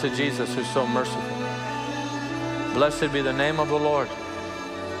 Come to Jesus who's so merciful. Blessed be the name of the Lord.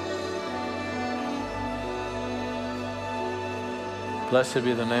 Blessed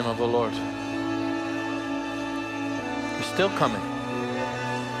be the name of the Lord. You're still coming.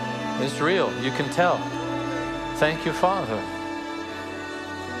 It's real. You can tell. Thank you, Father.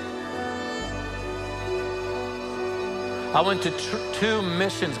 I went to 2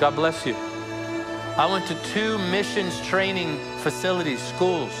 missions. God bless you. I went to 2 missions training facilities,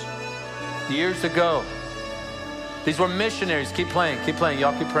 schools, years ago. These were missionaries. Keep playing.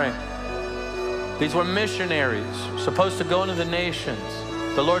 Y'all keep praying. These were missionaries supposed to go into the nations.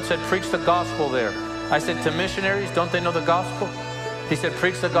 The Lord said, preach the gospel there. I said, to missionaries, don't they know the gospel? He said,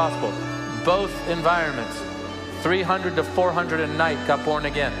 preach the gospel. Both environments, 300 to 400 a night got born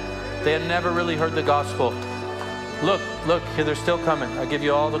again. They had never really heard the gospel. Look, here they're still coming. I give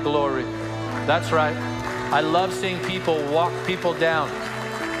you all the glory. That's right. I love seeing people walk people down.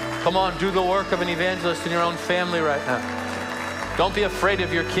 Come on, do the work of an evangelist in your own family right now. Don't be afraid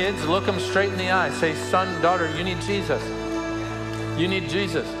of your kids. Look them straight in the eye. Say, son, daughter, you need Jesus. You need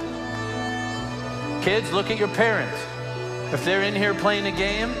Jesus. Kids, look at your parents. If they're in here playing a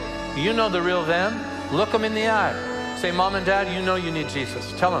game, you know the real them. Look them in the eye. Say, mom and dad, you know you need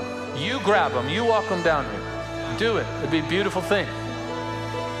Jesus. Tell them. You grab them. You walk them down here. Do it. It'd be a beautiful thing.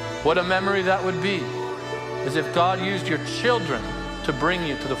 What a memory that would be, as if God used your children to bring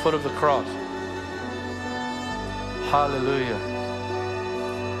you to the foot of the cross. Hallelujah.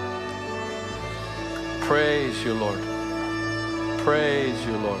 Praise you, Lord. Praise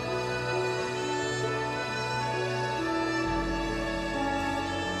you, Lord.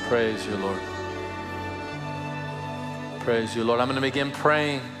 Praise you, Lord. Praise you, Lord. I'm going to begin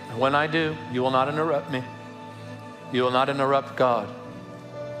praying. When I do, you will not interrupt me. You will not interrupt God.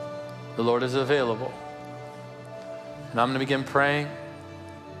 The Lord is available. And I'm going to begin praying.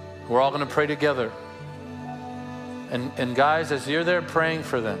 We're all going to pray together. And guys, as you're there praying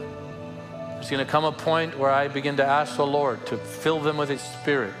for them, there's going to come a point where I begin to ask the Lord to fill them with His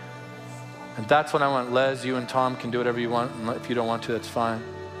Spirit. And that's when I want. Les, you and Tom can do whatever you want. And if you don't want to, that's fine.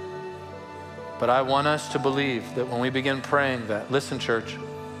 But I want us to believe that when we begin praying that, listen, church,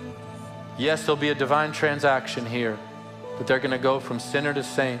 yes, there'll be a divine transaction here, but they're going to go from sinner to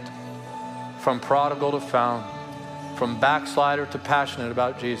saint, from prodigal to found, from backslider to passionate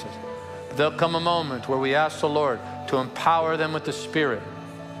about Jesus. But there'll come a moment where we ask the Lord to empower them with the Spirit.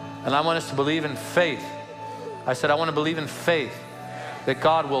 And I want us to believe in faith. I said, I want to believe in faith that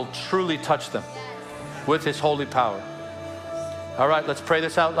God will truly touch them with His holy power. All right, let's pray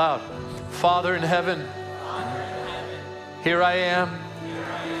this out loud. Father in heaven, here I am,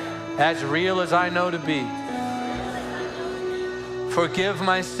 as real as I know to be. Forgive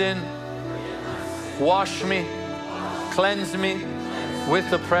my sin. Wash me, cleanse me with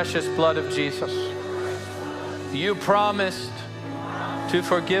the precious blood of Jesus. You promised to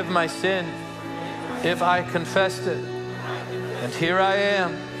forgive my sin if I confessed it. And here I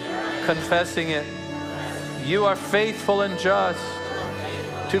am, confessing it. You are faithful and just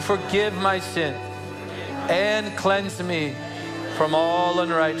to forgive my sin and cleanse me from all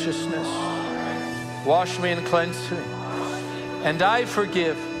unrighteousness. Wash me and cleanse me. And I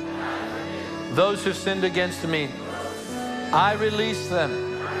forgive those who sinned against me. I release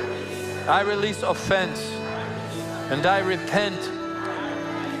them. I release offense. And I repent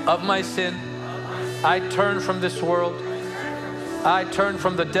of my sin. I turn from this world. I turn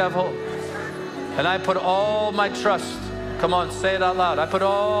from the devil. And I put all my trust, come on, say it out loud. I put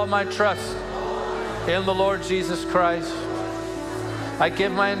all my trust in the Lord Jesus Christ. I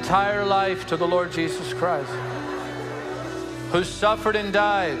give my entire life to the Lord Jesus Christ, who suffered and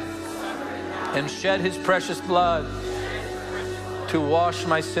died and shed His precious blood to wash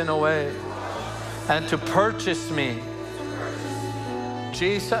my sin away and to purchase me.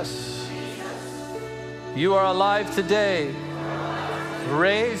 Jesus, you are alive today,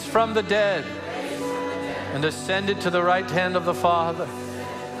 raised from the dead, and ascended to the right hand of the Father.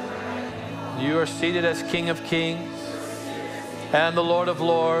 You are seated as King of Kings and the Lord of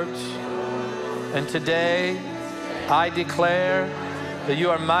Lords. And today I declare that you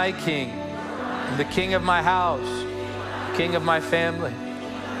are my King, and the King of my house, King of my family,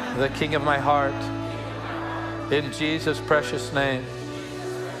 the King of my heart. In Jesus' precious name,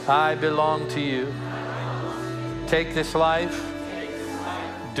 I belong to you. Take this life,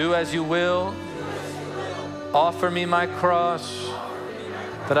 do as you will. Offer me my cross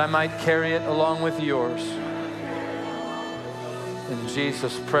that I might carry it along with yours. In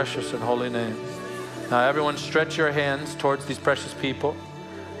Jesus' precious and holy name. Now everyone stretch your hands towards these precious people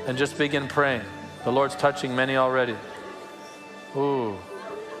and just begin praying. The Lord's touching many already. Ooh.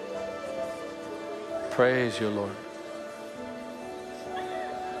 Praise you, Lord.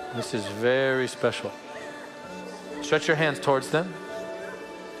 This is very special. Stretch your hands towards them.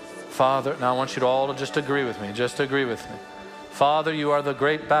 Father, now I want you to all to just agree with me. Just agree with me. Father, you are the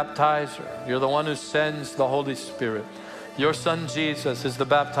great baptizer. You're the one who sends the Holy Spirit. Your Son Jesus is the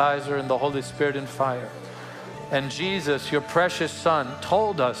baptizer in the Holy Spirit and fire. And Jesus, your precious Son,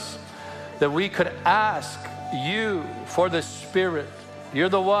 told us that we could ask you for the Spirit. You're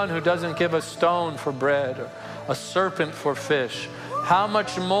the one who doesn't give a stone for bread or a serpent for fish. How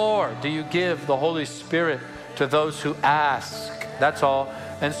much more do you give the Holy Spirit to those who ask? That's all.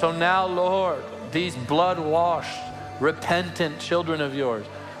 And so now, Lord, these blood-washed, repentant children of yours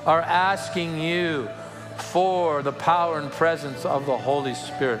are asking you for the power and presence of the Holy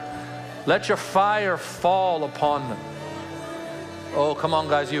Spirit. Let your fire fall upon them. Oh, come on,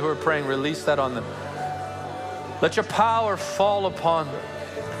 guys, you who are praying, release that on them. Let your power fall upon them.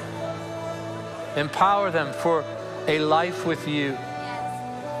 Empower them for a life with you.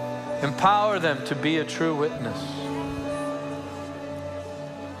 Empower them to be a true witness.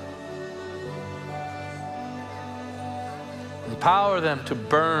 Empower them to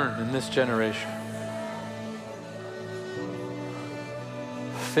burn in this generation.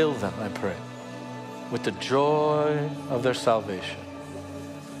 Fill them, I pray, with the joy of their salvation.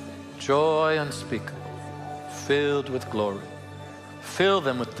 Joy unspeakable, filled with glory. Fill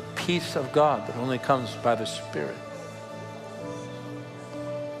them with the peace of God that only comes by the Spirit.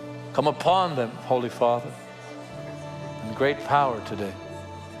 Come upon them, Holy Father, in great power today.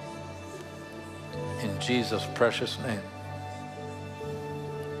 In Jesus' precious name.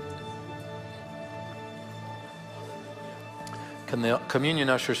 Can the communion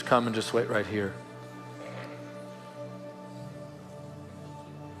ushers come and just wait right here?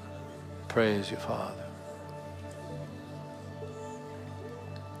 Praise you, Father.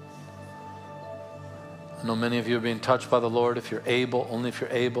 I know many of you are being touched by the Lord. If you're able, only if you're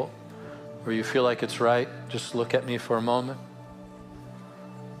able, or you feel like it's right, just look at me for a moment.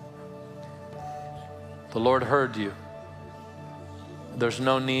 The Lord heard you. There's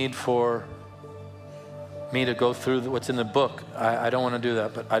no need for me to go through what's in the book. I don't want to do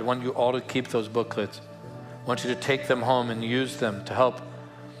that, but I want you all to keep those booklets. I want you to take them home and use them to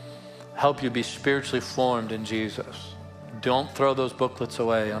help you be spiritually formed in Jesus. Don't throw those booklets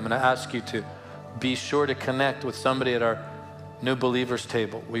away. I'm going to ask you to be sure to connect with somebody at our new believers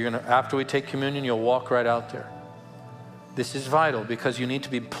table. After we take communion, you'll walk right out there. This is vital because you need to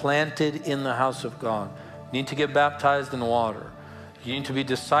be planted in the house of God. You need to get baptized in water. You need to be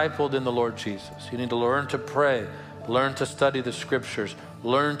discipled in the Lord Jesus. You need to learn to pray, learn to study the scriptures,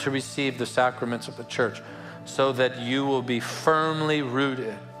 learn to receive the sacraments of the church so that you will be firmly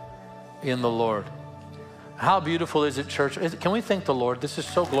rooted in the Lord. How beautiful is it, church? Can we thank the Lord? This is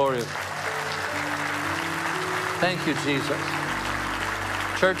so glorious. Thank you, Jesus.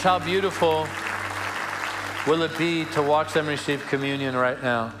 Church, how beautiful will it be to watch them receive communion right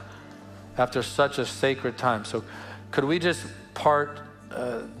now after such a sacred time? So could we just part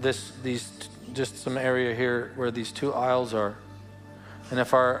just some area here where these two aisles are, and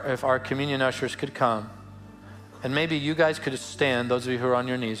if our communion ushers could come, and maybe you guys could stand. Those of you who are on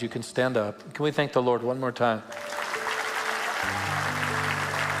your knees, you can stand up. Can we thank the Lord one more time?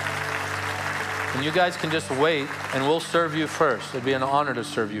 And you guys can just wait, and we'll serve you first. It'd be an honor to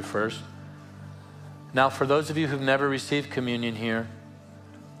serve you first. Now, for those of you who've never received communion here,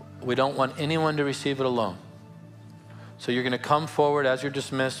 we don't want anyone to receive it alone. So you're going to come forward as you're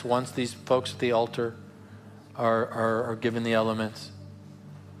dismissed once these folks at the altar are given the elements.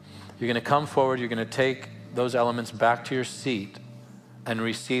 You're going to come forward, you're going to take those elements back to your seat and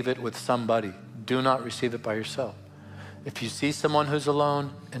receive it with somebody. Do not receive it by yourself. If you see someone who's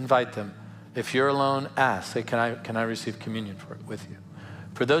alone, invite them. If you're alone, ask. Say, can I receive communion with you?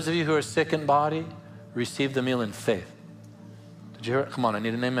 For those of you who are sick in body, receive the meal in faith. Did you hear it? Come on, I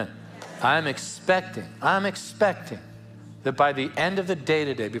need an amen. I'm expecting that by the end of the day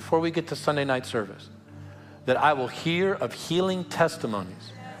today, before we get to Sunday night service, that I will hear of healing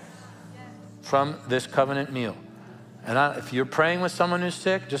testimonies from this covenant meal. And if you're praying with someone who's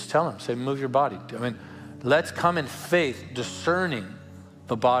sick, just tell them, say, move your body. I mean, let's come in faith, discerning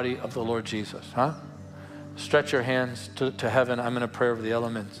the body of the Lord Jesus, huh? Stretch your hands to heaven. I'm going to pray over the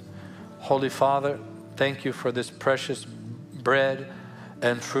elements. Holy Father, thank you for this precious bread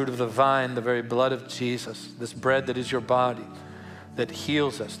and fruit of the vine, the very blood of Jesus, this bread that is your body, that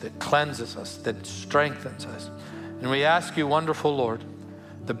heals us, that cleanses us, that strengthens us. And we ask you, wonderful Lord,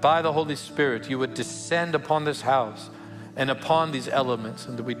 that by the Holy Spirit you would descend upon this house and upon these elements,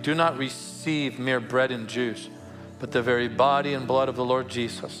 and that we do not receive mere bread and juice, but the very body and blood of the Lord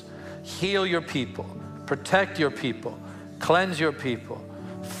Jesus. Heal your people, protect your people, cleanse your people,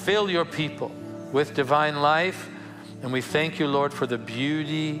 fill your people with divine life. And we thank you, Lord, for the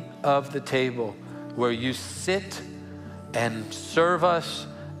beauty of the table where you sit and serve us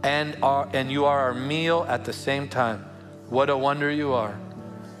and you are our meal at the same time. What a wonder you are.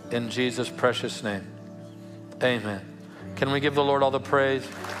 In Jesus' precious name, amen. Can we give the Lord all the praise?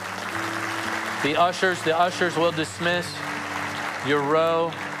 The ushers will dismiss your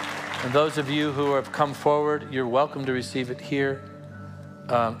row. And those of you who have come forward, you're welcome to receive it here.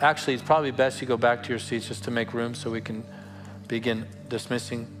 Actually, it's probably best you go back to your seats just to make room so we can begin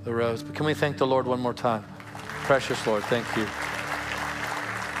dismissing the rows. But can we thank the Lord one more time? Precious Lord, thank you.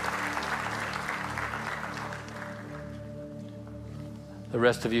 The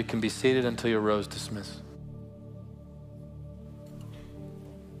rest of you can be seated until your row is dismissed.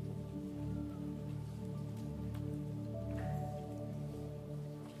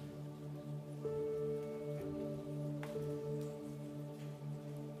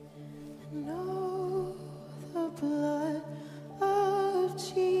 Know the blood of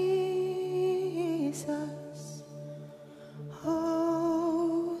Jesus.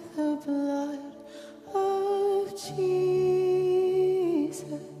 Oh, the blood of Jesus.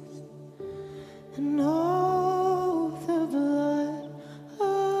 And oh, the blood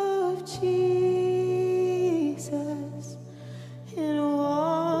of Jesus. It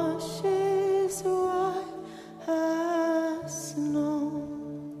washes white as snow.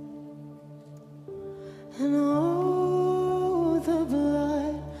 And oh, the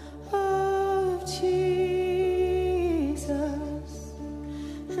blood of Jesus.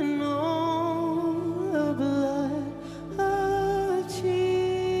 And oh, the blood of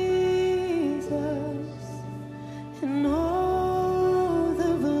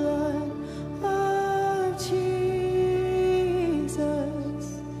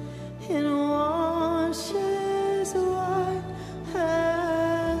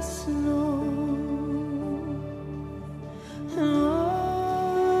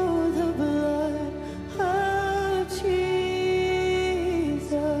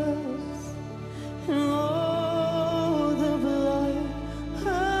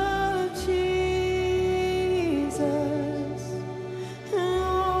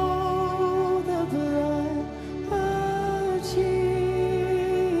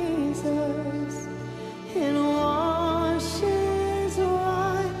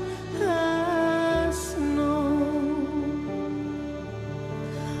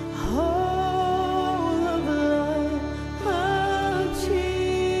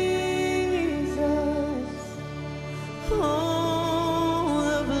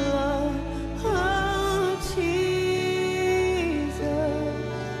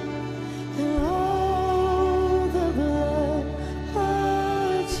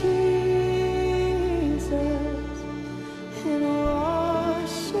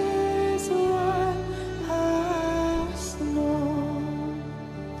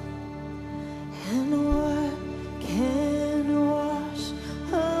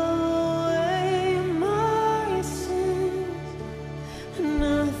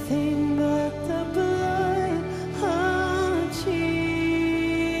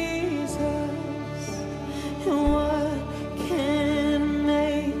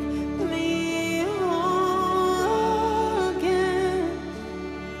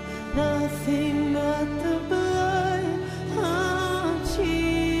nothing but the blood of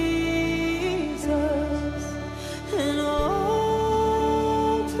Jesus, and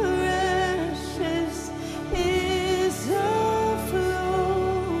all precious is the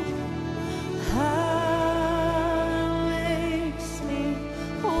flow that makes me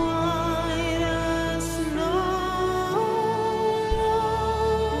white as snow.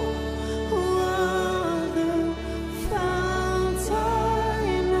 What the fount I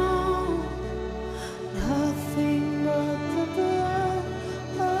know, nothing but the blood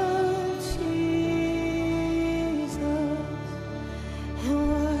of Jesus. And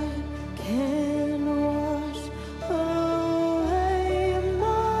what can wash away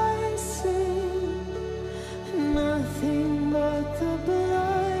my sin? Nothing but the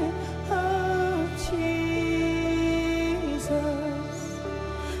blood of Jesus.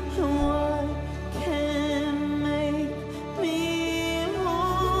 And what can make me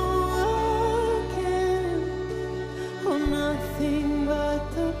whole again? Oh, nothing but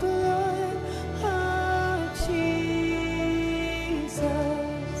the blood of Jesus.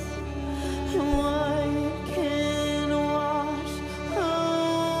 And what can wash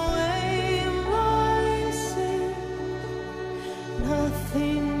away my sin?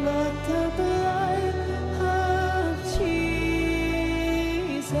 Nothing but the blood of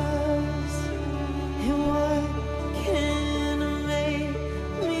Jesus. And what can make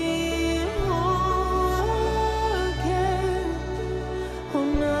me whole again? Oh,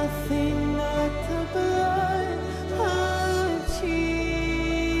 nothing but the blood of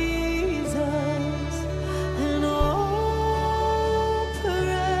Jesus. And all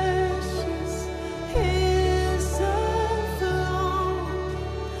precious is the flow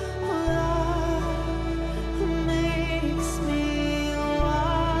that makes me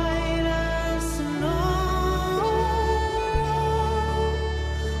white as snow.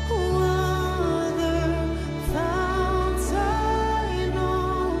 Other founts I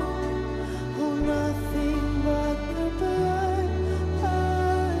know, oh, nothing but the blood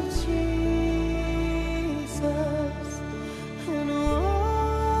of Jesus. And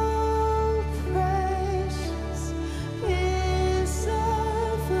all precious is the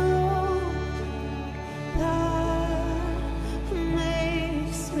flow that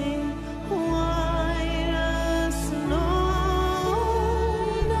makes me white as snow.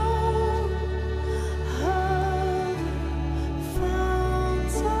 Other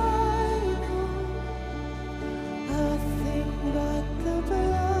founts I know, nothing but the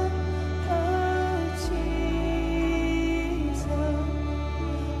blood of Jesus.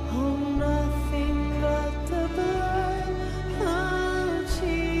 Oh, nothing but the blood of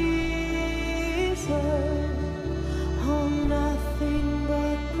Jesus. Oh, nothing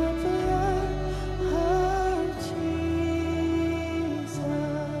but the blood of Jesus.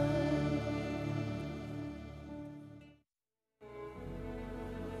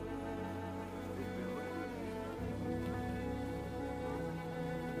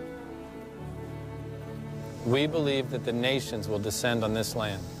 We believe that the nations will descend on this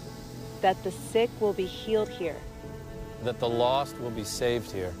land, that the sick will be healed here, that the lost will be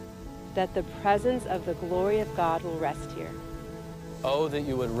saved here. that the presence of the glory of God will rest here, Oh, that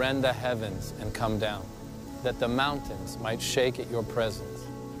you would rend the heavens and come down, that the mountains might shake at your presence.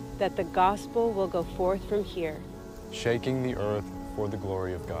 that the gospel will go forth from here, shaking the earth for the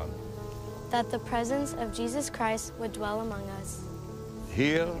glory of God. that the presence of Jesus Christ would dwell among us.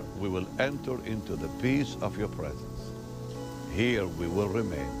 Here we will enter into the peace of your presence. Here we will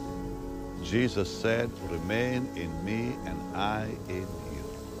remain. Jesus said, "Remain in me and I in you."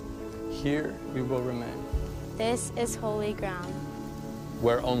 Here we will remain. This is holy ground.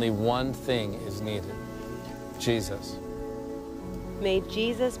 Where only one thing is needed, Jesus. May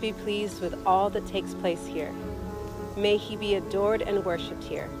Jesus be pleased with all that takes place here. May he be adored and worshiped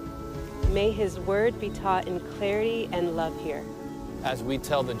here. May his word be taught in clarity and love here. As we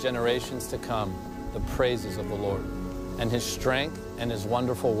tell the generations to come the praises of the Lord and his strength and his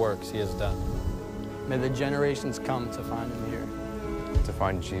wonderful works he has done. May the generations come to find him here. To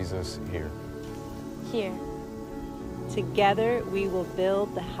find Jesus here. Here. Together we will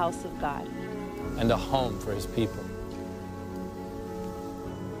build the house of God. And a home for his people.